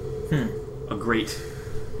a great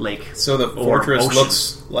lake. So the or fortress ocean.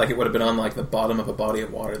 looks like it would have been on like the bottom of a body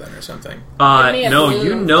of water then, or something. may have No, moved.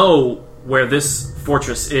 you know where this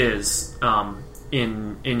fortress is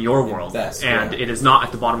in your world, That's and right. it is not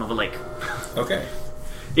at the bottom of a lake. Okay.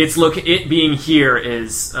 It being here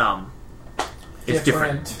is it's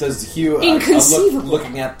different. Does Hugh, Inconceivable.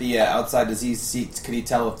 looking at the outside, does he see? Can he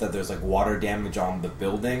tell if that there's like water damage on the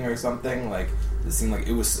building or something? Like, does it seem like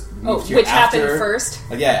it was moved here which after, happened first?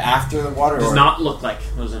 Like, yeah, after the water. Does or? not look like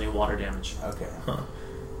there was any water damage. Okay.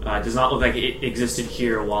 It does not look like it existed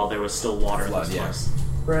here while there was still water in Flood, this place.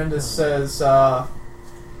 Brandis says,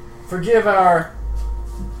 forgive our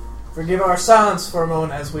silence for a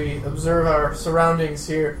moment as we observe our surroundings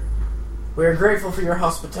here. We are grateful for your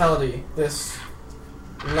hospitality. This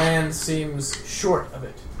land seems short of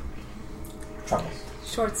it. Troubles.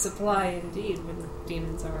 Short supply indeed when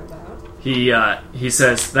demons are about. He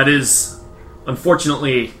says that is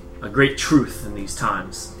unfortunately a great truth in these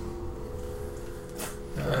times.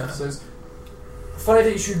 Says, funny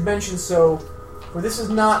that you should mention so, for this is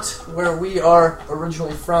not where we are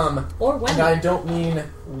originally from. Or when. And I don't mean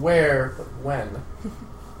where, but when.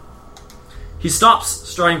 He stops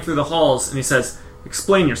striding through the halls and he says,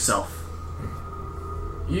 "Explain yourself."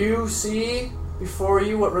 You see before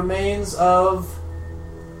you what remains of...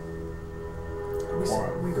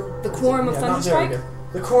 The Quorum of Thunderstrike?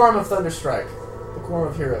 The Quorum of Thunderstrike. The Quorum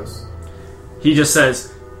of Heroes. He just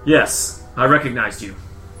says, "Yes, I recognized you."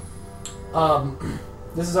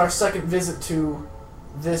 This is our second visit to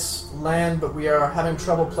this land, but we are having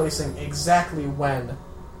trouble placing exactly when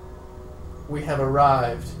we have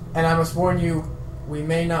arrived. And I must warn you, we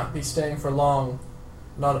may not be staying for long,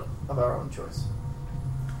 not of our own choice.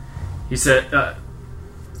 He said,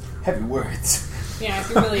 Heavy words. Yeah,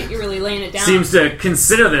 you're really laying it down. seems to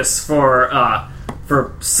consider this for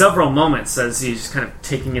several moments as he's kind of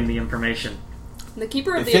taking in the information. The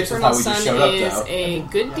Keeper of It the fits with Eternal how we just Sun showed up, is though. a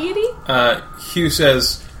good deity? Hugh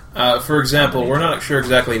says, for example, we're not sure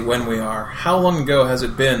exactly when we are. How long ago has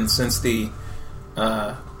it been since the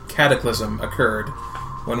cataclysm occurred?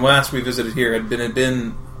 When last we visited here, had it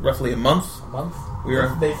been roughly a month? A month? We are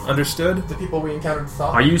understood? The people we encountered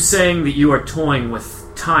thought. Are you saying that you are toying with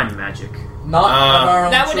time magic? Not of our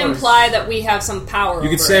own That would choice. imply that we have some power You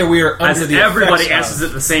could over say it. we are As under if the everybody effects answers of-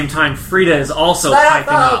 at the same time, Frida is also Shut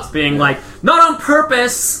piping up! up, being like, "Not on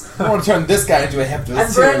purpose!" I want to turn this guy into a Hephaestus.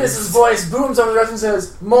 And Brandis' voice booms over the rest and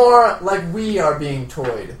says, more like we are being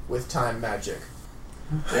toyed with time magic.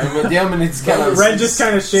 Damon is kind of... Ren just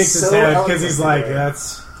kind of shakes his So head because he's like, eloquent.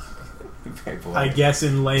 that's, I guess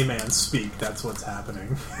in layman speak, that's what's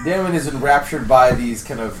happening. Damon is enraptured by these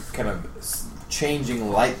kind of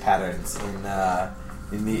changing light patterns in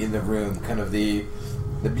the room. Kind of the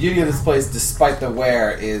beauty of this place, despite the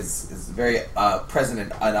wear, is very present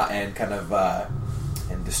and kind of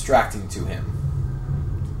and distracting to him.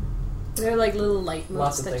 They're like little light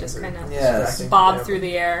Lots motes of that things just are kind of Yes. bob through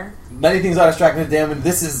the air. Many things are distracting to Damon.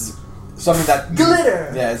 This is something that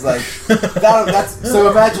Glitter! Yeah, it's like that's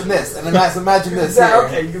so. Imagine this, and imagine this. Yeah,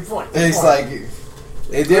 here. okay, good point. It's like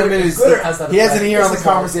Damon is. Glitter has that He has an effect. ear on the This is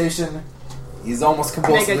like- conversation. He's almost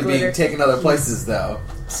compulsively glitter. being taken other places, though.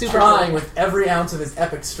 Super trying cool. with every ounce of his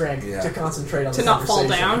epic strength Yeah. to concentrate on To the not fall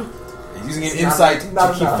conversation. down. He's using an It's not- insight not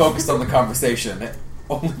to keep enough. focused on the conversation.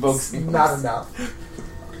 Only focusing. Not enough.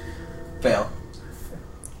 Fail.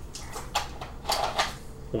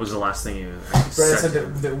 What was the last thing you Brandon said?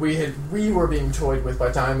 said that we were being toyed with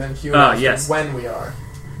by time, and Hugh Ah, asked yes. when we are.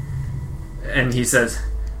 And he says,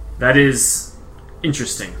 "That is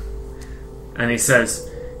interesting." And he says,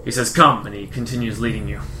 "Come," and he continues leading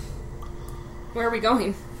you. Where are we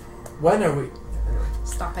going? When are we?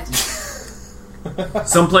 Stop it.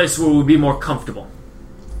 Someplace where we'll be more comfortable.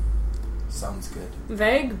 Sounds good.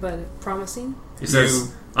 Vague, but promising. He says,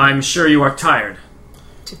 "I'm sure you are tired."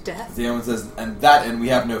 To death. Damon says, and we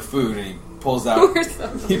have no food, and he pulls out Where's the...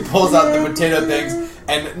 he pulls out the potato things,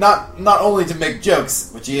 and not only to make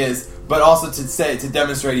jokes, which he is, but also to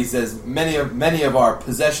demonstrate. He says many of our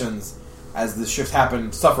possessions, as the shift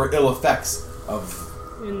happened, suffer ill effects of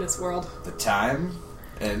in this world. the time,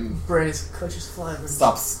 and Brandon clutches fly.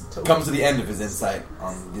 comes to the end of his insight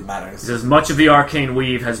on the matters. He says, "Much of the arcane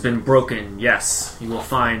weave has been broken. Yes, you will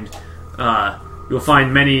find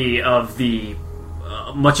many of the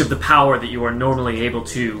much of the power that you are normally able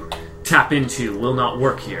to tap into will not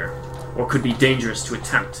work here, or could be dangerous to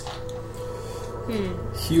attempt."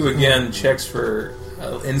 Hugh again checks for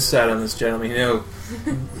insight on this gentleman. You know,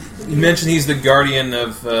 you mentioned he's the guardian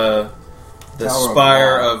of the Tower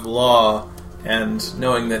Spire of of Law, and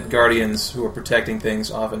knowing that guardians who are protecting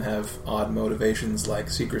things often have odd motivations like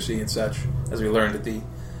secrecy and such, as we learned at the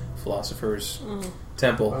Philosopher's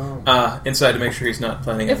temple inside to make sure he's not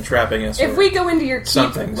planning on trapping us. If or we go into your keep,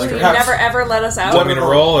 something, will you perhaps- never ever let us out? Want me to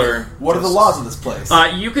roll or What are the laws of this place?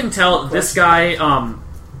 You can tell this guy.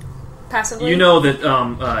 Passively? You know that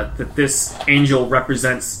that this angel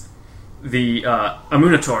represents the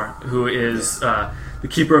Amunator, who is the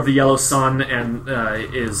keeper of the yellow sun and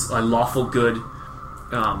is a lawful good,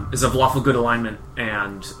 is of lawful good alignment,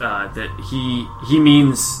 and that he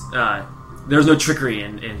means there's no trickery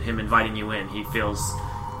in him inviting you in. He feels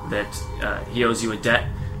that he owes you a debt,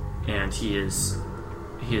 and he is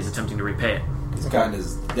attempting to repay it. It's kind of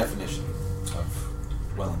his definition of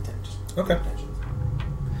well-intentioned. Okay.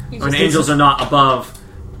 And angels are not above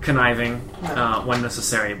conniving when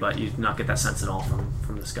necessary, but you do not get that sense at all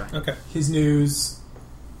from this guy. Okay. His news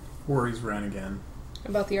worries Ren again.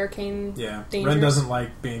 About the arcane Yeah. dangers? Ren doesn't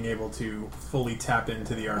like being able to fully tap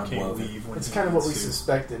into the arcane woven. weave. When It's he kind of what we wants to.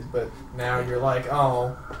 suspected, but now you're like,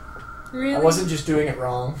 oh, Really? I wasn't just doing it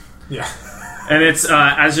wrong. Yeah. And it's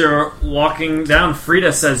as you're walking down,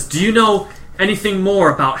 Frida says, "Do you know anything more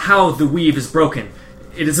about how the weave is broken?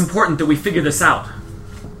 It is important that we figure this out."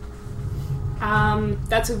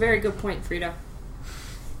 That's a very good point, Frida.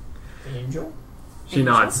 Angel? She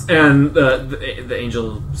nods, and the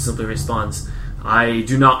angel simply responds, "I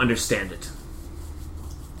do not understand it."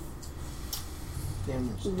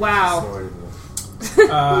 Wow.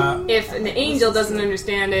 If an angel doesn't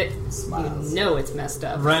understand it, you know it's messed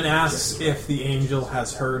up. Ren asks if the angel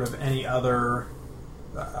has heard of any other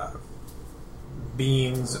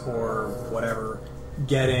beings or whatever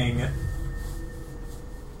getting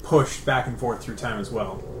pushed back and forth through time as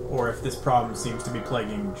well, or if this problem seems to be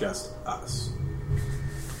plaguing just us.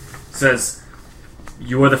 Says,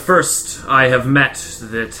 "You are the first I have met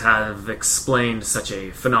that have explained such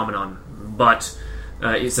a phenomenon, but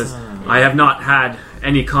he says, I have not had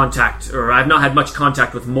any contact, or I have not had much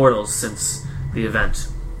contact with mortals since the event."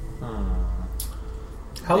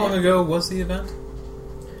 How long ago was the event?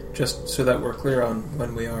 Just so that we're clear on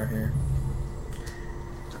when we are here.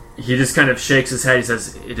 He just kind of shakes his head. He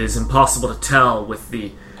says, "It is impossible to tell with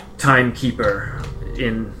the timekeeper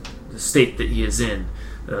in the state that he is in.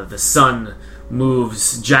 The sun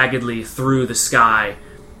moves jaggedly through the sky."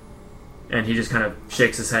 And he just kind of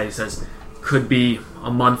shakes his head. He says, "Could be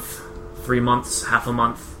a month, 3 months, half a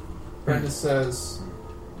month." Brenda says,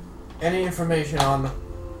 any information on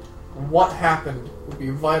what happened would be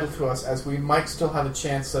vital to us, as we might still have a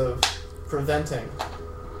chance of preventing.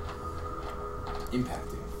 Impacting.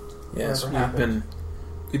 Yes, Whatever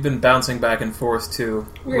we've been bouncing back and forth to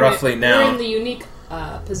We're roughly We're in now the unique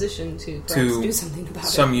position to perhaps do something about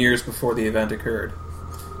some it. years before the event occurred.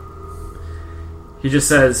 He just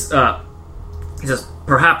says,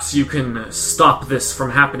 "Perhaps you can stop this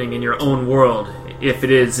from happening in your own world, if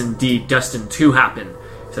it is indeed destined to happen."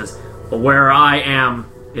 He says, "But where I am,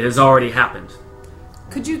 it has already happened."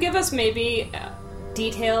 Could you give us maybe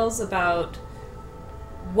details about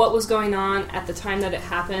what was going on at the time that it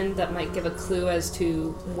happened that might give a clue as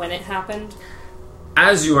to when it happened?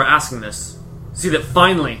 As you are asking this, see that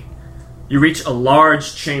finally you reach a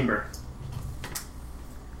large chamber,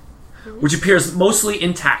 which appears mostly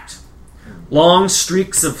intact. Long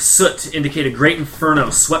streaks of soot indicate a great inferno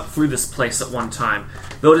swept through this place at one time,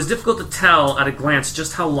 though it is difficult to tell at a glance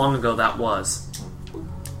just how long ago that was.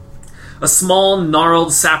 A small,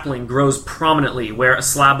 gnarled sapling grows prominently where a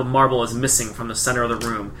slab of marble is missing from the center of the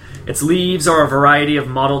room. Its leaves are a variety of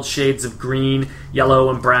mottled shades of green,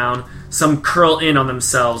 yellow, and brown. Some curl in on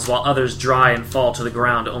themselves, while others dry and fall to the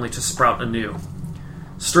ground only to sprout anew.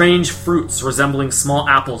 Strange fruits resembling small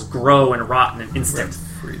apples grow and rot in an instant,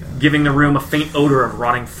 giving the room a faint odor of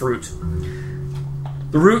rotting fruit.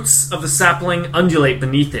 The roots of the sapling undulate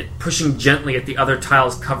beneath it, pushing gently at the other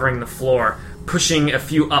tiles covering the floor, pushing a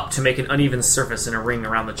few up to make an uneven surface in a ring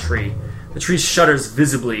around the tree. The tree shudders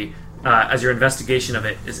visibly as your investigation of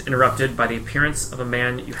it is interrupted by the appearance of a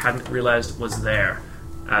man you hadn't realized was there,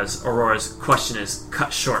 as Aurora's question is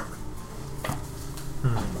cut short.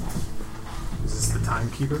 Is this the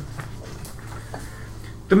timekeeper?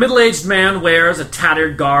 The middle-aged man wears a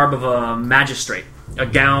tattered garb of a magistrate, a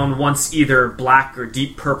gown once either black or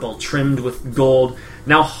deep purple trimmed with gold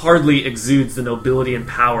now hardly exudes the nobility and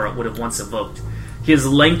power it would have once evoked. He is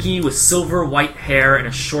lanky with silver white hair and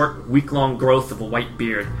a short, week-long growth of a white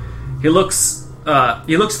beard. He looks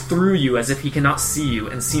through you as if he cannot see you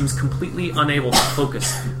and seems completely unable to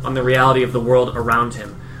focus on the reality of the world around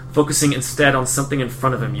him, focusing instead on something in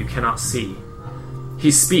front of him you cannot see. He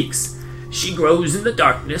speaks. "She grows in the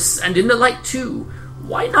darkness and in the light too.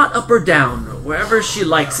 Why not up or down? Wherever she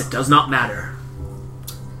likes, it does not matter."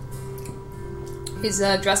 He's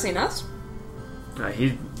addressing us?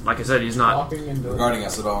 He like I said, he's not Walking into regarding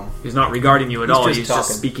us at all. he's not regarding you at all. just He's talking.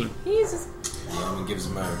 just speaking. And gives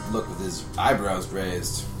him a look with his eyebrows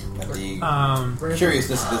raised at the Brandis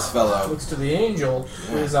curiousness of this fellow. looks to the angel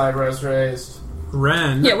with his eyebrows raised.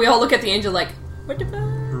 Ren. Yeah, we all look at the angel like, what the fuck?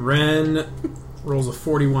 Ren rolls a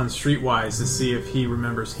 41 streetwise to see if he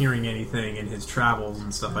remembers hearing anything in his travels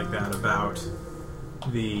and stuff like that about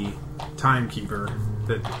the timekeeper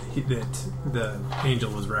that the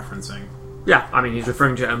angel was referencing. Yeah, I mean, he's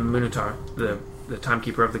referring to Amunatar, the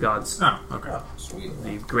timekeeper of the gods, Oh, okay. Sweet.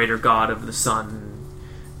 the greater god of the sun.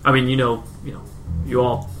 I mean, you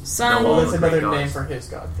all Sun. know all Well, that's the great another name gods. for his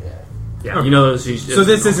god. Yeah. Yeah, Okay. you know those. So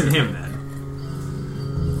this isn't him then.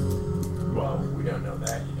 Well, we don't know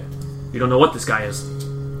that yet. You don't know what this guy is.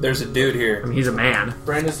 There's a dude I here. mean, he's a man.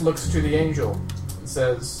 Brandis looks to the angel and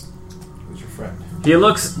says, Who's your friend? He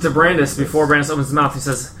looks to Brandis before Brandis opens his mouth. He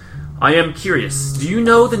says, "I am curious. Do you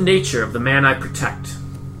know the nature of the man I protect?"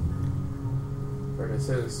 Brandis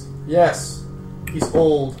says, yes, he's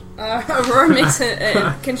old. Aurora makes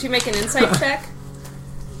can she make an insight check?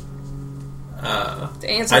 To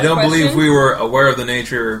answer I the don't question? believe we were aware of the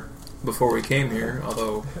nature before we came here,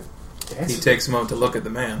 although he Yes. takes a moment to look at the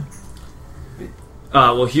man.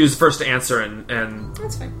 Well, he was the first to answer, and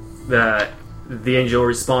That's fine. the angel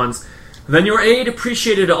responds, "Then your aid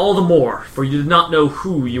appreciated all the more, for you did not know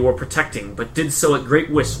who you were protecting, but did so at great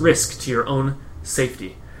risk to your own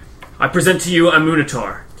safety. I present to you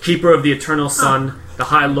Amunatar, keeper of the eternal sun, the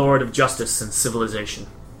high lord of justice and civilization."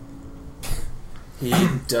 He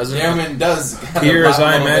doesn't Darwin does kind of appear as laugh a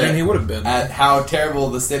I little imagine bit he would have been. at how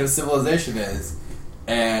terrible the state of civilization is,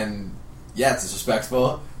 and yeah, it's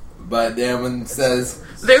disrespectful. But Darwin says,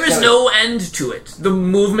 "There is no end to it. The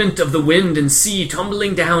movement of the wind and sea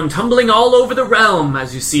tumbling down, tumbling all over the realm,"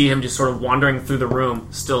 as you see him just sort of wandering through the room,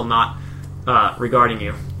 still not regarding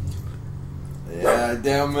you. Yeah,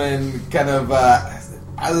 Damon kind of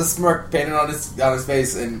has a smirk painted on his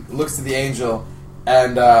face and looks to the angel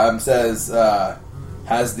and says,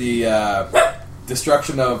 "Has the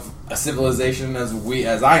destruction of a civilization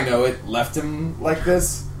as I know it left him like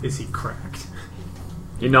this?" Is he cracked?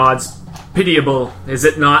 He nods. "Pitiable, is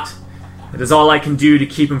it not? It is all I can do to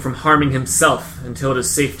keep him from harming himself until it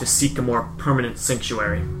is safe to seek a more permanent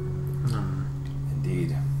sanctuary."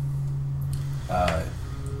 Indeed.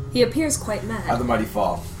 He appears quite mad. How the mighty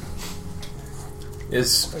fall.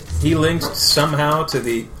 Is he linked somehow to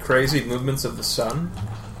the crazy movements of the sun?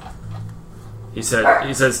 He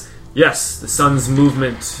says, "Yes, the sun's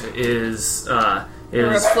movement is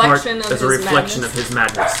reflection of is a his reflection madness." of his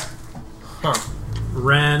madness." Huh.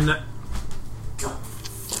 Ren,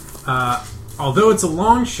 although it's a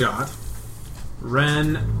long shot,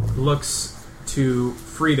 Ren looks to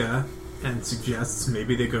Frida and suggests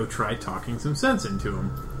maybe they go try talking some sense into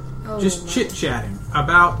him. Oh, Just chit-chatting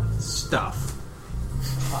about stuff.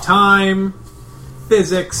 Time,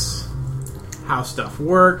 physics, how stuff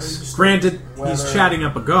works. Granted, he's chatting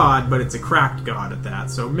up a god, but it's a cracked god at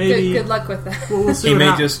that, so maybe... Good luck with that. We'll see He what may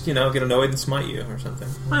hap- just, get annoyed and smite you or something.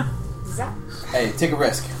 Hey, take a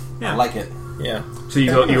risk. Yeah. I like it. Yeah. So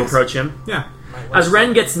you approach him. Yeah. As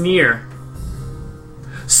Ren gets near,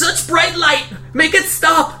 "Such bright light! Make it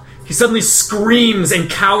stop!" He suddenly screams and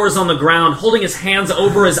cowers on the ground, holding his hands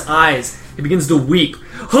over his eyes. He begins to weep.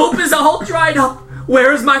 "Hope is all dried up!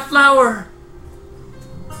 Where is my flower?"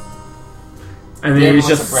 And then Damn, he's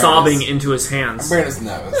what's just a Brandis? sobbing into his hands. Brandis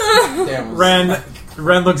knows. Damn,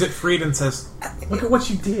 Ren looks at Frida and says, "Look at what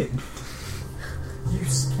you did."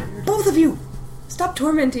 Both of you, stop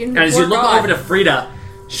tormenting. And as you poor look God. over to Frida,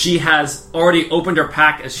 she has already opened her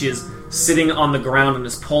pack as she is sitting on the ground and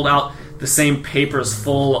has pulled out the same papers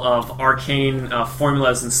full of arcane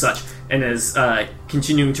formulas and such, and is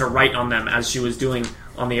continuing to write on them as she was doing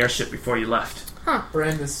on the airship before you left.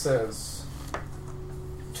 Brandis says,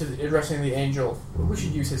 addressing the angel, we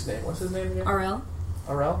should use his name. What's his name again? RL?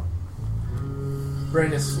 Arel?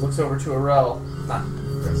 Brandis looks over to Arel, not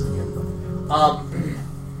addressing him, but,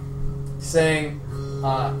 saying,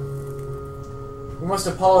 we must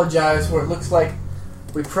apologize for it looks like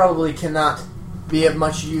we probably cannot be of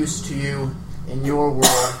much use to you in your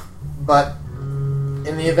world, but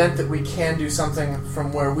in the event that we can do something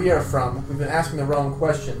from where we are from, we've been asking the wrong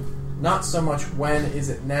question. Not so much when is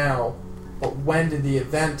it now, but when did the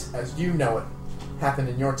event, as you know it, happen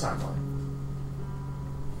in your timeline?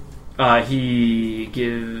 He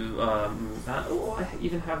give. I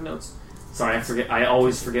even have notes. Sorry, I forget. I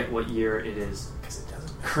always forget what year it is. Because it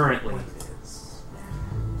doesn't Currently. matter what it is.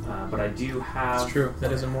 But I do have. It's true.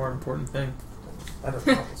 That is a more important thing. That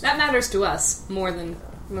doesn't help us. That matters to us more than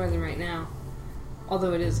right now.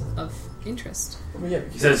 Although it is of interest. Well, yeah,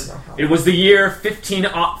 He says, it was the year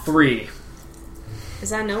 1503. Is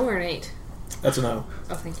that a no or an 8? That's a no.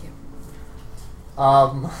 Oh, thank you.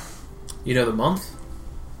 You know the month?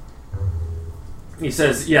 He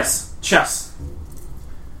says, yes, chess.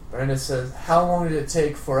 Brandis says, how long did it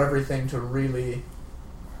take for everything to really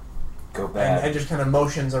Go bad. and just kind of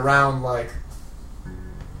motions around like...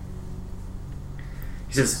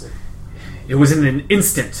 He says, it was in an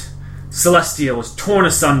instant. Celestia was torn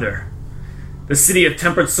asunder. The city of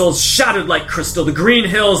tempered souls shattered like crystal. The green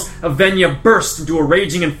hills of Venya burst into a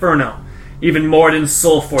raging inferno. Even Moradin's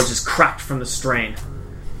soul forge is cracked from the strain.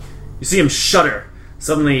 You see him shudder,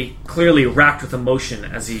 suddenly clearly racked with emotion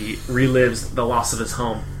as he relives the loss of his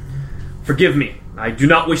home. Forgive me, I do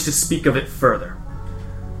not wish to speak of it further.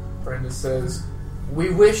 Brandis says, we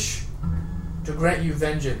wish to grant you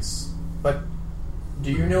vengeance, but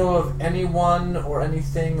do you know of anyone or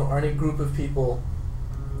anything or any group of people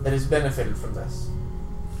that has benefited from this?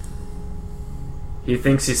 He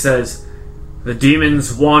says, the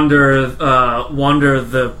demons wander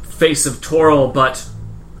the face of Toril, but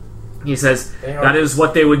he says that is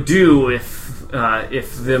what they would do if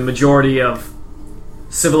the majority of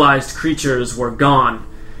civilized creatures were gone.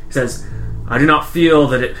 He says, I do not feel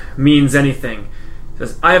that it means anything. He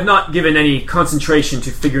says, I have not given any concentration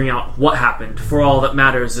to figuring out what happened, for all that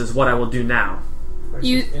matters is what I will do now.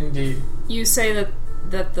 Indeed. You say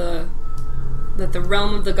that the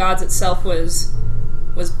realm of the gods itself was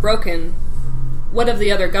broken. What of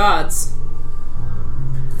the other gods?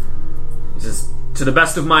 He says, to the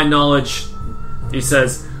best of my knowledge, he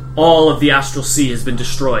says, all of the astral sea has been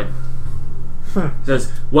destroyed. He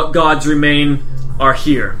says, what gods remain are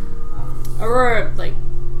here. Aurora, like,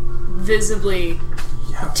 visibly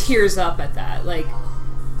tears up at that. Like,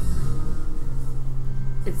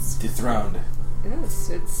 it's... Dethroned. Yes,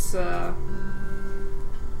 it's,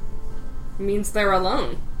 means they're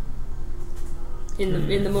alone.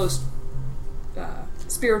 In the most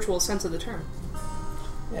spiritual sense of the term.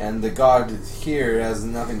 And the god here has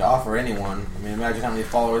nothing to offer anyone. I mean, imagine how many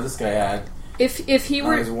followers this guy had. If he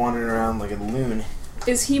were... He's wandering around like a loon.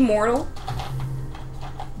 Is he mortal?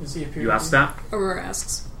 Does he appear You asked that? Aurora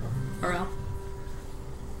asks. Aurel?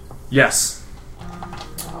 Yes.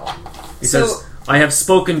 He says, I have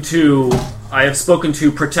spoken to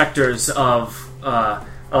protectors of a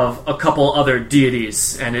couple other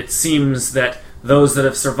deities, and it seems that those that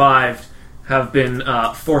have survived have been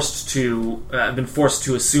forced to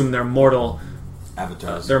assume their mortal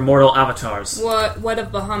avatars. What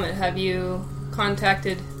of Bahamut? Have you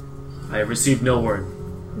contacted? I have received no word.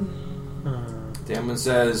 Damon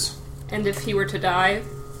says, And if he were to die?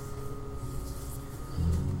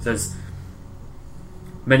 Says,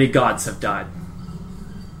 many gods have died.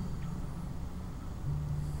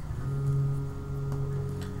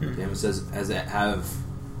 Damon says, have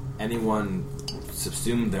anyone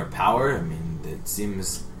subsumed their power? I mean, it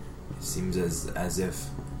seems as if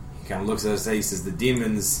he kind of looks at us and he says the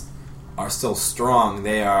demons are still strong.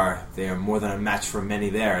 They are more than a match for many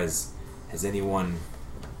there. Has anyone?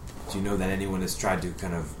 Do you know that anyone has tried to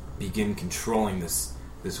kind of begin controlling this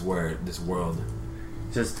world?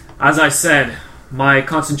 He says, as I said, my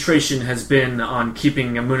concentration has been on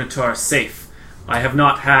keeping Amunatar safe. I have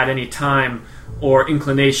not had any time or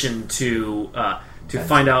inclination to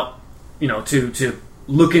find out, to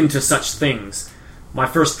look into such things. My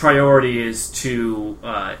first priority is to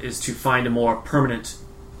find a more permanent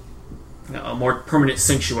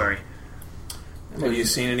sanctuary. Have you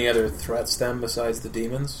seen any other threats then besides the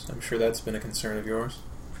demons? I'm sure that's been a concern of yours.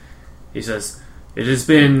 He says, it has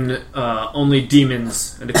been only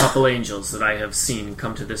demons and a couple angels that I have seen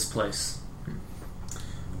come to this place.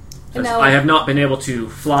 Says, I have not been able to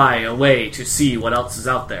fly away to see what else is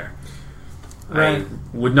out there. Right. I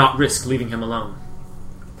would not risk leaving him alone.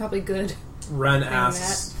 Probably good. Ren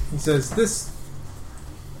asks, he says, this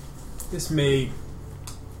may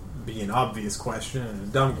be an obvious question and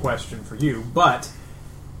a dumb question for you, but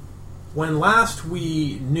when last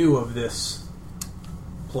we knew of this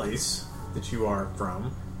place that you are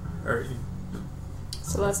from, or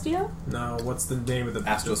Celestia? no, what's the name of the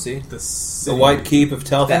Astral Sea? The The White Keep of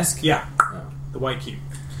Telfin? Yeah, the White Keep.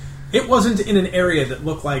 It wasn't in an area that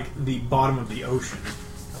looked like the bottom of the ocean.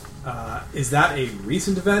 Is that a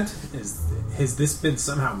recent event? Has this been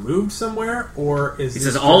somehow moved somewhere, or is He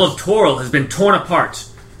this says all of Toril has been torn apart.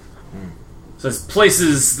 Says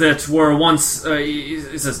places that were once. He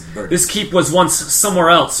says this keep was once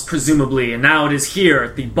somewhere else, presumably, and now it is here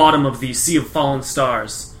at the bottom of the Sea of Fallen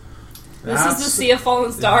Stars. This is the Sea of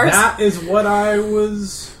Fallen Stars? That is what I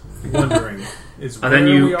was wondering. And then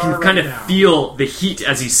you can kind of feel the heat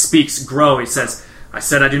as he speaks grow. He says, I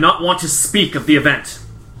said I do not want to speak of the event.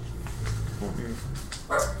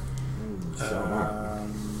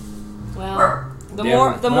 Well, the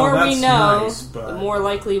Well, more we that's know, nice, but- the more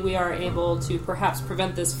likely we are able to perhaps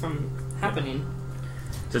prevent this from happening.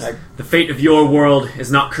 Says, the fate of your world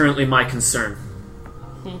is not currently my concern.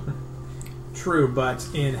 True, but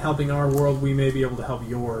in helping our world, we may be able to help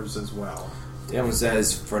yours as well. Damon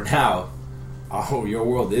says, for now, your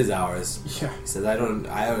world is ours. Yeah. He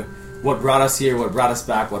says, what brought us here, what brought us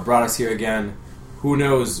back, what brought us here again, who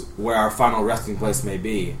knows where our final resting place may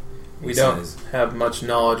be. We don't have much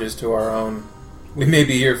knowledge as to our own. We may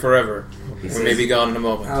be here forever. We may be gone in a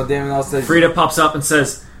moment. Oh, Damon also says, Frida pops up and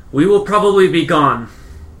says, we will probably be gone.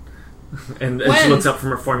 And she looks up from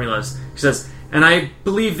her formulas. She says, and I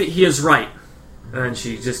believe that he is right. And then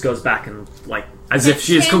she just goes back and, like, as if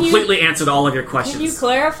she has completely answered all of your questions. Can you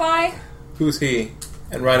clarify? Who's he?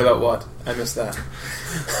 And right about what? I missed that.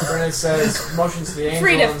 Brennan says, motions to the angel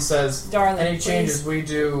Frida, and says, darling, any changes we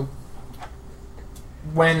do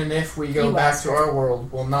when and if we go You back asked to her. our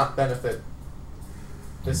world will not benefit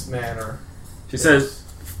this man or... She says,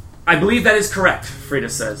 I believe that is correct, Frida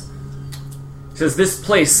says. She says, this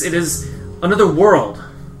place, it is another world.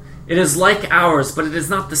 It is like ours, but it is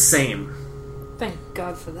not the same. Thank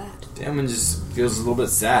God for that. Damon just feels a little bit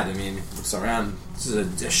sad. I mean, he looks around. This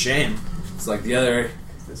is a shame. It's like the other...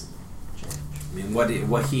 I mean, what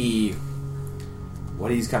he's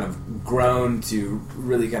kind of grown to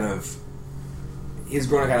really kind of... He's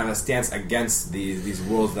grown kind of a stance against these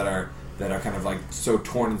worlds that are kind of like so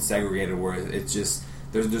torn and segregated, where it's just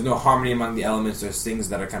there's no harmony among the elements. There's things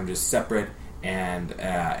that are kind of just separate and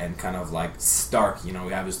kind of like stark. You know,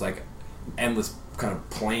 we have this like endless kind of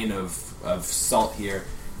plain of salt here,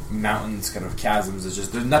 mountains, kind of chasms. It's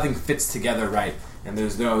just there's nothing fits together right, and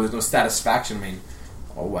there's no satisfaction. I mean,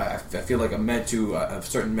 I feel like I'm meant to a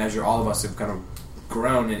certain measure. All of us have kind of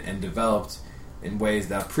grown and developed in ways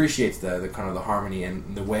that appreciates the kind of the harmony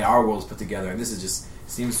and the way our world's put together, and this is just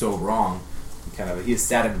seems so wrong. He is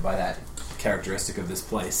saddened by that characteristic of this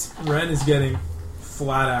place. Ren is getting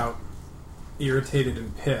flat out irritated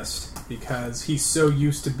and pissed because he's so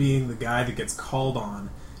used to being the guy that gets called on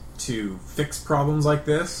to fix problems like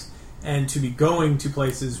this, and to be going to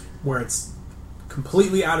places where it's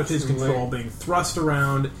completely out of his control, being thrust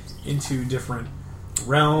around into different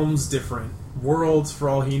realms, different worlds for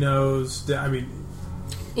all he knows. I mean,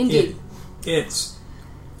 Indeed.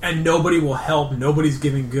 And nobody will help. Nobody's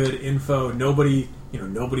giving good info. Nobody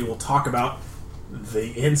will talk about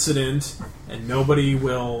the incident, and nobody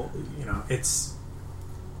will.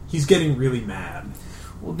 He's getting really mad.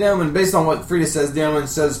 Well, Damon, based on what Frida says, Damon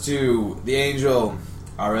says to the angel,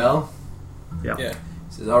 Arel. Yeah. He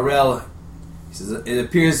says, Arel. He says, it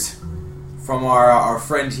appears from our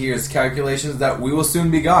friend here's calculations that we will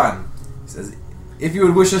soon be gone. He says, if you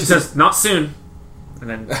would wish us She says, not soon. And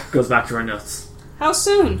then goes back to her notes. How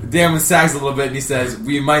soon? Damon sags a little bit and he says,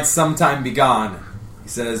 we might sometime be gone. He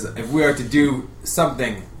says, if we are to do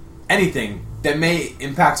something, anything, that may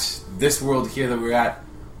impact this world here that we're at,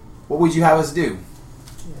 what would you have us do?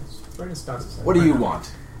 What do you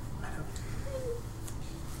want?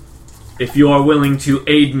 If you are willing to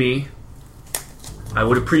aid me, I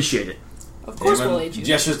would appreciate it. Of course Damon we'll aid you.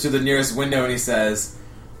 gestures to the nearest window and he says,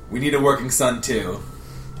 we need a working sun too.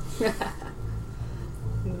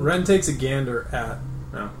 Ren takes a gander at...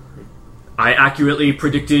 I accurately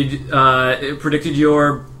predicted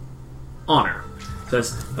your honor.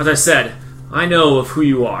 Says, as I said, I know of who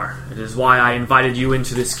you are. It is why I invited you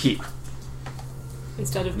into this keep.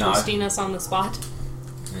 Instead of No, toasting us on the spot.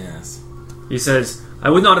 Yes. He says, I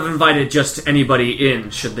would not have invited just anybody in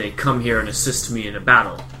should they come here and assist me in a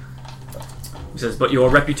battle. He says, but your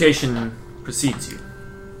reputation precedes you.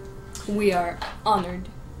 We are honored.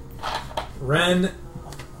 Ren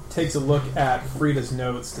takes a look at Frida's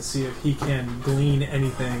notes to see if he can glean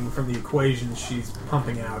anything from the equations she's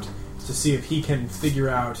pumping out, to see if he can figure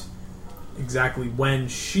out exactly when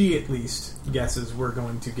she at least guesses we're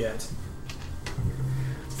going to get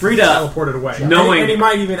Frida teleported away. knowing and he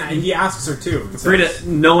might even he asks her too. Frida,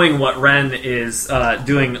 knowing what Ren is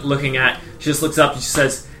doing, looking at, she just looks up and she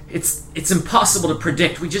says, "It's impossible to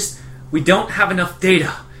predict. We don't have enough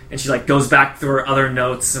data." And she like goes back through her other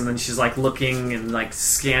notes, and then she's like looking and like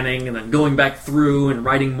scanning, and then going back through and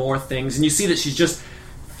writing more things. And you see that she's just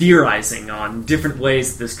theorizing on different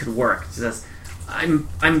ways that this could work. She says, "I'm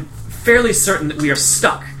fairly certain that we are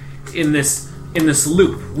stuck in this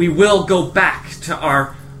loop. We will go back to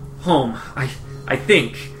our home. I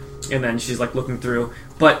think." And then she's like looking through,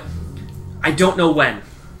 but I don't know when.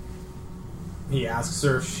 He asks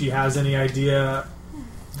her if she has any idea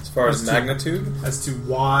As far as magnitude? as to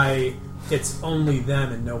why it's only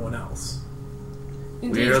them and no one else.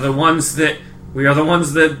 Indeed. We are the ones that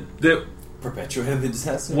Perpetuated the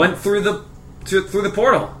disaster. went through the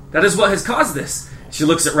portal. That is what has caused this. She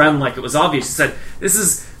looks at Ren like it was obvious. She said, "This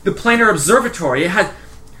is the planar observatory. It had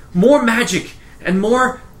more magic and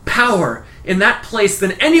more power in that place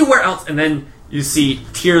than anywhere else." And then you see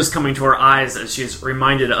tears coming to her eyes as she's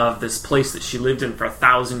reminded of this place that she lived in for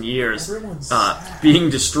 1,000 years, being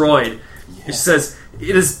destroyed. She says,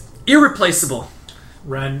 "It is irreplaceable."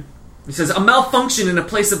 Ren, He says, "A malfunction in a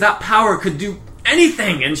place of that power could do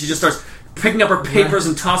anything." And she just starts picking up her papers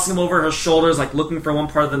and tossing them over her shoulders, like looking for one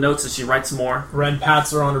part of the notes as she writes more. Ren pats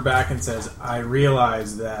her on her back and says, "I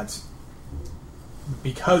realize that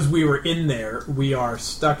because we were in there, we are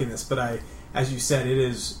stuck in this. But as you said, it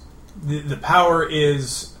is the power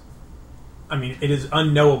is, it is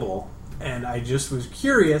unknowable. And I just was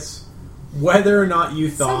curious whether or not you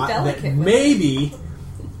thought that maybe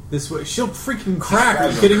this way she'll freaking crack. Are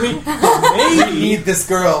you kidding me? Maybe We need this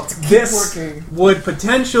girl to keep this working. would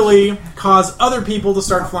potentially cause other people to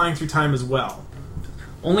start flying through time as well."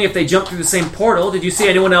 Only if they jump through the same portal. Did you see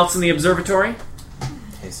anyone else in the observatory?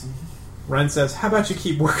 Ren says, "How about you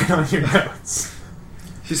keep working on your notes?"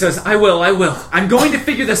 She says, I will. I'm going to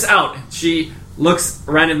figure this out." She looks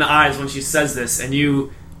Ren in the eyes when she says this, and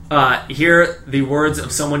you hear the words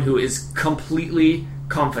of someone who is completely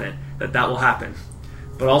confident that will happen.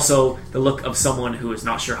 But also the look of someone who is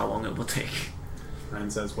not sure how long it will take.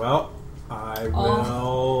 Ren says, "Well, I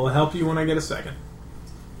will help you when I get a second.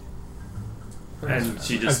 And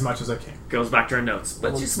she As just much as I can." goes back to her notes.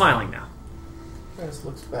 But she's smiling now. Just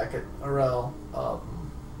looks back at Arel,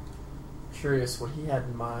 curious what he had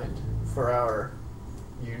in mind for our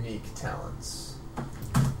unique talents.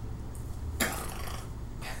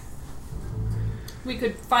 We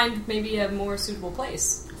could find maybe a more suitable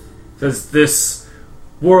place. Says this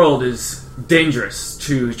world is dangerous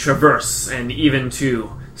to traverse and even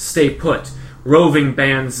to stay put. Roving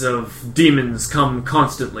bands of demons come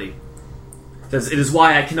constantly. Says it is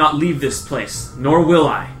why I cannot leave this place, nor will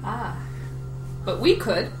I. Ah. But we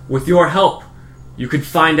could. With your help, you could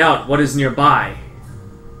find out what is nearby.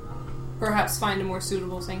 Perhaps find a more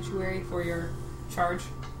suitable sanctuary for your charge.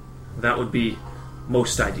 That would be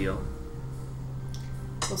most ideal.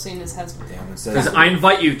 Wilsinus has... Damn, it Says, says I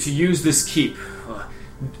invite you to use this keep.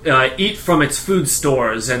 Eat from its food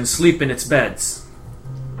stores and sleep in its beds.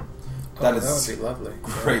 that That is would be lovely.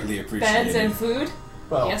 greatly appreciated. Beds and food?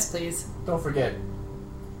 Well, Yes, please. don't forget,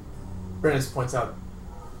 Brennus points out,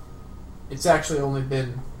 it's actually only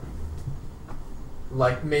been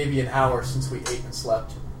like maybe an hour since we ate and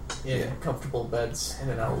slept in comfortable beds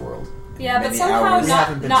and in our world. Yeah, but Many somehow hours. We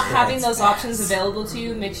haven't been not fed. having those options available to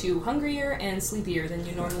you makes you hungrier and sleepier than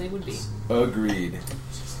you normally would be. Agreed.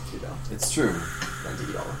 You know, It's true. trying to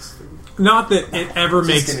eat all this food. Not that it ever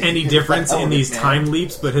makes gonna any hit difference that in these element, time man.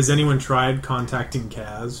 leaps, but has anyone tried contacting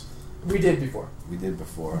Kaz? We did before. We did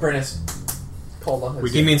before. Brennus called on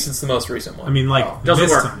his... You mean since the most recent one? I mean, like, Doesn't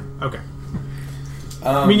this work. time. Okay.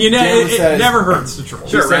 I I mean, it never hurts to try.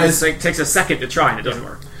 Sure, Ren, says- it takes a second to try and it doesn't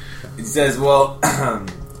work. He says, well,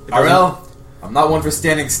 Arel, I'm not one for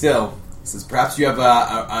standing still. He says, perhaps you have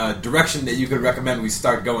a direction that you could recommend we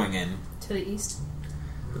start going in. To the east.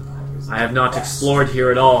 I have not explored here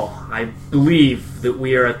at all. I believe that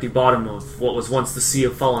we are at the bottom of what was once the Sea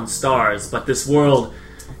of Fallen Stars, but this world,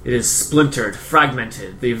 it is splintered,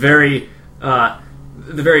 fragmented. The very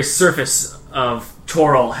surface of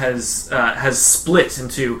Toril has split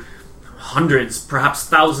into hundreds, perhaps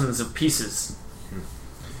thousands of pieces.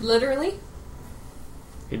 Literally?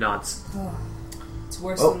 He nods. It's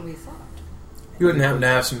worse Oh. than we thought. You wouldn't happen to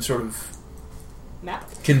have some sort of Map?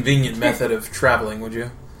 convenient method of traveling, would you?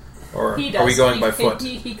 Or He does. are we going he, by foot?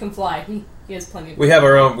 He can fly. He has plenty of... We have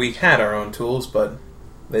our own. We had our own tools, but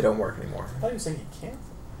they don't work anymore. I thought you were saying he can't.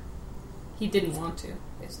 He didn't want to,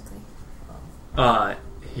 basically.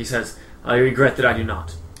 He says, I regret that I do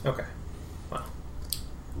not. Okay. Well,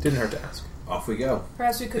 didn't hurt to ask. Off we go.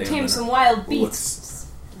 Perhaps we could Damn tame it. some wild Ooh, beasts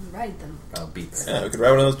and ride them. I'll beat that. Yeah, we could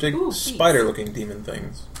ride one of those big Ooh, spider-looking demon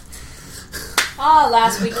things.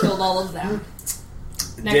 Last we killed all of them.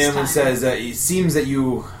 Next Damon time. says, it seems that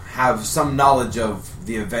you have some knowledge of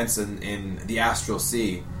the events in the Astral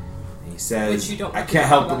Sea. He says, Which you don't I have to can't talk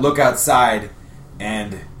help but about. look outside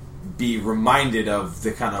and be reminded of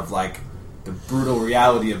the kind of like the brutal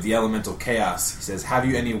reality of the elemental chaos. He says, have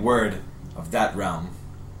you any word of that realm?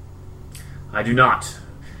 I do not.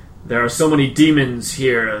 There are so many demons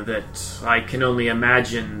here that I can only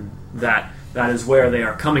imagine that is where they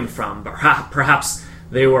are coming from. But perhaps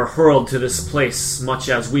they were hurled to this place much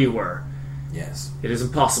as we were. Yes. It is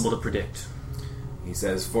impossible to predict. He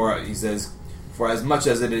says, for as much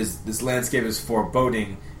as it is, this landscape is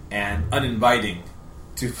foreboding and uninviting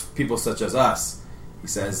to people such as us. He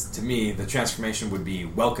says, to me, the transformation would be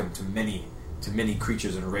welcome to many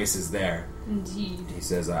creatures and races there. Indeed. He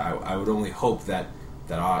says, I would only hope that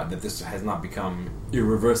this has not become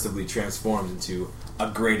irreversibly transformed into a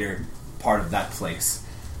greater part of that place.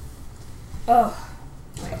 Oh,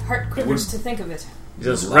 my heart quivers to think of it. He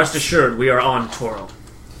says, rest assured, we are on Toro.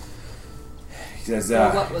 He says, Or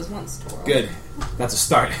what was once Toro. good. That's a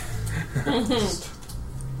start.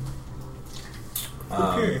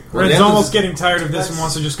 Okay. well, Red's the almost emphasis- getting tired of this and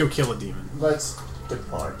wants to just go kill a demon. Let's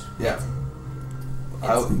depart. Yeah.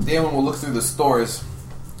 Damon will look through the stores.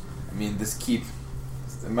 I mean, this keep.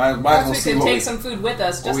 Might as well Perhaps we see could what take some food with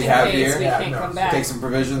us just we in have case here. we Yeah, can't no. come back. take some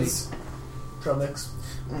provisions. Trail mix.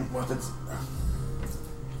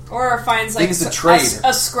 Or finds like Things to trade.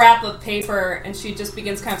 a scrap of paper, and she just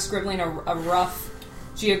begins kind of scribbling a rough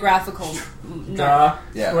geographical Draw.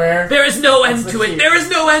 Yeah. Square. There is no That's end the to key. it! There is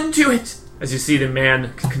no end to it! As you see the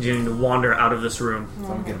man continuing to wander out of this room.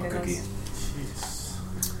 So I'm getting a cookie.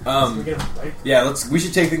 We get a bite. Yeah, we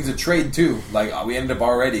should take things to trade too. Like we ended up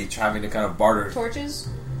already having to kind of barter. Torches,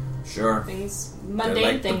 Sure. things, They're mundane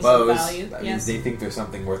like things the bows. of value. That Yes. means they think there's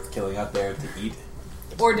something worth killing out there to eat.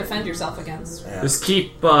 Or defend yourself against. Yeah. This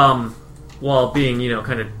keep, while being,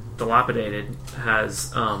 kind of dilapidated,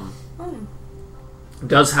 has,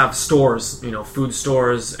 does have stores, food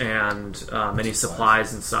stores and many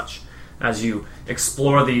supplies and such. As you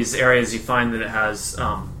explore these areas, you find that it has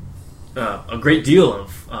a great deal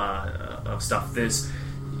of stuff. There's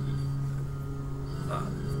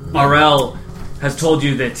Arel has told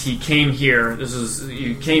you that he came here.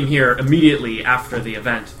 You came here immediately after the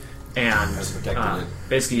event, and Has protected it.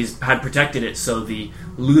 basically he's had protected it, so the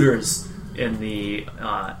looters in the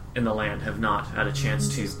land have not had a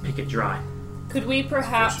chance to pick it dry. Could we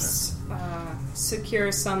perhaps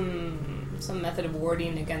secure some method of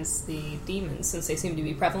warding against the demons, since they seem to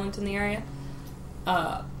be prevalent in the area?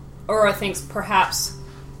 Or I think perhaps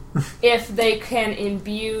if they can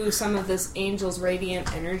imbue some of this angel's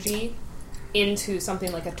radiant energy into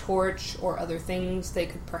something like a torch or other things, they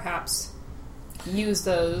could perhaps use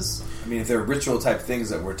those. I mean, if they're ritual type things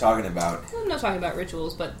that we're talking about, I'm not talking about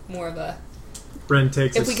rituals, but more of a... Ren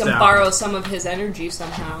takes If his we can staff. borrow some of his energy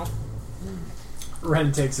somehow.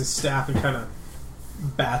 Ren takes his staff and kind of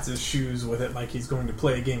bats his shoes with it like he's going to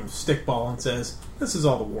play a game of stickball and says, "This is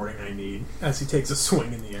all the warding I need," as he takes a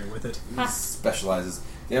swing in the air with it. he specializes.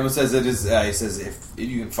 Damon says it is. He says if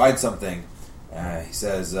you can find something, he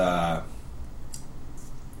says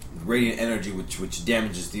radiant energy which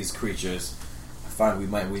damages these creatures. I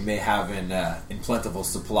find we may have in plentiful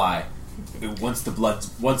supply. Once the blood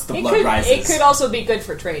rises. It could also be good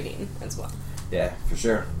for trading as well. Yeah, for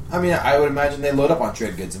sure. I mean, I would imagine they load up on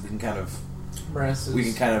trade goods, and we can kind of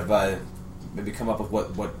maybe come up with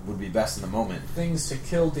what would be best in the moment. Things to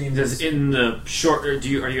kill demons. Does in the short, are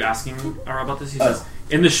you asking Ara about this? He says,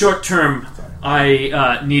 in the short term,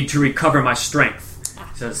 I need to recover my strength.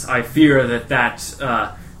 He says, I fear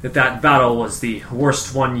that battle was the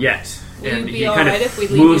worst one yet. Will And you be he all kind right of if we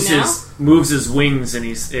leave you now? moves his wings, and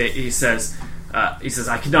he says,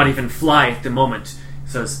 I cannot even fly at the moment. He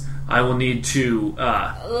says, I will need to.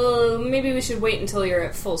 Maybe we should wait until you're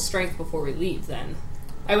at full strength before we leave. Then,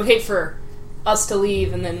 I would hate for us to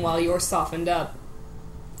leave, and then while you're softened up.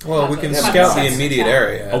 Well, we can Have a scout the sense. immediate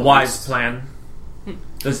area. A at wise least. plan.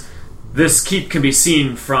 This keep can be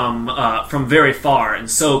seen from very far, and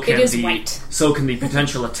so can It is the white. so can the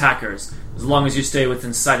potential attackers. As long as you stay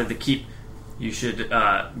within sight of the keep, you should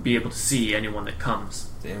be able to see anyone that comes.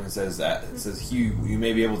 Damon says that. It says you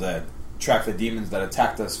may be able to track the demons that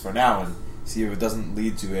attacked us for now and see if it doesn't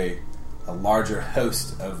lead to a larger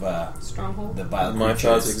host of Stronghold. the vile My creatures.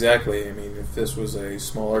 thoughts exactly. I mean, if this was a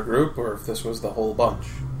smaller group or if this was the whole bunch.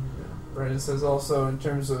 Brandon says also, in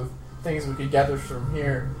terms of things we could gather from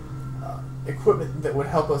here, equipment that would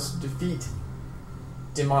help us defeat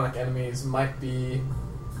demonic enemies might be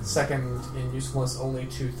second in usefulness only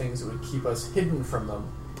to things that would keep us hidden from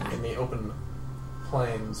them in the open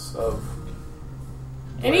plains of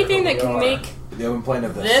Anything that wherever can we are. make The open plane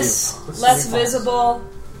of the this The less sea of visible,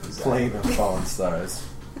 plane of fallen stars.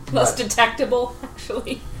 less But- detectable,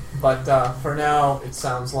 actually. But for now, it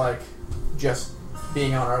sounds like just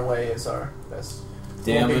being on our way is our best.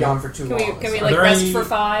 We won't be Damon. gone for too Can we long. can we so- like there rest any- for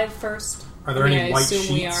 5 first? Are there I mean, any I white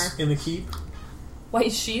assume we sheets are. in the keep?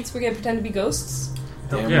 White sheets? We're gonna pretend to be ghosts?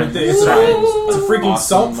 Yeah. It's a freaking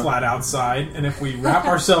Awesome. salt flat outside, and if we wrap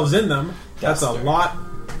ourselves in them, that's a lot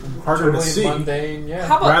harder to Totally see. mundane, yeah.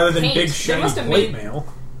 How about Rather than paint? big They shiny must have plate made, mail.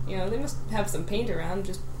 they must have some paint around.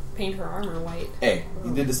 Just paint her armor white. Hey,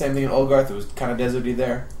 you did the same thing in Olgarth. It was kind of deserty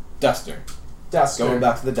there. Duster. Going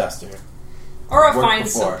back to the duster. Or a Worked fine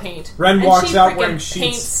before. silk paint. Ren And walks she out freaking wearing sheets.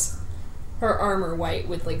 paints her armor white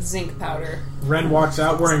with like zinc powder. Ren walks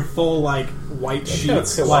out wearing full like white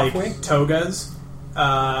sheets, like togas,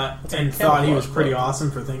 and thought he was pretty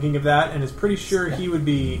awesome for thinking of that, and is pretty sure he would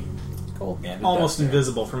be almost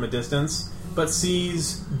invisible from a distance, but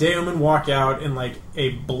sees Daemon walk out in like a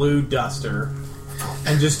blue duster,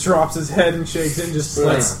 and just drops his head and shakes it, and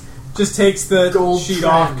just takes the Gold sheet trim.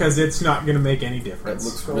 off because it's not going to make any That difference.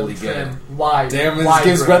 looks really good. Wide. Damon wide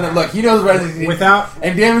gives grin. Brendan look. He knows Brendan. Without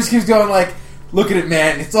And Damon just keeps going like, look at it,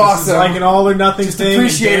 man. It's This awesome. is like an all or nothing Just thing.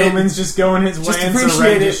 appreciate and it. Daemon's just going his Just way, and so appreciate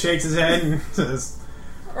Ren it. just shakes his head and says,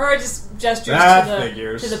 Or just gestures That to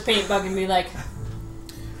figures. the paint bug and be like,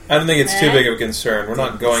 I don't think it's too big of a concern. We're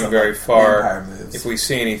not going very far. Vampire moves. If we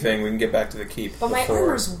see anything, we can get back to the keep. but my before-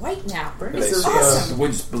 armor's white now. They This is see awesome. The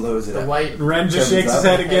wind just blows it The up. white. Ren just Comes shakes his up.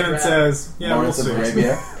 head again and Red. says, "Yeah, we'll Lawrence of see."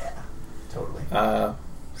 Arabia. Totally.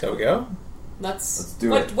 Shall we go? Let's do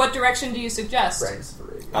what, it. What direction do you suggest? Brandis for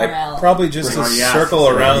radio. I Well. probably just Bring on the circle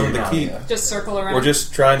asses. around the Yeah. keep. Just circle around. We're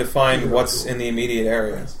just trying to find what's in the immediate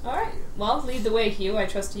area. All right. Well, lead the way, Hugh. I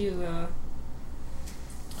trust you.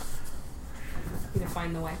 You to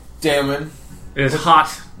find the way. Damon It is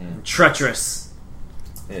hot and treacherous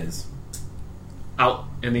is. out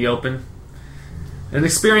in the open. An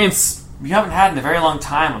experience We haven't had in a very long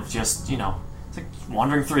time of just, it's like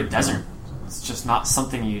wandering through a desert. It's just not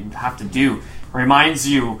something you have to do. It reminds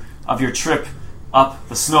you of your trip up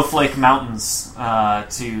the Snowflake Mountains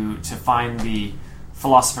to find the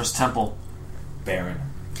Philosopher's Temple. Baron.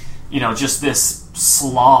 Just this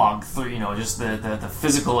slog through, just the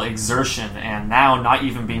physical exertion, and now not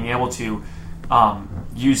even being able to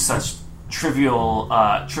use such trivial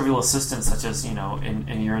assistance such as,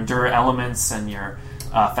 in your endure elements and your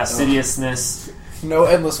fastidiousness. No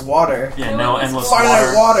endless water. Yeah, no endless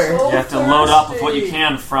Twilight water. water. You have to load up with what you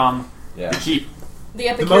can from Yeah. the keep. The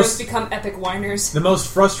epic The most- heroes become epic whiners. The most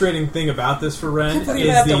frustrating thing about this for Ren Can't believe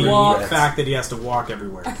I have is to the walk. fact that he has to walk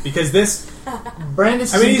everywhere. Because this,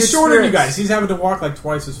 Brandis. I mean, he's shorter than you spirits. guys. He's having to walk like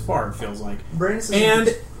twice as far, it feels like. Brandis is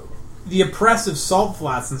And the oppressive salt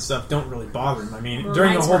flats and stuff don't really bother him. I mean, during the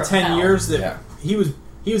Reminds whole her of 10 hell. years that Yeah. he was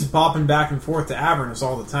bopping back and forth to Avernus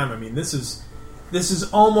all the time. I mean, this is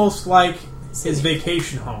almost like his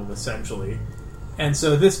vacation home, essentially. And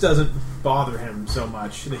so this doesn't bother him so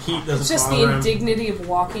much. The heat doesn't It's just bother the him. indignity of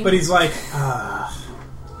walking. But he's like, I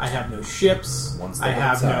have no ships. One step I at a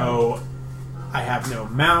have time. no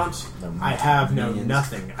mount. No I have no minions.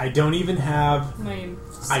 nothing. I don't even have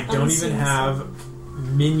Unseen have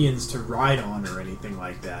minions to ride on or anything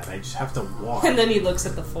like that. I just have to walk. And then he looks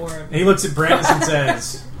at the forum. And he looks at Brandis and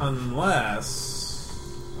says, "Unless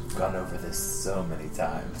I've gone over this so many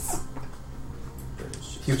times.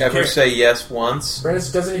 If you ever say yes once,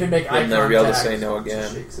 Brandis doesn't even make eye you'll never contact. be able to say no Just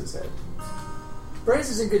again. shakes his head.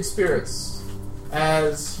 Brandis is in good spirits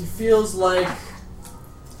as he feels like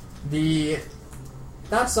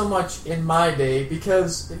not so much in my day,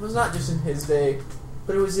 because it was not just in his day,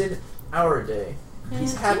 but it was in our day.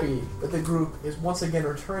 He's happy that the group is once again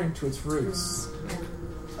returning to its roots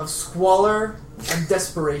of squalor and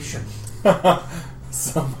desperation.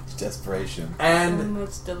 So much desperation. And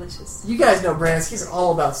Most delicious. you guys know Brandis, he's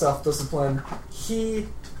all about self-discipline. He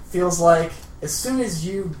feels like as soon as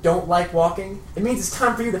you don't like walking, it means it's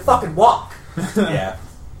time for you to fucking walk. Yeah.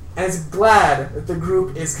 And is glad that the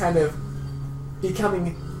group is kind of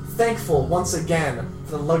becoming thankful once again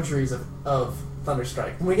for the luxuries of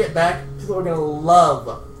Thunderstrike. When we get back, people are going to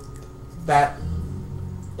love that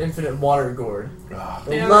infinite water gourd.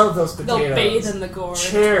 They Yeah. love those potatoes. They'll bathe in the gourd.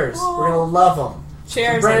 Chairs, we're going to love them.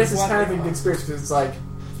 Chairs Brandis are is kind of in wonderful. good spirits because it's like,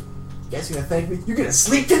 you guys going to thank me? You're going to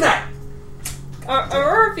sleep tonight!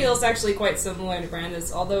 Aurora feels actually quite similar to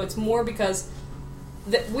Brandis, although it's more because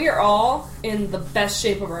we are all in the best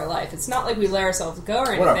shape of our life. It's not like we let ourselves go or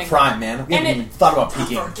anything. What a prime, man. We And haven't even thought about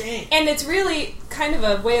peaking. And it's really kind of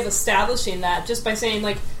a way of establishing that just by saying,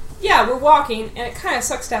 like, yeah, we're walking, and it kind of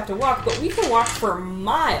sucks to have to walk, but we can walk for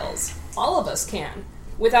miles. All of us can,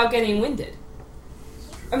 without getting winded.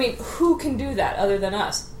 I mean, who can do that other than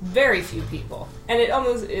us? Very few people. And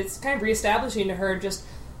it's kind of reestablishing to her just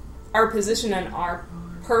our position and our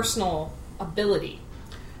personal ability.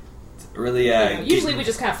 Really, Usually we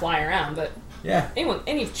just kind of fly around, but yeah.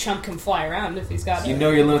 any chump can fly around if he's got You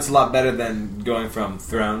know your limits a lot better than going from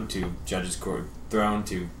throne to judge's court, throne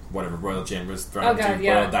to whatever, royal chambers, throne Oh god, to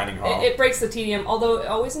yeah. royal dining hall. It breaks the tedium. Although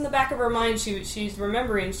always in the back of her mind, she's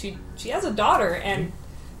remembering she has a daughter, and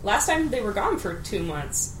last time they were gone for 2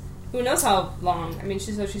 months. Who knows how long? I mean,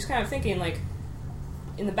 she's kind of thinking like,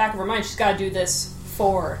 in the back of her mind, she's got to do this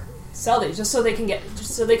for Seldy, just so they can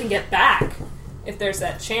get back if there's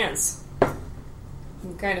that chance.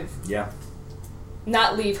 And kind of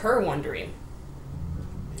not leave her wondering.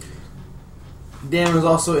 Dan was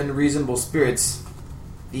also in reasonable spirits.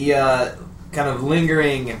 The kind of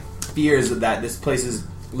lingering fears that this place is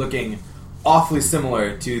looking awfully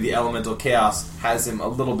similar to the elemental chaos has him a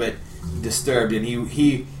little bit disturbed, and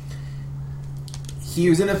he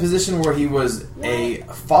was in a position where he was a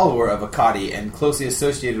follower of Akadi and closely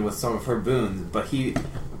associated with some of her boons, but he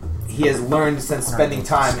has learned since spending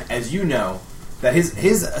time, as you know, that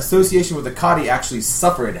his association with Akadi actually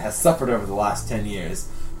has suffered over the last 10 years,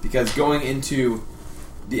 because going into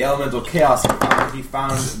the elemental chaos, he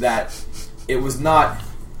found that it was not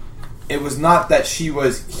that she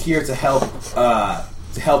was here to help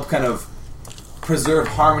kind of preserve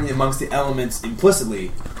harmony amongst the elements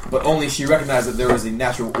implicitly, but only she recognized that there was a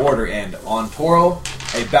natural order, and on Toril,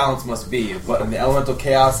 a balance must be, but in the elemental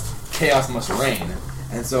chaos must reign.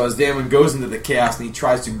 And so as Damon goes into the chaos and he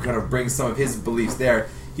tries to kind of bring some of his beliefs there,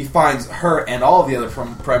 he finds her and all of the other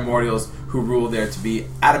primordials who rule there to be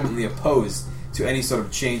adamantly opposed to any sort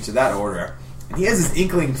of change to that order. And he has this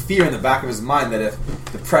inkling fear in the back of his mind that if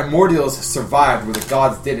the primordials survived where the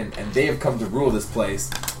gods didn't, and they have come to rule this place,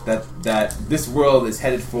 that this world is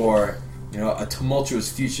headed for, a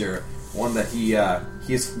tumultuous future, one that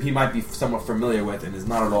he might be somewhat familiar with and is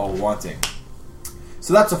not at all wanting.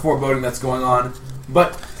 So that's a foreboding that's going on,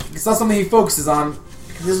 but it's not something he focuses on.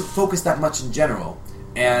 He doesn't focus that much in general,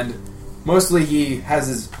 and mostly he has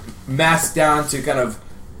his mask down to kind of,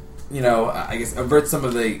 I guess avert some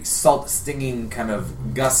of the salt-stinging kind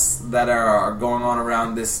of gusts that are going on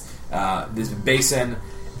around this basin,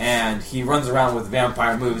 and he runs around with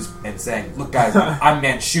vampire moves and saying, "Look, guys, I'm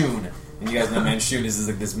Manshoon." And you guys know Manshoon is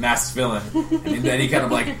like this masked villain. And then he kind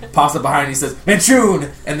of like pops up behind and he says,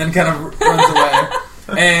 "Manshoon!" And then kind of runs away.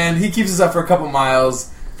 And he keeps us up for a couple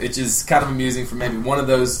miles, which is kind of amusing for maybe one of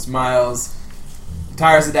those miles.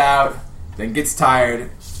 Tires it out, then gets tired,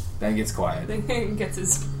 then gets quiet. Then gets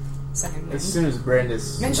his second one. As soon as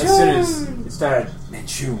Brandis, Manshoon! as soon as he started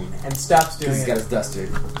Manshoon. and stops doing He's got his it, duster.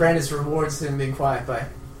 Brandis rewards him being quiet by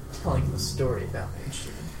telling him a story about Manshoon.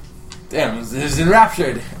 Damn, it's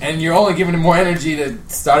enraptured. And you're only giving him more energy to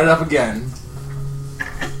start it up again.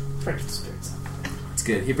 Friendship spirits. It's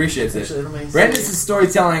good. He appreciates it. Actually, amazing. Brandis'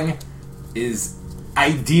 storytelling is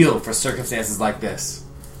ideal for circumstances like this.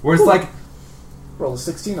 Where it's like, Roll a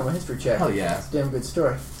 16 on my history check. hell yeah. It's a damn good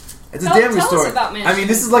story. It's a Tell- damn good tell us story. about Manshoon. I mean,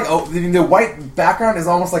 this is like the white background is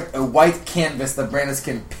almost like a white canvas that Brandis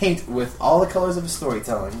can paint with all the colors of his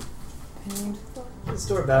storytelling. It's a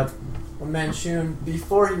story about when Manshoon,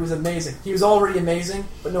 before he was amazing, he was already amazing,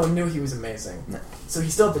 but no one knew he was amazing. No. So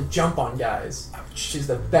he still had to jump on guys, which is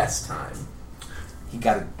the best time. He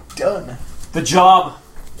got it done. The job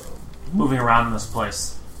moving around in this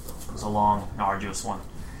place was a long and arduous one.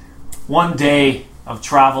 One day of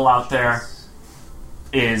travel out there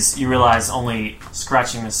is, you realize, only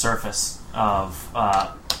scratching the surface of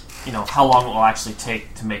how long it will actually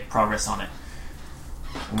take to make progress on it.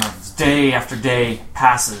 And as day after day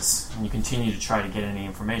passes and you continue to try to get any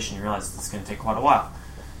information, you realize it's going to take quite a while.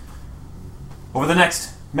 Over the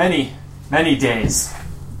next many days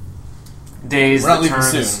We're not that leaving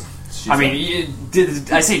turns. soon. I mean,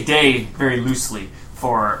 I say day very loosely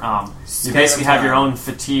for you Span basically of have your time. own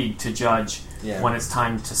fatigue to judge Yeah. when it's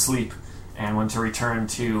time to sleep and when to return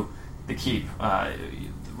to the keep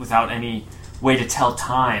without any way to tell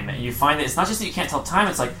time. You find that it's not just that you can't tell time,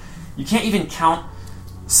 it's like you can't even count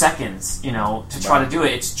seconds, to try to do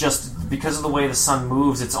it. It's just because of the way the sun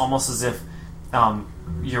moves, it's almost as if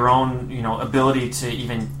your own, ability to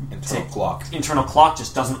even internal clock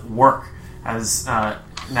just doesn't work. As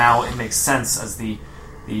now it makes sense as the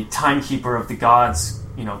timekeeper of the gods,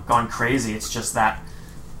 gone crazy. It's just that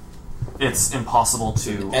it's impossible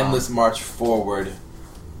to Endless march forward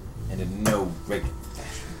and in no break.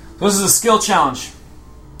 This is a skill challenge.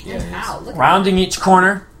 And how? Look Rounding each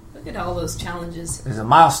corner at all those challenges. is a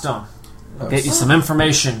milestone. It'll get you some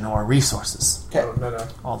information or resources. Okay. Oh, no.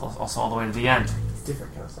 Also all the way to the end. It's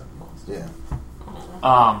different kind of stuff. Yeah.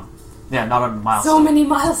 Yeah, not a milestone. So many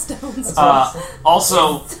milestones.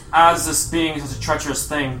 Also, as this being such a treacherous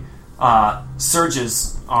thing,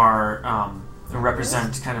 surges are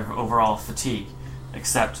represent kind of overall fatigue.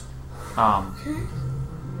 Except,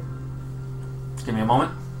 give me a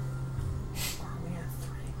moment.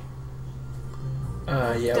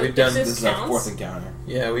 Yeah, Does we've done this This is our counts? fourth encounter.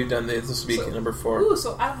 Yeah, we've done this. This will be So- number 4. Ooh,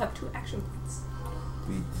 so I'll have 2 action points.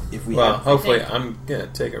 If we Well, have, hopefully, think. I'm gonna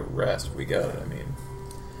take a rest if we got it. I mean,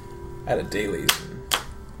 at a daily,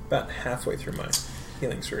 about halfway through mine.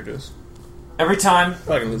 healing surges. Every time.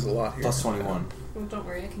 Probably gonna lose a lot here. Plus 21. Well, don't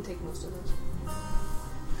worry, I can take most of those.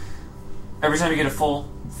 Every time you get a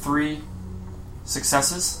full 3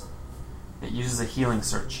 successes, it uses a healing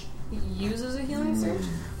surge. He uses a healing surge?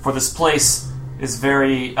 For this place is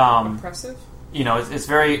very Oppressive? You know, it's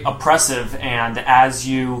very oppressive, and as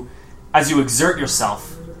you exert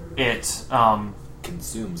yourself, it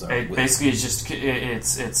Consumes our it will. basically is just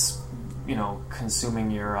it's you know, consuming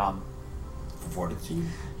your Fortitude.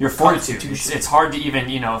 your fortitude. It's hard to even,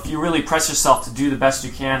 you know, if you really press yourself to do the best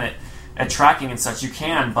you can at tracking and such, you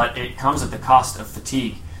can, but it comes at the cost of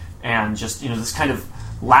fatigue and just, you know, this kind of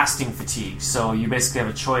lasting fatigue. So you basically have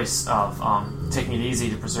a choice of taking it easy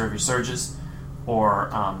to preserve your surges, or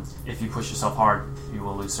if you push yourself hard, you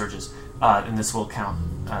will lose surges. And this will count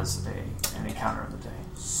as an encounter of the day.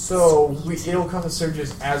 So it'll count the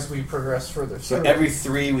surges as we progress further. So every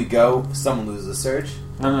 3 we go, someone loses a surge?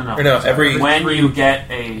 No. Or no, every When you get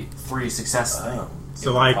a 3 success thing.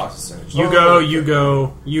 So like, Cost a surge. you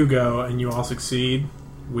go, and you all succeed,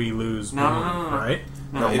 we lose No. one, right?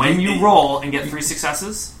 No, if when you- you roll and get 3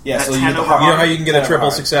 successes, Yeah, that so you 10 get the over hard- You know hard, how you can get a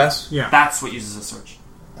triple success? Yeah. that's what uses a surge.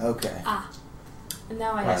 Okay. And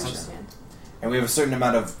now I Gotcha. understand. And we have a certain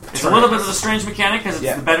amount of It's a little bit of a strange mechanic, because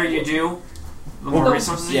Yeah. the better you do, the more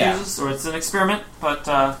resources it Yeah. uses, or it's an experiment, but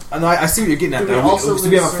I know, I see what you're getting at Do we there. also So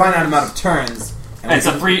we have a lose finite surges? amount of turns. And it's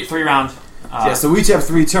we a can- 3 round. Yeah, so we each have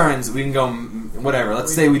 3 turns. We can go whatever.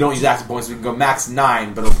 Let's say we don't use active points. We can go max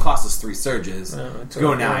 9, but it'll cost us 3 surges to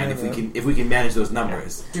go 9 if we can manage those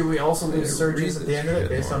numbers. Do we also lose surges at the end of it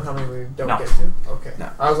based on how many we don't No. get to? Okay. No.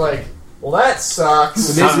 I was like, well, that sucks.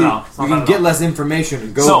 So basically, No, it's not we that can at get all. less information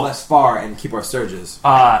and go So- less far and keep our surges. Yeah,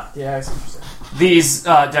 I see what you're saying. These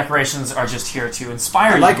decorations are just here to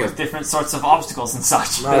inspire I like you it. with different sorts of obstacles and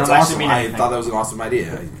such. No, They that's don't actually awesome. mean I anything. thought that was an awesome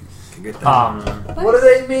idea. I can get that. What do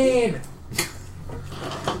they mean?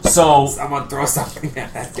 So, Someone throw something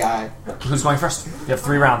at that guy. who's going first? You have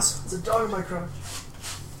 3 rounds. It's a dog in my crotch.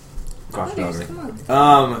 Gosh, Buddies, come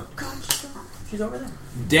on. She's over there.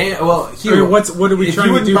 Dan, well, I Hugh, mean, what are we if trying you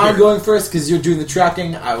to wouldn't do mind here? going first because you're doing the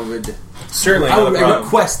tracking, I would Certainly not a problem.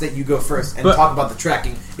 request that you go first and But- talk about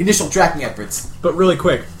the initial tracking efforts. But really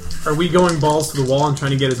quick, are we going balls to the wall and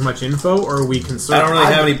trying to get as much info, or are we I concerned? don't really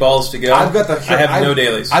have any balls to go. I've got the. I have no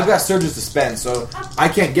dailies. I've got surges to spend, so I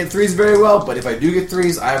can't get 3s very well. But if I do get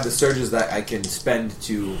 3s, I have the surges that I can spend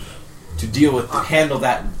to deal with, to handle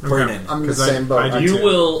that burden. I'm in the 'Cause same boat. I do You too.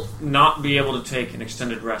 will not be able to take an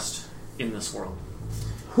extended rest in this world.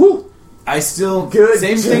 Whew. I still Good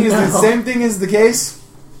same to thing is the know. same thing is the case.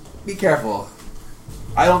 Be careful.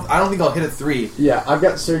 I don't think I'll hit a 3. Yeah, I've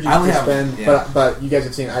got surges I only to have- spend, yeah. but you guys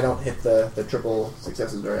have seen I don't hit the triple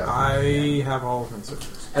successes very often. I have all of my surges.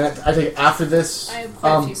 And I think after this, I have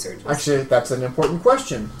quite a few surges. actually, that's an important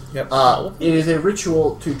question. Yep. It is a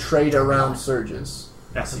ritual to trade around surges,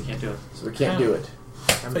 Yes, you can't do it. so we can't do it.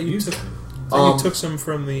 I thought you took, Um, you took some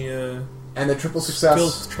from the. And the triple success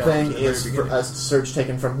Skills challenge thing at the very is beginning. a surge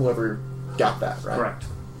taken from whoever got that, right? Correct.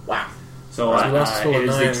 Wow. So So you lost a total it of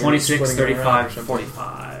is 9, the 26, splitting it around or 35, something.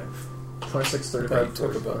 45. 26, I thought 35, you took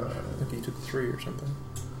 45. about. I think you took 3 or something.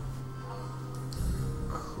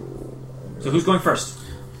 Cool. So who's going first?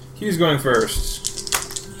 He's going first.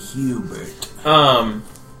 Hubert.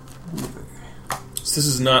 So this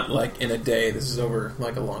is not like in a day. This is over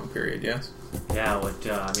like a long period. Yes. Yeah,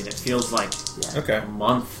 I mean, it feels like Okay. a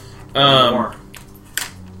month or Um, more.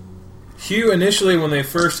 Hugh initially, when they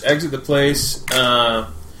first exit the place, Yeah,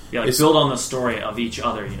 like it's- build on the story of each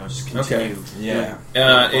other, just continue. Yeah.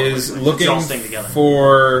 is Like looking jostling together.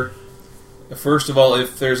 for, first of all,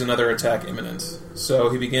 if there's another attack imminent. So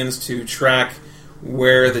he begins to track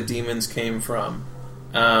where the demons came from,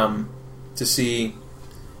 to see,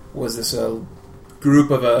 was this a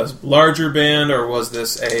group of a larger band, or was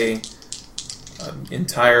this a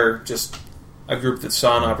entire, just a group that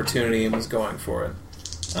saw an opportunity and was going for it,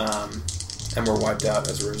 and were wiped out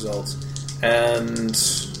as a result. And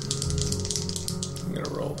I'm gonna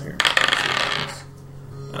roll here.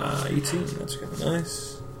 18. That's kind of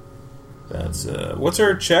nice. That's what's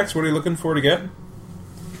our checks? What are you looking for to get?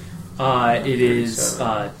 It is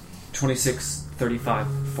 26, 35,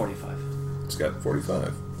 45. It's got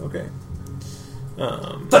 45. Okay.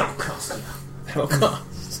 That'll cost you. That'll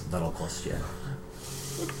cost. That'll cost you.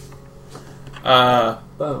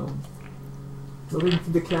 Boom. Moving to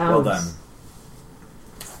the clouds. Well done.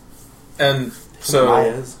 And so,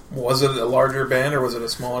 Mayas. was it a larger band or was it a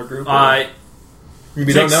smaller group? We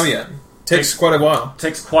takes- don't know yet. Takes quite a while.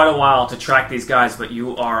 Takes quite a while to track these guys, but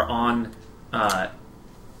you are on.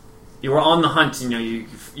 You are on the hunt.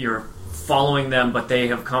 You're following them, but they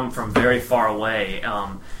have come from very far away.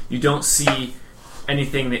 You don't see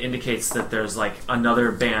anything that indicates that there's like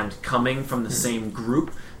another band coming from the same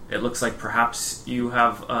group. It looks like perhaps you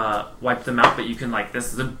have wiped them out, but you can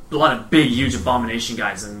this is a lot of big, huge abomination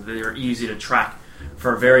guys, and they're easy to track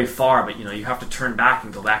for very far. But you have to turn back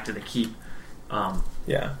and go back to the keep.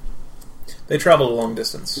 Yeah, they traveled a long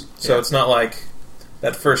distance, so it's not like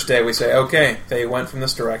that first day we say, okay, they went from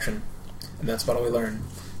this direction, and that's about all we learn.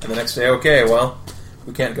 And the next day, okay, well,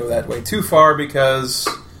 we can't go that way too far because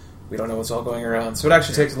we don't know what's all going around. So it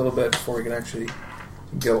actually takes a little bit before we can actually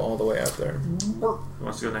go all the way out there. Who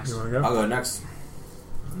wants to go next? You want to go? I'll go next.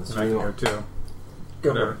 I can go too.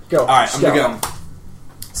 Go. Alright, I'm going to go.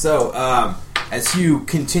 So, as Hugh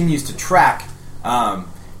continues to track,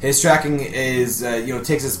 his tracking is,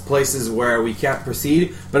 takes us places where we can't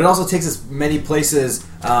proceed, but it also takes us many places,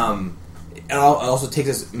 it also takes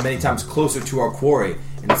us many times closer to our quarry,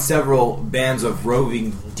 and several bands of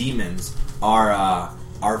roving demons are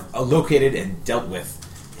located and dealt with.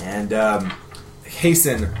 And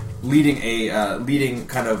Hasten, leading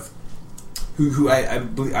kind of, who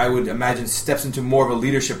I would imagine steps into more of a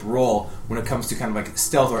leadership role when it comes to kind of like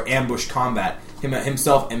stealth or ambush combat.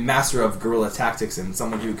 Himself a master of guerrilla tactics and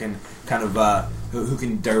someone who can kind of who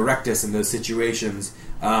can direct us in those situations.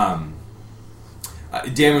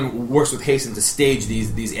 Damon works with Hasten to stage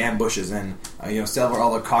these ambushes, and several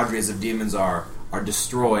other cadres of demons are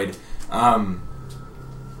destroyed.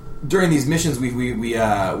 During these missions,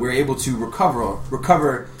 we're able to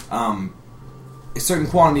recover a certain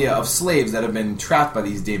quantity of slaves that have been trapped by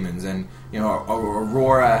these demons, and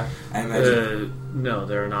Aurora. I imagine. No,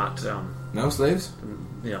 they're not. No slaves.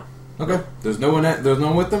 Yeah. Okay. There's no one. There's no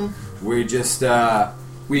one with them. We just none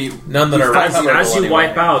that are as you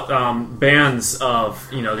wipe out bands of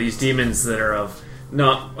these demons that are of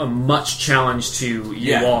not a much challenge to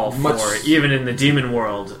you all. Even in the demon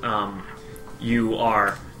world, you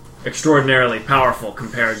are extraordinarily powerful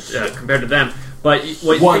compared to them. But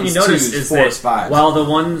what you notice is that while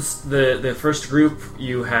the first group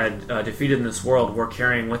you had defeated in this world were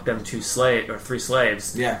carrying with them 3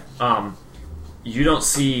 slaves. Yeah. You don't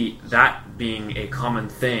see that being a common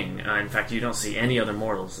thing. In fact, you don't see any other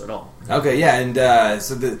mortals at all. Okay, yeah, and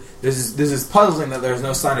so this is puzzling that there's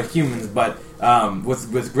no sign of humans, but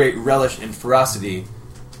with great relish and ferocity,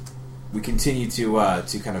 we continue to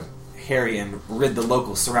kind of harry and rid the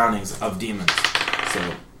local surroundings of demons.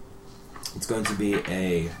 So it's going to be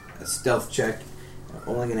a stealth check. I'm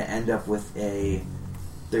only going to end up with a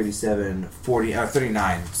 37, 40,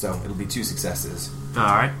 39, so it'll be 2 successes. All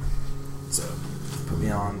right. So put me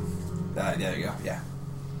on. There you go. Yeah.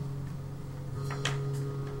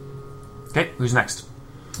 Okay, who's next?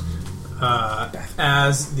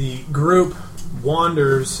 As the group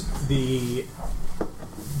wanders the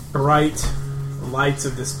bright lights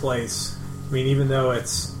of this place, I mean, even though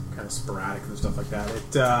it's kind of sporadic and stuff like that,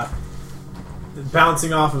 it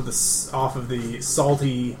bouncing off of the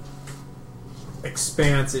salty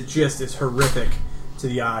expanse, it just is horrific to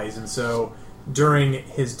the eyes. And so during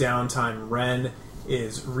his downtime, Ren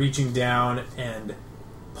is reaching down and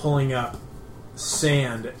pulling up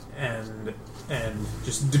sand and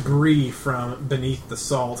just debris from beneath the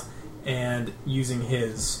salt, and using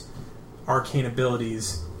his arcane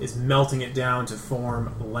abilities is melting it down to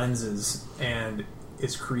form lenses, and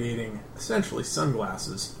is creating essentially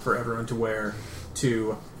sunglasses for everyone to wear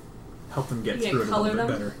to help them get through it a little bit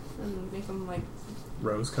better. And make them like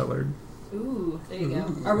rose-colored. Ooh, there you go.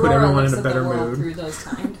 Put Aurora everyone looks in a at better the world mood. through those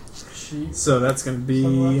kind. So that's going to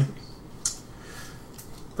be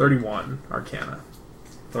 31 Arcana.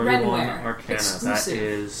 31 Renware. Arcana. Exclusive. That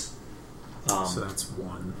is. So that's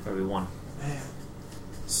 1. 31.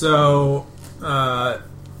 So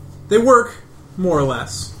they work more or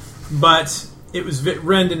less, but it was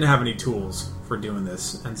Ren didn't have any tools for doing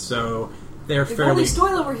this, and so they're fairly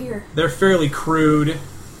over here. They're fairly crude,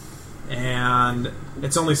 and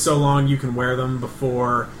it's only so long you can wear them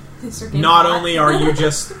before. Not only are you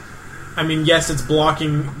just, I mean, yes, it's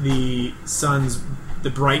blocking the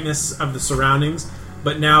brightness of the surroundings,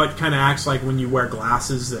 but now it kind of acts like when you wear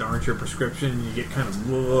glasses that aren't your prescription, and you get kind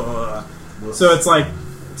of. So it's like,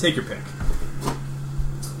 take your pick.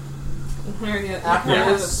 There you go. After You have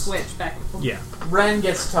a this- switch back and forth. Yeah. Ren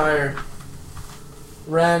gets tired.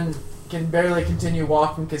 Ren can barely continue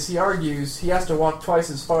walking because he argues he has to walk twice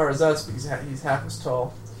as far as us because he's half as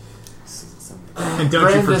tall. And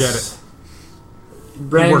don't you forget it.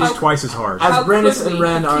 He works twice as hard. As How Brandis could and we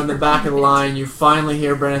Ren are in the keep back of the line, you finally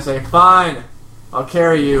hear Brandis say, "Fine, I'll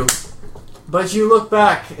carry you." But you look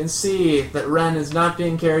back and see that Ren is not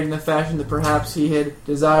being carried in the fashion that perhaps he had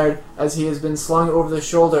desired, as he has been slung over the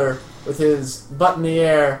shoulder with his butt in the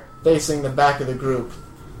air, facing the back of the group,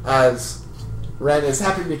 as Ren is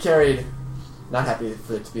happy to be carried, not happy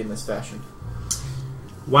for it to be in this fashion.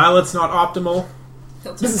 While it's not optimal,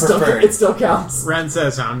 It still counts. Ren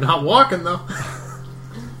says, I'm not walking, though.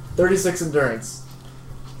 36 endurance.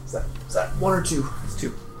 Is that 1 or 2? It's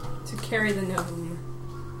 2. To carry the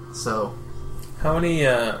gnome. So, How many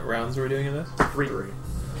rounds are we doing in this? 3.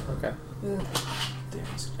 Okay. Ugh.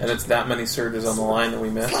 And it's that many surges on the line that we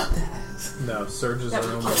missed? No, surges That are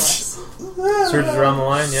would only... kill us. Surges are on the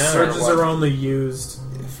line, yeah? or Surges what? are only used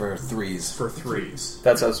For 3s. for 3s.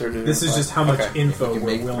 That's how surges This are is applied. just how much Okay. info You can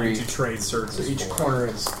we're make willing 3. to trade surges So each for. corner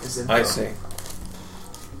is info. I see.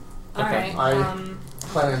 Alright, I-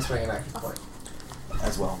 Planning on spending an action point.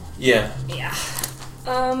 As well. Yeah. yeah.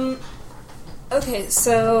 Okay,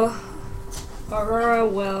 so Aurora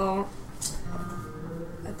will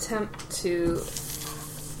attempt to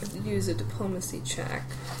use a diplomacy check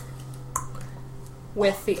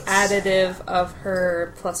with the additive of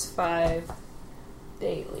her +5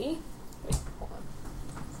 daily. Wait, hold on.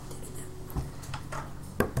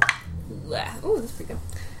 Oh, that's pretty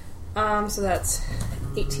good. So that's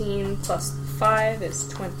 18 plus 5 is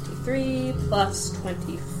 23 plus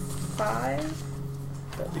 25.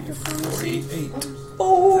 That'd be 48.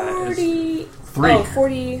 40. 3. Oh,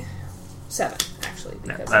 47, actually.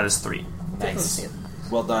 No, Because that is 3. diplomacy.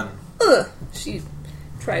 Well done. Ugh, she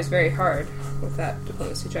tries very hard with that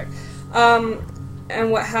diplomacy check.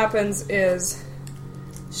 And what happens is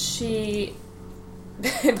she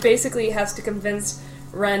basically has to convince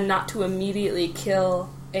Ren not to immediately kill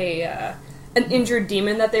an injured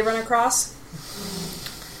demon that they run across.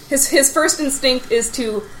 His first instinct is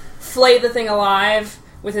to flay the thing alive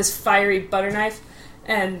with his fiery butter knife,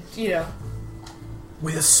 and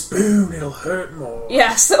With a spoon, it'll hurt more.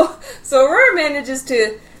 yeah. So Aurora manages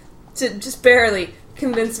to just barely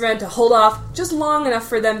convince Ren to hold off just long enough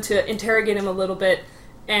for them to interrogate him a little bit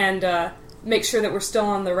and make sure that we're still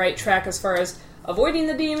on the right track as far as avoiding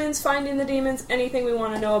the demons, finding the demons, anything we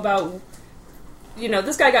want to know about.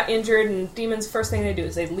 This guy got injured, and demons, first thing they do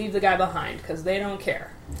is they leave the guy behind because they don't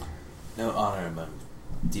care. No honor among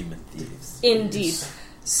demon thieves. Indeed.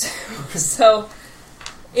 So,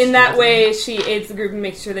 in that way, she aids the group and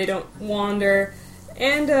makes sure they don't wander,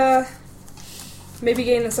 and maybe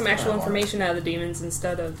gain some actual information out of the demons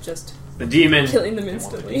instead of just The demon. killing them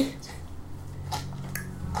instantly.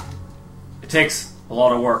 It takes a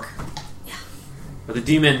lot of work. But the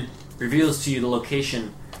demon reveals to you the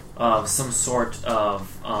location of some sort of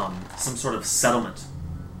settlement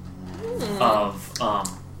of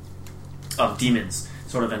demons,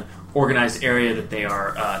 sort of an organized area that they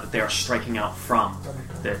are striking out from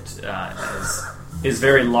that is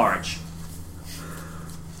very large.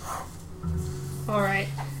 All right,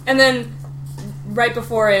 and then right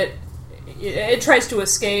before it tries to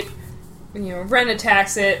escape, Ren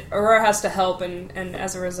attacks it. Aurora has to help, and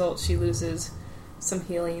as a result, she loses some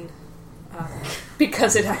healing.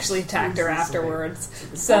 Because it actually attacked her afterwards.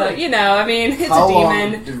 So, it's How a demon.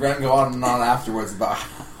 long did Ren go on and on afterwards about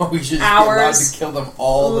how we should Hours. be allowed to kill them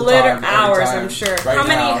all the time? every Hours, time, I'm sure. right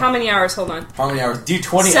now? How many hours? Hold on. How many hours? Do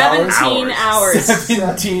 20 17 hours.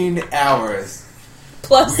 17 hours.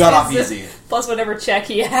 Plus We got off his- easy. Plus whatever check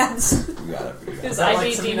he adds. We got it. His Is that ID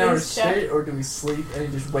like 7 demons hours check. straight, or do we sleep and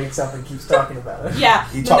he just wakes up and keeps talking about it? Yeah,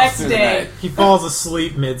 He the talks next through the day. night. He falls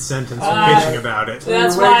asleep mid-sentence bitching about it.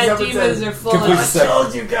 That's He why wakes up and demons says, are full Complete of... set.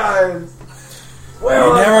 told you guys!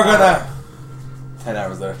 We're never gonna. 10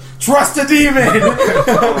 hours later. Trust a demon!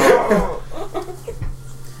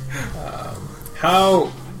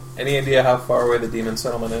 Any idea how far away the demon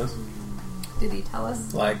settlement is? Did he tell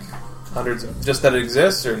us? Like hundreds of, just that it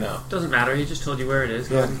exists, or no? Doesn't matter. He just told you where it is.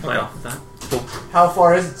 Go ahead and play off of that. How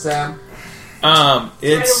far is it, Sam? It's Right over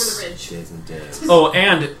the ridge. Days and days. Oh,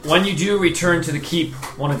 and when you do return to the keep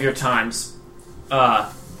one of your times,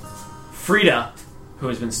 Frida, who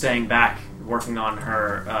has been staying back working on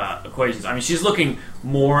her equations, I mean, she's looking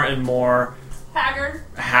more and more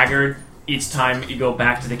haggard each time you go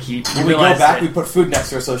back to the keep. You When we go realize back, that- we put food next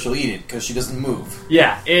to her so she'll eat it because she doesn't move.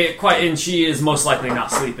 Yeah, and she is most likely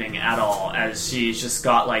not sleeping at all, as she's just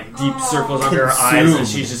got like deep circles under her eyes, and Consumed.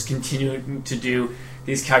 she's just continuing to do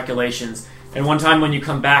these calculations. And one time when you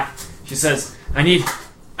come back, she says, "I need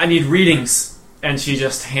readings," and she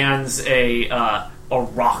just hands a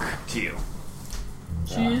rock to you.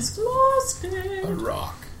 She's lost it. A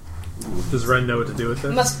rock. Does Ren know what to do with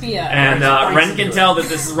this? Must be a... And Ren can tell that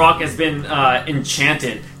this rock has been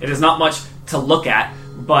enchanted. It is not much to look at,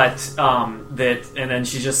 but that. And then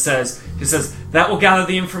she says, "That will gather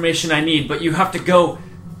the information I need, but you have to go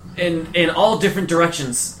in all different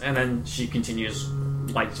directions." And then she continues,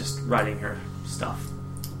 like, just writing her stuff.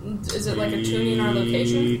 Is it like attuning our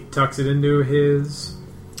location? He tucks it into his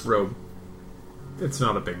robe. It's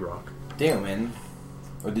not a big rock. Damon.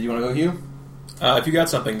 Or did you want to go, Hugh? If you got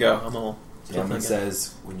something, go. I'm all. Damon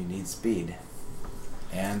says, when you need speed.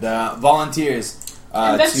 And volunteers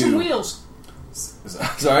Invent to... some wheels.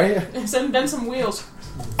 Sorry? Invent some wheels.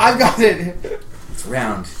 I've got it! It's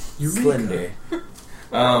round. Slender.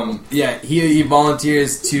 He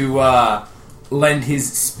volunteers to lend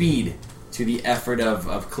his speed to the effort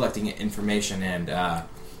of collecting information and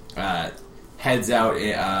heads out.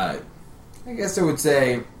 I guess I would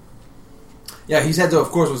say, he's heads out. Of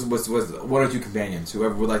course, was one or two companions.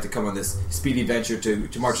 Whoever would like to come on this speedy venture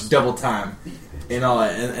to march double time in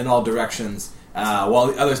all directions, while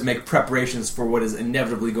the others make preparations for what is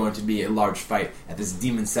inevitably going to be a large fight at this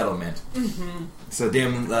demon settlement. Mm-hmm. So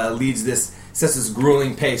Damon sets this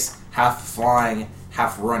grueling pace, half flying,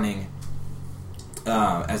 half running.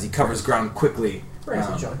 As he covers ground quickly.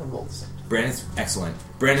 Brandon's joining from both. Brandon's excellent.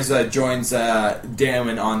 Brandon joins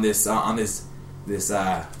Damon on this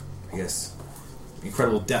I guess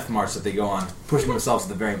incredible death march that they go on, pushing themselves to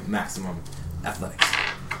the very maximum athletics.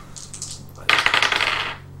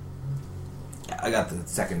 I got the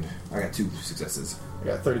second. I got 2 successes. I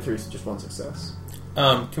got 33, so just 1 success.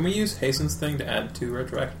 Can we use Hasten's thing to add 2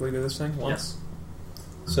 retroactively to this thing once?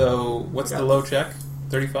 Yes. So what's the low check?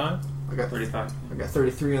 35. I got 35. I got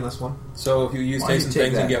 33 on this one. So if you use Hasten's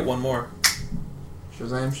things and get 1 more.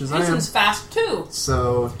 Shazam! Hasten's fast too.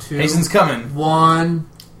 So 2. Hasten's coming. 1,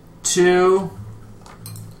 2,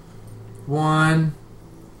 1.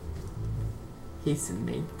 Hasten,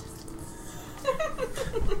 mate.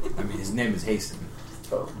 I mean, his name is Hasten.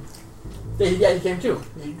 Oh. Yeah, he came too.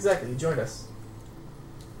 Exactly, he joined us.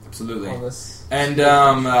 Absolutely. On this. And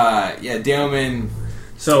Damon.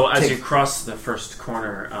 So as you cross the first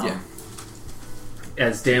corner,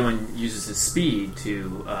 as Damon uses his speed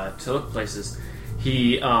to look places,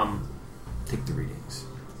 he take the readings.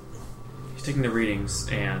 He's taking the readings,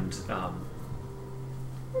 and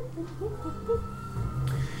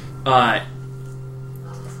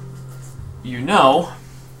you know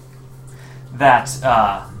that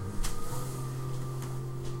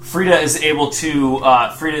Frida is able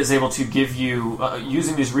to give you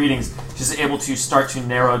using these readings. She's able to start to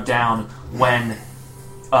narrow down when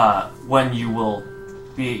you will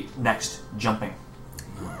be next jumping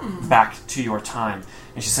back to your time.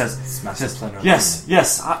 And she says,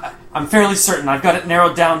 "Yes, I'm fairly certain. I've got it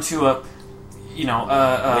narrowed down to a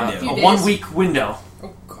 1 week window."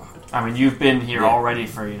 Oh God! I mean, you've been here already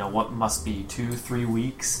for what must be 2-3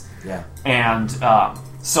 weeks. Yeah. And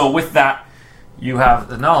so with that, you have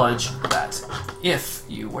the knowledge that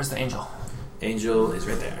where's the angel? Angel is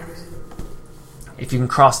right there. If you can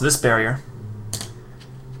cross this barrier,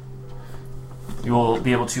 you will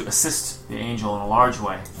be able to assist the angel in a large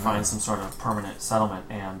way, find some sort of permanent settlement,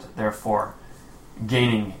 and therefore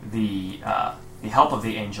gaining the help of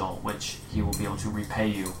the angel, which he will be able to repay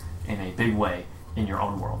you in a big way in your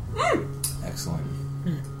own world. Excellent.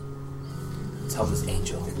 Let's help this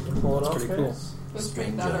angel. That's pretty cool. Let's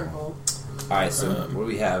make that our goal. Alright, so what do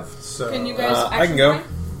we have? So Can you guys I can go. point?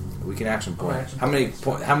 We can action point. How many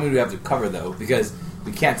do we have to cover though? Because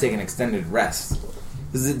we can't take an extended rest.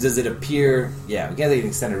 Does it appear? Yeah, we can't take an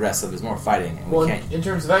extended rest, so there's more fighting. And Well, we can't. in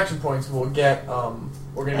terms of action points, we're gonna get an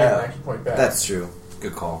action point back. That's true.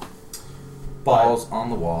 Good call. Balls on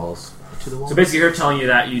the walls. To the walls. So basically, her telling you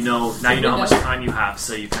that you know how much time you have,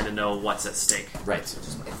 so you kind of know what's at stake. Right.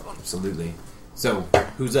 Absolutely. So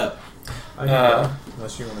who's up?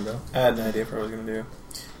 Unless you want to go. I had an idea for what I was going to do.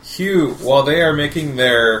 Hugh, while they are making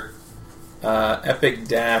their epic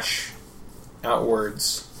dash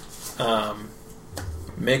outwards,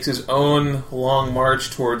 makes his own long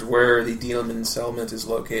march towards where the demon settlement is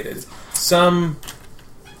located. It's hard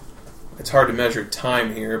to measure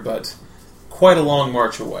time here, but quite a long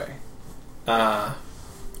march away.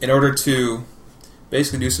 In order to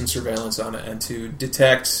basically do some surveillance on it and to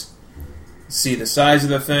detect, see the size of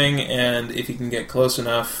the thing, and if he can get close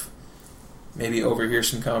enough, maybe overhear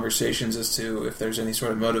some conversations as to if there's any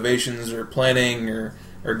sort of motivations or planning or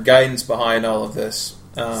guidance behind all of this.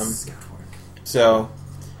 So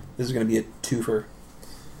this is going to be a twofer.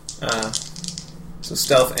 So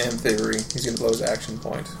stealth and thievery. He's going to blow his action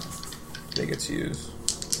point. That gets used.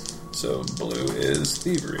 So blue is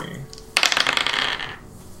thievery.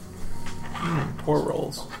 Poor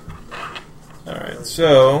rolls. Alright,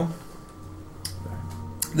 so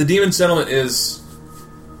the demon settlement has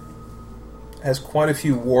quite a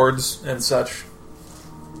few wards and such.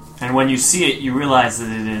 And when you see it, you realize that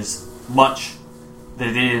it is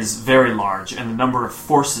very large, and the number of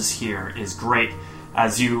forces here is great.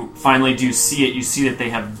 as you finally do see it, you see that they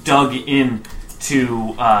have dug into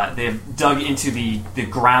the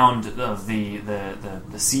ground of the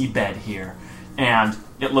seabed here, and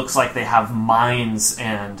it looks like they have mines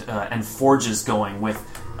and forges going with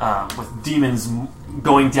demons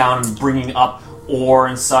going down and bringing up ore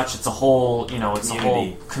and such. It's a whole a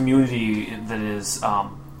whole community that is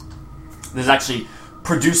actually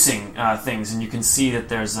producing things, and you can see that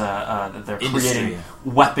there's that they're creating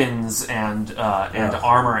weapons and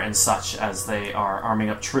armor and such as they are arming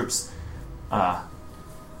up troops.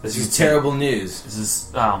 This is terrible news. This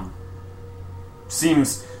is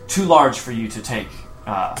seems too large for you to take,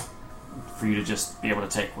 for you to just be able to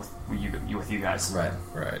take with you guys. Right.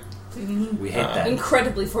 Mm-hmm. We hate that.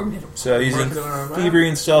 Incredibly formidable. So using thievery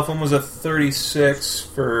and stealth, one was a 36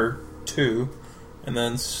 for 2, and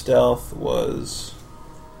then stealth was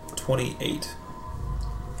 28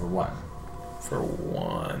 For what? for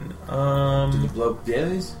 1. Did you blow up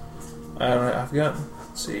dailies? I don't know. I forgot.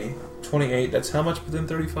 Let's see. 28. That's how much within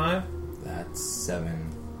 35? That's 7.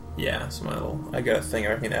 Yeah, so I got a thing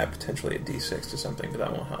I can add potentially a d6 to something, but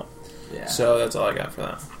that won't help. Yeah. So that's all I got for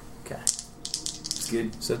that. Okay. It's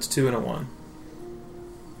good. So it's 2 and a 1.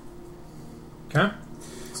 Okay.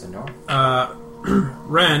 So no.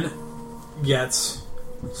 Ren gets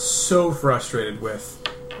so frustrated with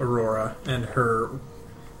Aurora and her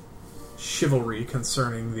chivalry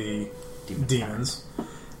concerning the demons.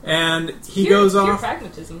 And he goes Pure off.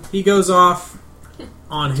 pragmatism. He goes off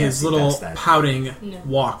on his see little past that. pouting No.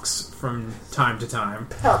 walks from time to time.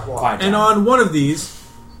 Quiet And down. on one of these,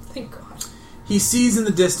 Thank God. he sees in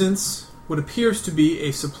the distance what appears to be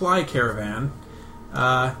a supply caravan.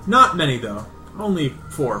 Not many, though. Only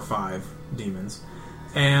 4 or 5 demons.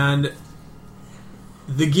 And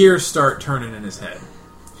the gears start turning in his head.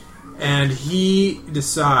 And he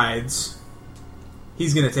decides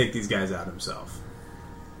he's going to take these guys out himself.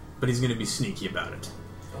 But he's going to be sneaky about it.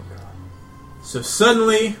 So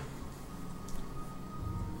suddenly,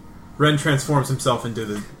 Ren transforms himself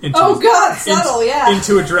into Oh God, subtle, yeah.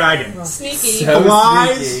 into a dragon. Sneaky.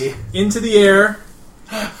 Flies into the air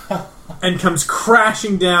and comes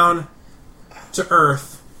crashing down to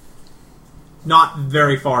Earth, not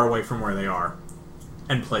very far away from where they are,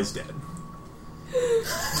 and plays dead.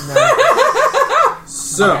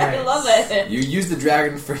 So, I love it. You use the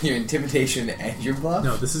dragon for your intimidation and your bluff?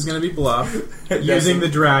 no, this is going to be bluff using the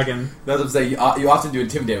dragon. That's what I'm saying. You often do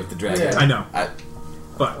intimidate with the dragon. I know, I,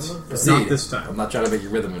 but proceed. not this I'm time. not trying to make you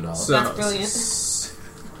rhythm at all. So, That's brilliant.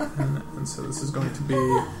 and so this is going to be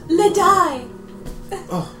Le die.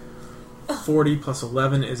 40 plus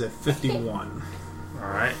 11 is a 51. All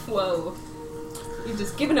right. Whoa. You've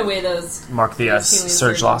just given away those. Mark the Healing surge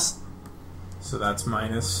surge. loss. So that's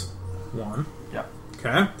minus 1. Yep.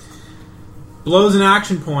 Okay. Blows an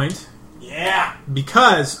action point. Yeah.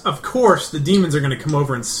 Because, of course, the demons are going to come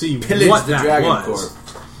over and see Pillage what the that Dragon was. Corp.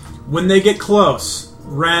 When they get close,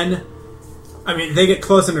 they get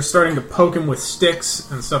close and they're starting to poke him with sticks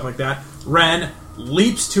and stuff like that. Ren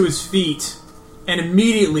leaps to his feet and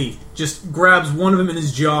immediately just grabs one of them in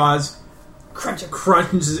his jaws,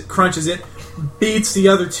 crunches it, beats the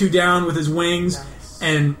other 2 down with his wings,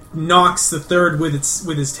 and knocks the third with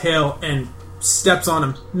his tail and steps on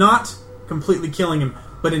him, not completely killing him,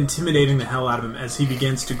 but intimidating the hell out of him as he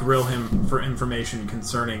begins to grill him for information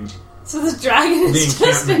concerning. So this dragon is The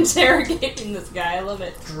just encampment. interrogating this guy. I love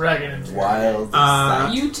it. Dragon. Wild.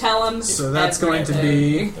 You tell him. So that's going to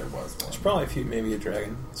be. There was one. There's probably maybe a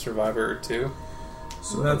dragon survivor or 2.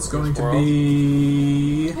 So that's going to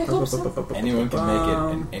be. I hope so. Anyone can make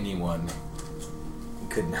it, and anyone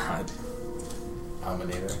could not.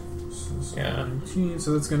 Alminator. Yeah. 19,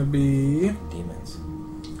 so that's going to be Demons.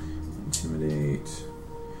 intimidate.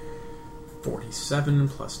 47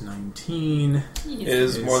 plus 19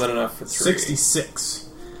 Is more than enough for 3. 66.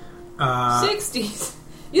 60s.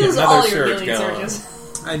 You lose another all your surge healing going on.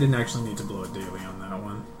 surges. I didn't actually need to blow a daily on that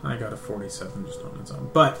one. I got a 47 just on its own.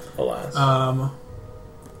 But Alas.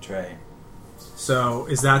 Trey. so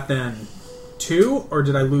is that then 2, or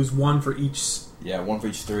did I lose 1 for each? Yeah, 1 for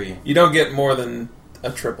each 3. You don't get more than a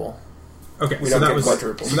triple. Okay, We so don't that get was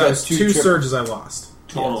quadruple. so that was You got 2 two surges I lost.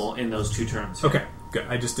 Total in those 2 turns. Okay, good.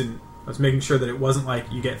 I just didn't. I was making sure that it wasn't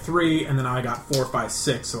like you get 3 and then I got 4, 5,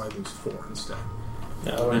 6, so I lose 4 instead.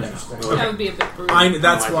 No, That would be a bit brutal.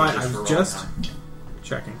 That's No, I why think I just was for just roll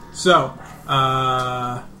checking. So,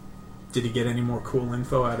 did he get any more cool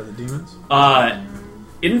info out of the demons?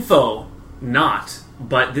 Info, not.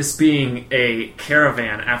 But this being a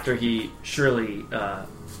caravan, after he surely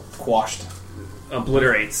Quashed.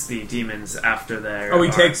 obliterates the demons after their... Oh, he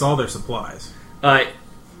takes all their supplies.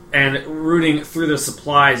 and rooting through the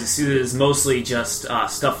supplies, you see that it's mostly just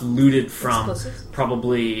stuff looted from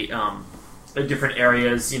probably different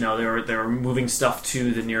areas. You know, they were moving stuff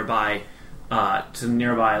to the nearby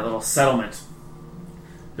little settlement.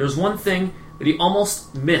 There's one thing that he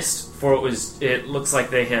almost missed, for it looks like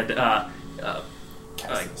they had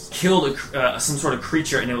killed some sort of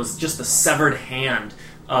creature, and it was just the severed hand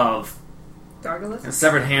of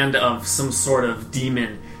some sort of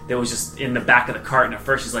demon that was just in the back of the cart. And at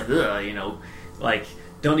first she's like, ugh, you know, like,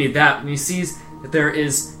 don't need that. And he sees that there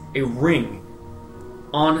is a ring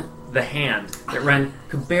on the hand that Ren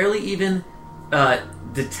could barely even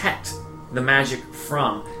detect the magic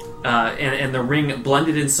from. And the ring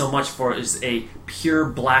blended in so much for it is a pure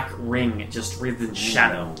black ring just wreathed in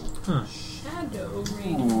shadow. Shadow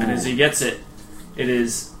ring. And as he gets it, it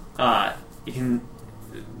is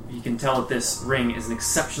you can tell that this ring is an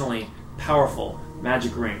exceptionally powerful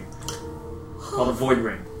magic ring called a void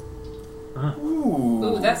ring.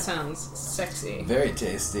 Ooh, that sounds sexy. Very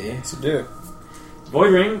tasty. Yes, you do.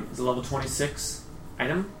 Void ring is a level 26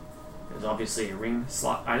 item. It is obviously a ring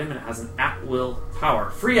slot item, and it has an at-will power.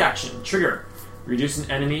 Free action. Trigger. Reduce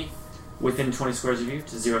an enemy within 20 squares of you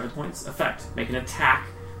to 0 hit points. Effect. Make an attack,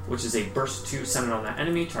 which is a burst 2 centered on that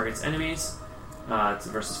enemy. Targets enemies. It's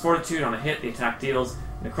versus fortitude. On a hit, the attack deals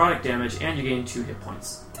necrotic damage, and you gain 2 hit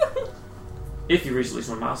points. If you reach at least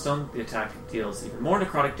one milestone, the attack deals even more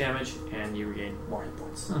necrotic damage, and you regain more hit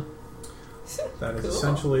points. That is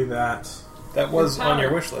essentially that. That was on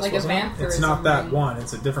your wish list, like wasn't a it? vampire. It's not that one.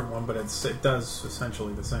 It's a different one, but it does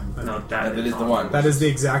essentially the same thing. No, That is the one. That is the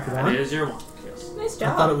exact That one. is your one. Yes. Nice I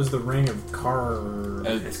job. thought it was the ring of Car.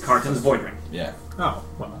 It's Carton's void ring. Yeah. Oh,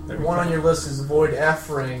 well, there The we one go. on your list is the Void F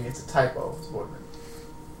ring. It's a typo. It's Void ring.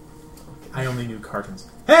 I only knew cartons.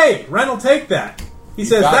 Hey, Ren will take that. He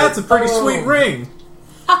says got that's it. a pretty Oh. sweet ring,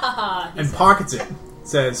 Ha and pockets it.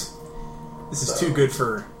 Says this is too good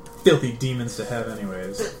for filthy demons to have,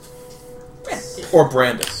 anyways. Or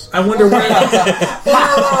Brandis. I wonder what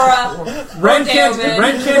Aurora. Ren can't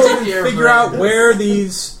even Here, figure out where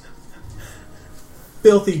these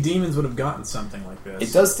filthy demons would have gotten something like this.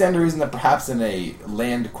 It does stand to reason that perhaps in a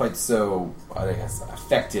land quite so, I guess,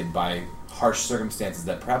 affected by harsh circumstances,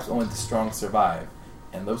 that perhaps only the strong survive,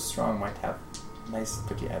 and those strong might have nice,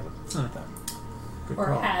 pretty evidence with them. Good Or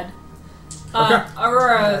call. had. Okay.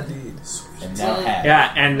 Aurora. And now have.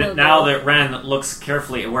 Yeah, and Well, now well. that Ren looks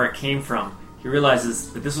carefully at where it came from, he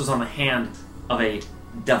realizes that this was on the hand of a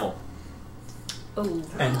devil. Oh.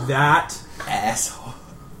 And that, Asshole.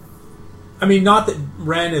 I mean, not that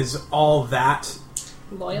Ren is all that.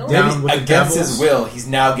 Loyal? Down with the Against devils. his will, he's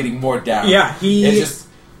now getting more down. Yeah, It's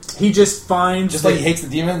he just finds just that, like he hates the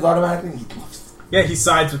demons automatically. He loves them. yeah, he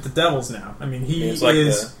sides with the devils now. I mean, he It's like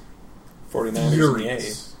is the 49ers and the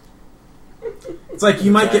furious. It's like you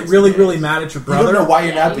might get really, really mad at your You brother. don't know why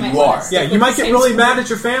you're Yeah, mad, you but might you want are. to stick Yeah, with you the might get same really sport. mad at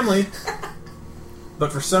your family,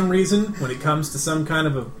 but for some reason, when it comes to some kind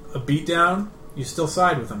of a beatdown, you still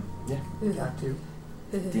side with them. Got to.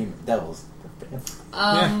 Devils.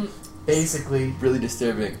 Basically, Really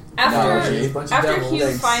disturbing analogy. After devils. Hugh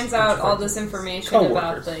Thanks. finds out all this information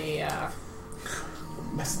Co-workers. about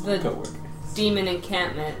Messing the with coworkers. demon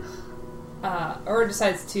encampment, Aurora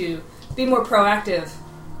decides to be more proactive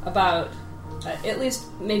about at least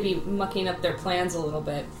maybe mucking up their plans a little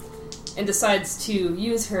bit, and decides to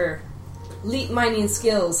use her leap mining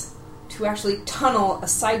skills to actually tunnel a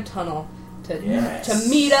side tunnel to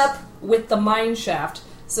meet up with the mine shaft,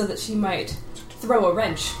 so that she might throw a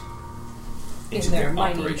wrench in their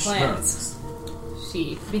mining plans.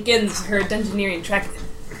 She begins her dungeoneering trek,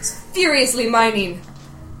 furiously mining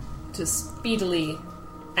to speedily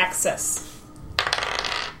access.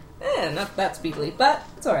 Not that speedily, but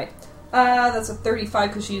it's alright. That's a 35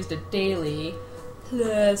 because she used a daily.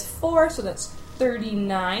 Plus 4, so that's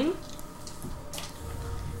 39.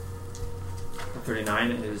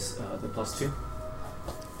 39 is the plus 2.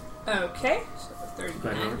 Okay, so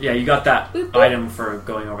 39. Yeah, you got that Boop, boop. item for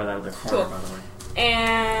going over that other corner, Cool. by the way.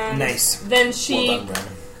 And Nice. then she Well done,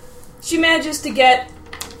 Brandon. she manages to get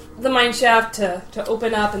the mine shaft to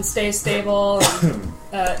open up and stay stable,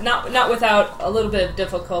 and, not without a little bit of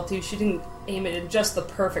difficulty. She didn't aim it in just the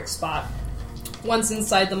perfect spot. Once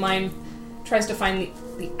inside the mine, tries to find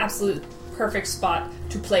the absolute perfect spot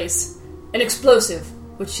to place an explosive,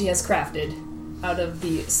 which she has crafted out of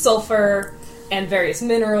the sulfur and various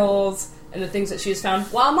minerals and the things that she has found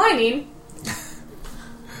while mining.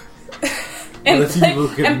 and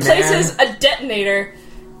places a detonator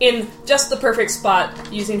in just the perfect spot,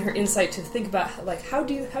 using her insight to think about, like, how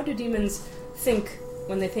do demons think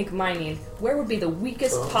when they think mining? Where would be the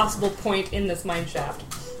weakest possible point in this mine shaft?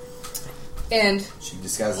 and She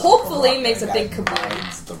disguises hopefully herself as makes a guy big who kabang.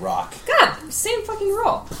 runs The Rock. God, same fucking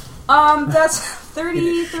roll. That's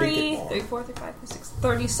 33, Shake it, 34, 35, 36,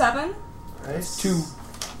 37. Nice.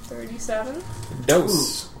 37.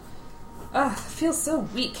 Dose. Ugh, it feels so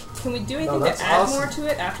weak. Can we do anything that's to add awesome. more to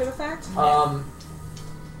it after the fact?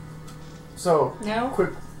 So, No? quick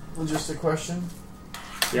logistic question.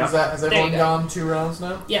 Yeah. Has There you everyone go. gone 2 rounds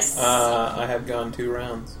now? Yes. I have gone 2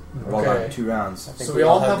 rounds. We've all Okay. got 2 rounds. I think So we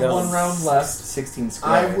all have gone. 1 round left. 16 I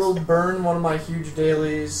squares. will burn one of my huge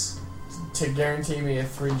dailies to guarantee me a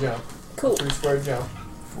 3 jump. Cool. 3 square jump.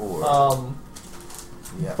 4.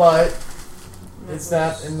 Yep. But is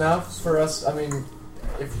that enough for us? I mean,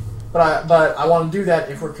 but I want to do that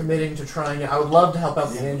if we're committing to trying it. I would love to help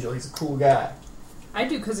out the angel. He's a cool guy. I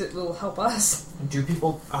do because it will help us. Do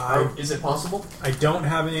people? Is it possible? I don't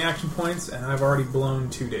have any action points, and I've already blown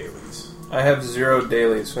 2 dailies. I have 0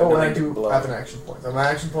 dailies, so Oh, and I nothing to do blow. have an action point. I have an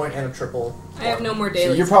action point and a triple. I have no more So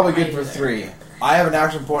dailies. you're probably than good for I do 3. I have an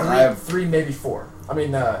action point. And I have 3, maybe 4. I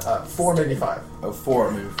mean, 4, maybe 5.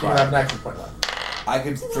 4, maybe You have 5. an action point left. I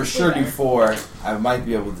could for sure do 4. I might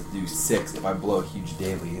be able to do 6 if I blow huge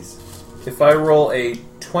dailies. If I roll a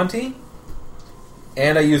 20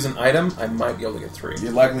 and I use an item, I might be able to get 3.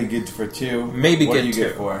 You're likely good for 2. Maybe what get do you 2.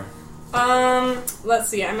 get for? Let's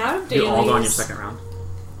see. I'm out of dailies. You all go on your second round.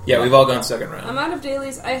 Yeah, we've all gone second I'm round. out of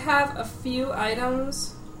dailies. I have a few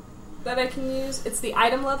items that I can use. It's the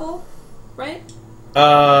item level, right?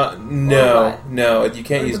 No, what? no, you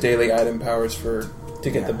can't Or use the- daily item powers to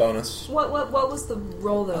get the bonus. What was the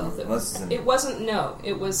roll though? It wasn't. No,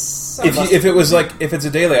 it was. If it was like if it's a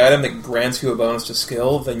daily item that grants you a bonus to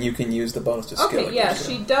skill, then you can use the bonus to skill. Okay, yeah, against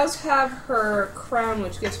it. she does have her crown,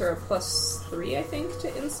 which gives her a +3, I think,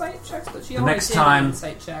 to insight checks, but she The only next did time an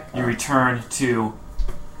insight check. You return to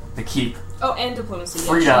the keep. Oh, and diplomacy. Yeah, she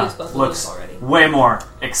Frida used both of looks those already. way more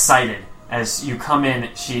excited as you come in.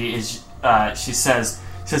 She says,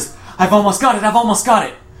 "I've almost got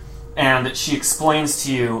it," and she explains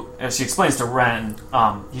to you. She explains to Ren.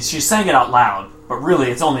 She's saying it out loud, but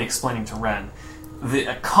really, it's only explaining to Ren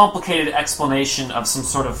a complicated explanation of some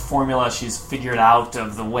sort of formula she's figured out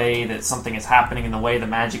of the way that something is happening and the way the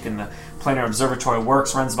magic in the planar observatory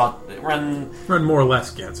works. Ren more or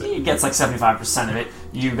less gets it. He gets like 75% of it.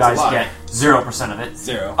 You guys a lot. get 0% of it.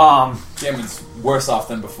 0. Cameron's worse off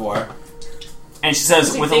than before. And she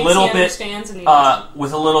says He with a thinks little he bit, understands and he doesn't.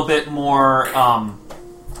 with a little bit more.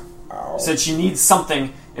 Said she needs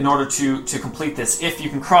something in order to complete this. If you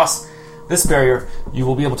can cross this barrier, you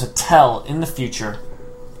will be able to tell in the future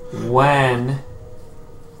when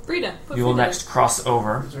Frida, put you will Frida next cross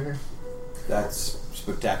over. That's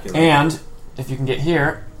spectacular. And if you can get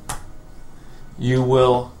here, you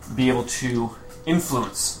will be able to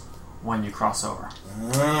influence when you cross over.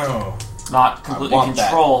 Oh. Not completely I want that.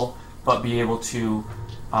 control, but be able to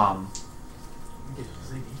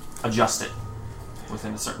adjust it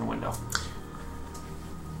within a certain window.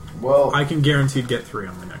 Well, I can guaranteed get 3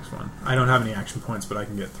 on the next one. I don't have any action points, but I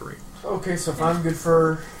can get 3. Okay, so if I'm good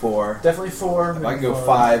for 4. definitely 4. If I can go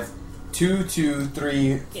 5, 2, 2,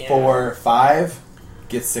 3, Yeah. 4, 5,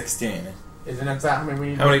 get 16. Isn't that how many we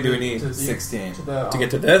need? How many do we need? to the- 16. to the To get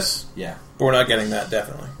to this, Yeah. but we're not getting that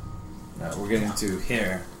definitely. No, we're getting to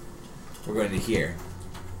here. We're going to here.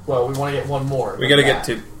 Well, we want to get one more. We got to get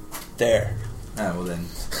to there. Oh, well then,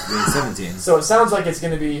 we need 17. So it sounds like it's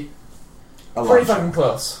going to be A pretty lot. fucking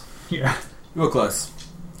close. Yeah. Real close.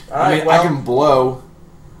 All right, I mean, well,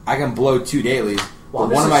 I can blow 2 dailies, well,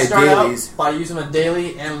 but one of my start out dailies. by using a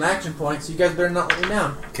daily and an action point. So you guys better not let me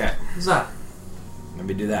down. Okay, What's that? let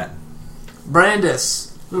me do that.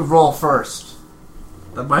 Brandis, who roll first?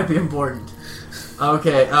 That might be important.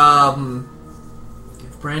 Okay,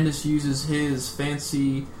 if Brandis uses his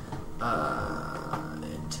fancy,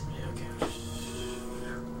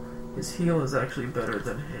 his heal is actually better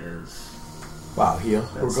than his. Wow, heal.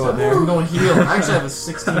 That's We're going the- there. I'm going heal. I actually have a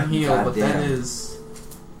 16 heal, God but damn. that is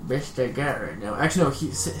best I got right now. Actually, no.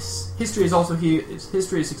 History is also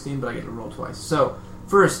history is 16, but I get to roll twice. So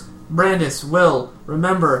first, Brandis will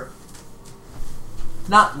remember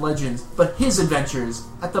not legends, but his adventures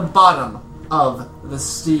at the bottom of the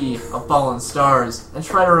Sea of Fallen Stars, and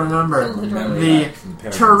try to remember Remember the that from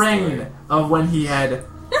Paradise terrain Story. of when he had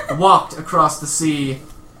walked across the sea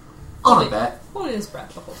on a bet. Holding his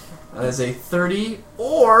breath the whole time. That is a 30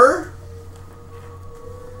 or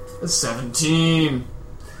a 17.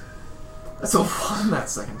 That's a 1 that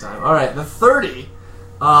second time. Alright, the 30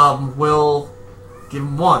 will give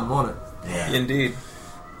him 1, won't it? Yeah. Indeed.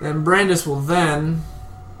 And Brandis will then.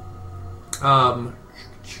 I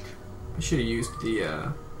should have used the.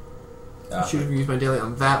 I should have used my daily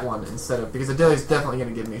on that one instead of. Because the daily is definitely going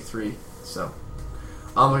to give me 3 So,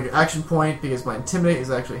 like an action point, because my Intimidate is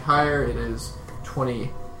actually higher, it is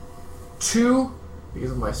 22,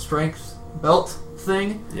 because of my Strength belt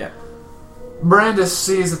thing. Yeah. Brandis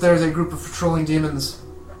sees that there's a group of patrolling demons,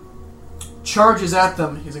 charges at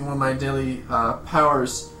them using one of my daily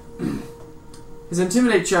powers. His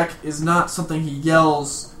Intimidate check is not something he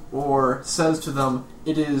yells or says to them,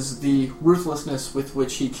 it is the ruthlessness with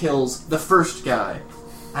which he kills the first guy.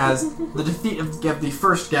 As the defeat of the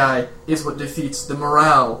first guy is what defeats the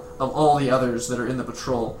morale of all the others that are in the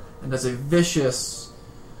patrol. And as a vicious...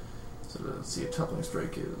 So let's see, a toppling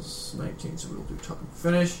strike is 19, so we'll do toppling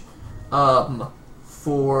finish.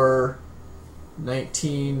 For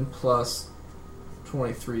 19 plus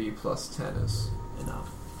 23 plus 10 is enough.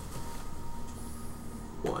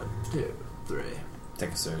 1, 2, 3.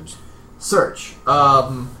 Take a surge. Search.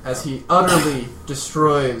 As he utterly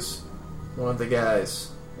destroys one of the guys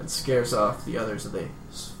and scares off the others as they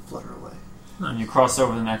flutter away. And you cross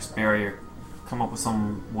over the next barrier, come up with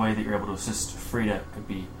some way that you're able to assist Frida. Could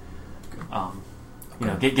be,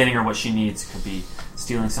 getting her what she needs. Could be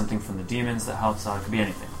stealing something from the demons that helps out. It could be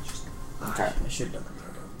anything. Okay. I should have done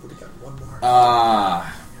that. Would have got one more.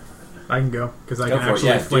 I can go because I can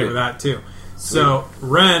actually flavor that too. So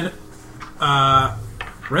Ren's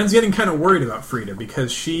getting kind of worried about Frida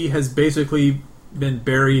because she has basically been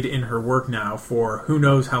buried in her work now for who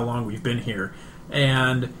knows how long we've been here,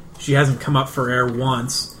 and she hasn't come up for air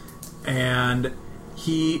once, and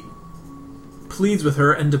he pleads with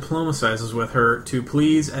her and diplomatizes with her to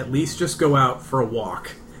please at least just go out for a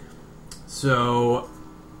walk. So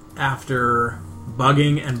after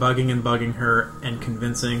bugging her and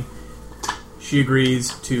convincing, she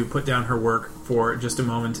agrees to put down her work for just a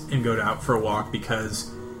moment and go out for a walk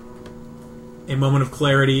because a moment of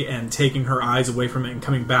clarity and taking her eyes away from it and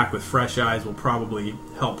coming back with fresh eyes will probably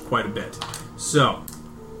help quite a bit. So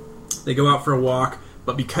they go out for a walk,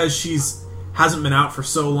 but because she's hasn't been out for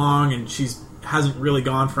so long and she's hasn't really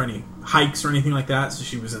gone for any hikes or anything like that, so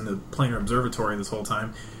she was in the planar observatory this whole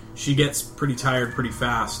time, she gets pretty tired pretty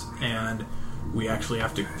fast, and we actually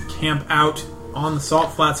have to camp out on the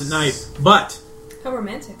salt flats at night. But how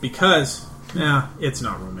romantic. Because it's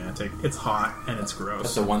not romantic. It's hot and it's gross.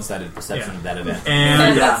 That's a one-sided perception of that event.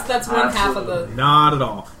 And that's one half of the... Not at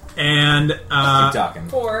all. And keep talking.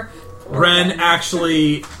 Ren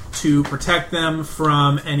actually, to protect them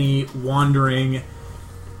from any wandering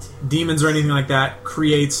demons or anything like that,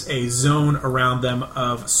 creates a zone around them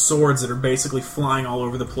of swords that are basically flying all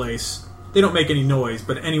over the place. They don't make any noise,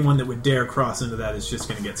 but anyone that would dare cross into that is just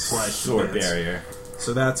going to get sliced. Sword barrier.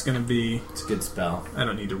 So that's going to be... It's a good spell. I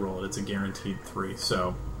don't need to roll it. It's a guaranteed 3,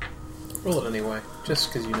 so... Roll it anyway, just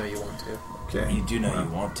because you know you want to. Okay. You do know you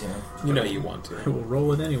want to. You know you want to. I will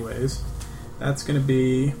roll it anyways. That's going to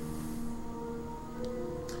be...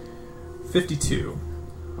 52.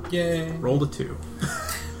 Yay. Rolled a 2.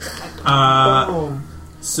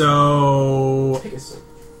 So...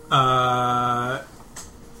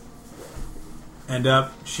 end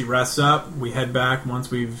up, she rests up, we head back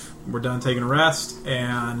once we're done taking a rest,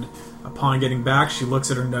 and upon getting back, she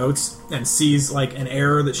looks at her notes and sees like an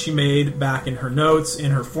error that she made back in her notes,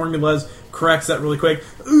 in her formulas, corrects that really quick,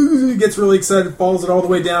 gets really excited, follows it all the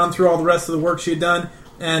way down through all the rest of the work she had done,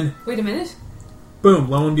 and... Wait a minute. Boom,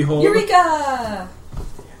 lo and behold... Eureka!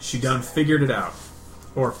 She done figured it out.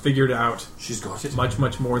 Or figured out... She's got it. Much,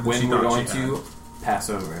 much more than she thought she had. When we're going to pass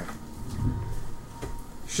over.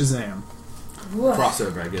 Shazam. What?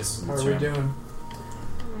 Crossover, I guess. How are we doing?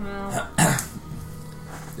 Well,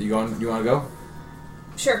 You want to go?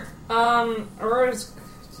 sure. Aurora's...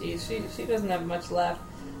 Geez, she doesn't have much left.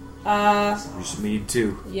 We should need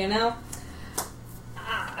 2. You know?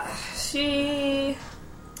 She...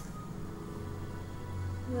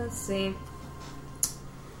 Let's see.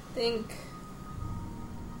 Think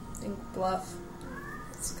bluff.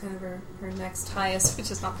 It's kind of her next highest,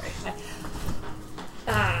 which is not very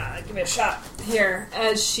high. Give it a shot here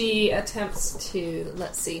as she attempts to.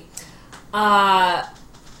 Let's see.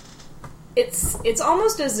 It's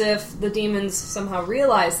almost as if the demons somehow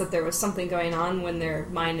realized that there was something going on when their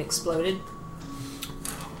mind exploded.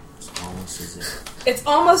 It's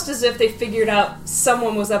almost as if they figured out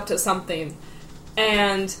someone was up to something,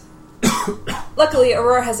 and luckily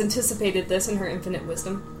Aurora has anticipated this in her infinite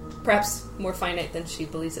wisdom. Perhaps more finite than she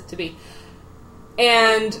believes it to be,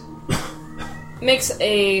 and makes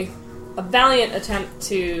a valiant attempt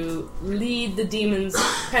to lead the demons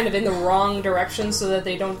kind of in the wrong direction so that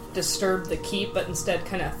they don't disturb the keep, but instead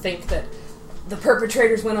kind of think that the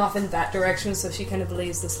perpetrators went off in that direction, so she kind of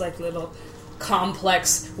lays this like little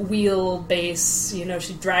complex wheel base,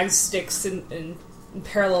 she drags sticks and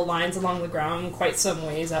parallel lines along the ground quite some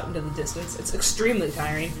ways out into the distance. It's extremely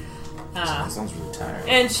tiring. Sounds really tiring.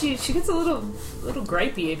 And she gets a little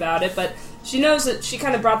gripey about it, but she knows that she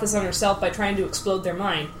kind of brought this on herself by trying to explode their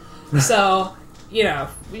mind. So, you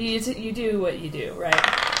do what you do,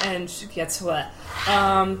 right? And she gets what?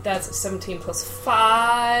 That's 17 plus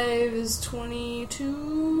 5 is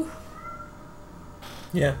 22.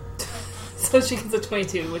 Yeah. So she gets a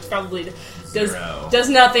 22, which probably does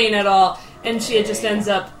nothing at all. And she just ends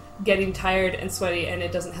up getting tired and sweaty, and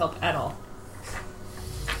it doesn't help at all.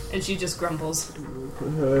 And she just grumbles.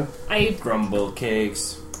 Grumble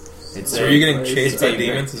cakes. So are you getting chased by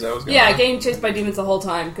demons? Is that what's going on? Yeah, getting chased by demons the whole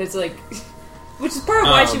time, because, like... Which is part of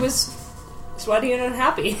why she was sweaty and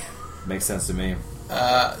unhappy. Makes sense to me.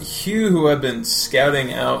 Hugh, who had been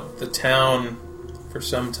scouting out the town for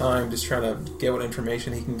some time, just trying to get what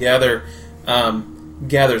information he can gather,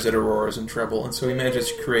 gathers that Aurora's in trouble, and so he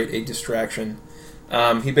manages to create a distraction.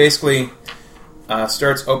 He basically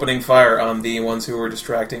starts opening fire on the ones who were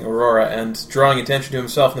distracting Aurora, and drawing attention to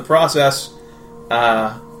himself in the process,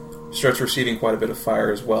 starts receiving quite a bit of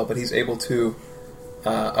fire as well, but he's able to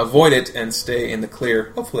avoid it and stay in the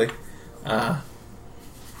clear, hopefully,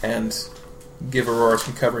 and give Aurora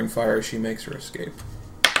some covering fire as she makes her escape.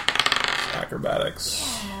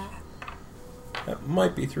 Acrobatics. Yeah. That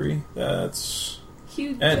might be 3. That's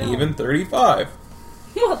Huge and jump. even 35.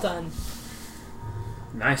 Well done.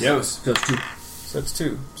 Nice. Yes. So that's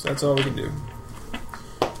 2. So that's all we can do.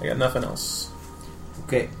 I got nothing else.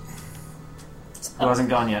 Okay. Who hasn't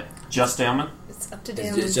gone yet? Just Damon? It's up to It's,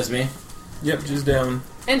 Damon. it's just me? Yep, just down.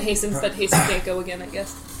 And Hastings, but Hastings can't go again, I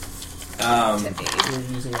guess. To aid. You're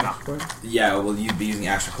using an action point? Yeah, well, you'd be using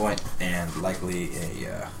action point and likely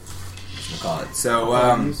a, whatchamacallit. So,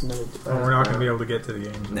 We're not going to be able to get to the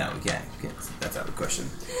angel. no, we can't. That's out of the question,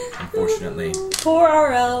 unfortunately. Poor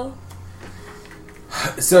RL.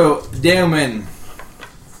 So, Daemon,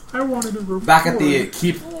 I wanted to back at the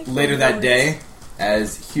keep later that day,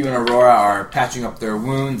 as Hugh and Aurora are patching up their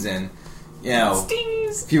wounds, and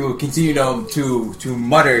Stings. people continue to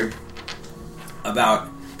mutter about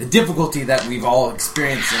the difficulty that we've all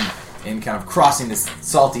experienced in kind of crossing this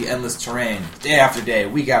salty, endless terrain, day after day,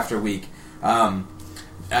 week after week.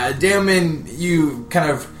 Daemon, you kind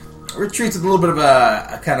of retreats with a little bit of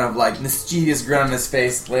a kind of like mischievous grin on his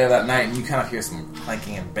face later that night, and you kind of hear some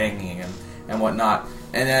clanking and banging and whatnot.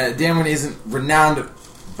 And Daemon isn't renowned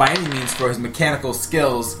by any means for his mechanical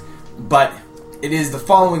skills, but it is the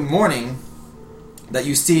following morning that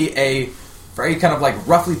you see a very kind of like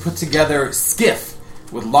roughly put together skiff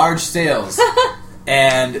with large sails,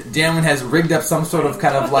 and Daemon has rigged up some sort of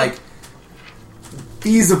kind of like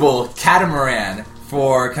feasible catamaran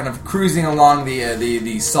for kind of cruising along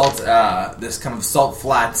the salt this kind of salt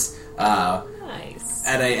flats Nice.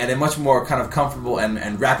 at a much more kind of comfortable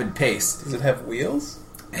and rapid pace. Does it have wheels?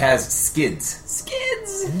 It has skids.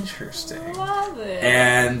 Skids. Interesting. Love it.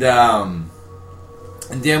 And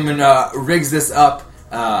Daemon rigs this up,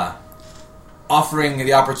 offering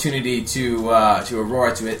the opportunity to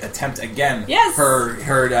Aurora to attempt again Yes!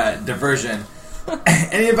 her diversion,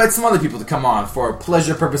 and he invites some other people to come on for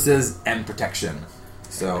pleasure purposes and protection.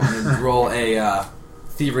 So I'm going to roll a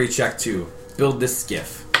thievery check to build this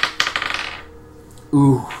skiff.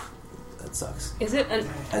 Ooh, that sucks. Is it an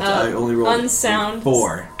I only rolled unsound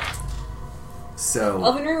 4. So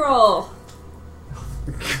Love and reroll?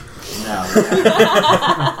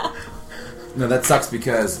 no. No, that sucks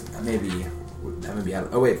because that may be out.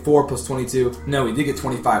 Oh wait, 4 plus 22. No, we did get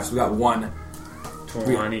 25, so we got 1.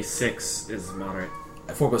 26 is moderate.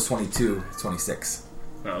 4 plus 22 is 26.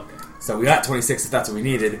 Oh, okay. So we got 26 if that's what we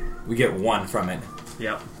needed. We get 1 from it.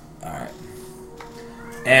 Yep. Alright.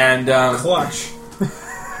 And, Clutch.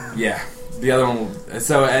 yeah. The other one...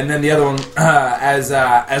 So, and then the other one,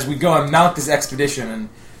 as we go and mount this expedition,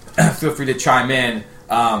 and feel free to chime in,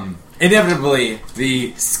 inevitably,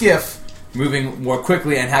 the skiff, moving more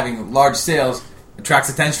quickly and having large sails, attracts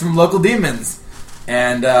attention from local demons.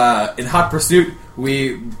 And in hot pursuit,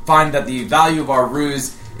 we find that the value of our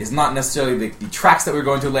ruse is not necessarily the tracks that we're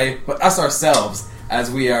going to lay, but us ourselves, as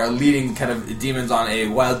we are leading kind of demons on a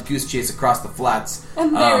wild goose chase across the flats. A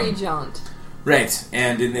merry jaunt. Right,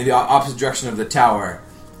 and in the opposite direction of the tower,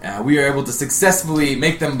 we are able to successfully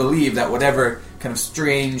make them believe that whatever kind of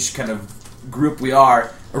strange kind of group we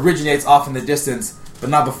are originates off in the distance, but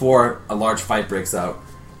not before a large fight breaks out.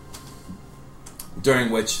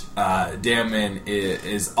 During which Daemon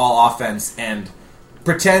is all offense and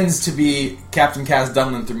pretends to be Captain Kaz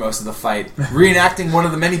Dunlin through most of the fight, reenacting one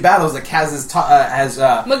of the many battles that Kaz has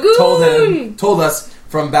told us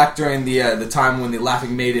from back during the time when the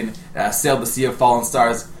Laughing Maiden sailed the Sea of Fallen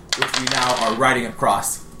Stars which we now are riding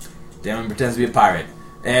across. Damon pretends to be a pirate,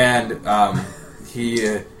 and he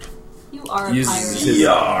You are a uses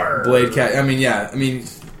pirate. his blade cat. I mean,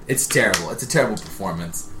 it's terrible. It's a terrible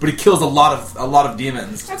performance, but he kills a lot of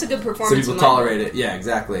demons. That's a good So performance. people in my book. tolerate it. Yeah,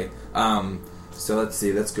 exactly. So let's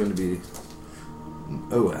see. That's going to be.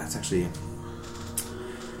 Oh, that's actually.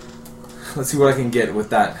 Let's see what I can get with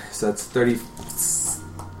that. So that's 30,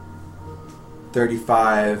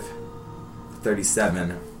 35,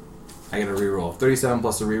 37. I get a reroll. 37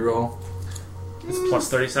 plus a reroll. It's plus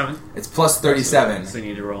 37. It's plus 37. So you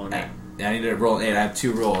need to roll an 8. Yeah, I need to roll an 8. I have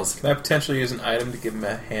 2 rolls. Can I potentially use an item to give him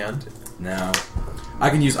a hand? No. I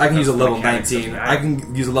can use a level mechanics of 19. the I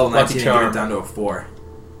can use a level Lucky 19 and get charm. it down to a 4.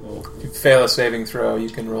 If you fail a saving throw, you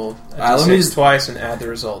can roll a let d6 me just- twice and add the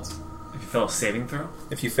results. If you fail a saving throw,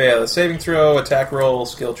 If you fail a saving throw, attack roll,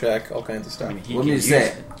 skill check, all kinds of stuff. I mean, he Let can me use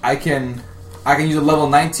just say, it. I can use a level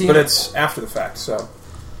 19. But it's after the fact, so...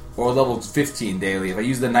 Or level 15 daily. If I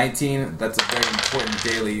use the 19, that's a very important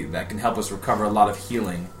daily that can help us recover a lot of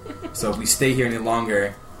healing. So if we stay here any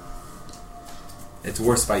longer, it's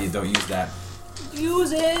worse if I don't use that.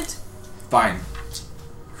 Use it. Fine.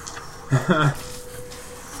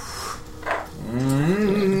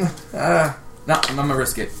 No, I'm gonna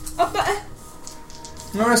risk it. I'm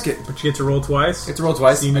gonna risk it. But you get to roll twice. Get to roll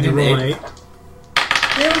twice. So you I need to need roll an an 8. 8.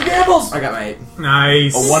 Damn gambles! I got my 8.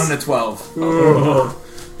 Nice. A 1 and a 12.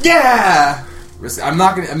 Yeah! Risk. I'm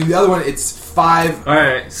not gonna. I mean, the other one, it's 5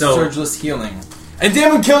 Alright, so surgeless healing. And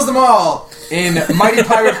Damon kills them all in mighty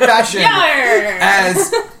pirate fashion.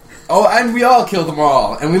 And we all kill them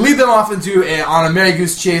all, and we lead them off on a merry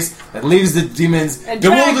goose chase that leaves the demons And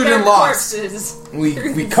drag bewildered their and lost. corpses.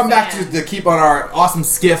 We come back to the keep on our awesome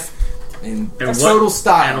skiff in total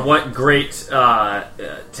style. And what great, to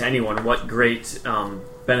anyone, what great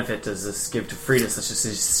benefit does this give to Frida, such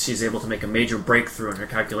as she's able to make a major breakthrough in her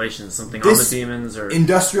calculations, something on the This demons, or...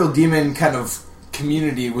 industrial demon kind of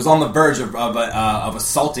community was on the verge of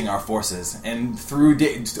assaulting our forces, and through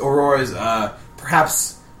Aurora's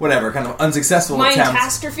perhaps whatever kind of unsuccessful attempt,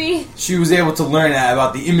 Mind-catastrophe. she was able to learn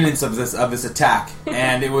about the imminence of this attack,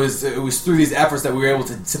 and it was through these efforts that we were able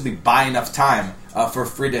to simply buy enough time for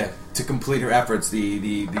Frida to complete her efforts. The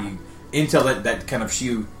intel that kind of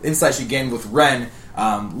insight she gained with Ren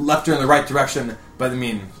left her in the right direction, but I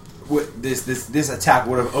mean, this attack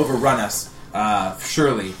would have overrun us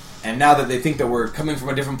surely. And now that they think that we're coming from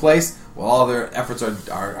a different place, well, all their efforts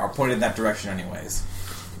are pointed in that direction anyways.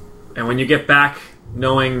 And when you get back,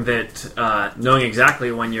 knowing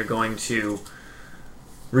exactly when you're going to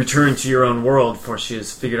return to your own world, for she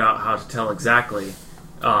has figured out how to tell exactly,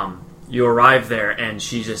 you arrive there, and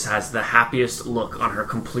she just has the happiest look on her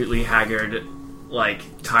completely haggard,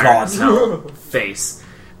 tired as hell face.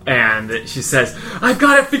 And she says, "I've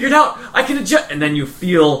got it figured out! I can adjust!" And then you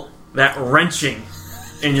feel that wrenching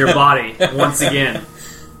in your body once again.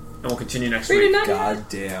 And we'll continue next week. God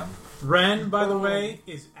damn. Ren, by the way,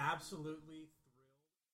 is absolutely...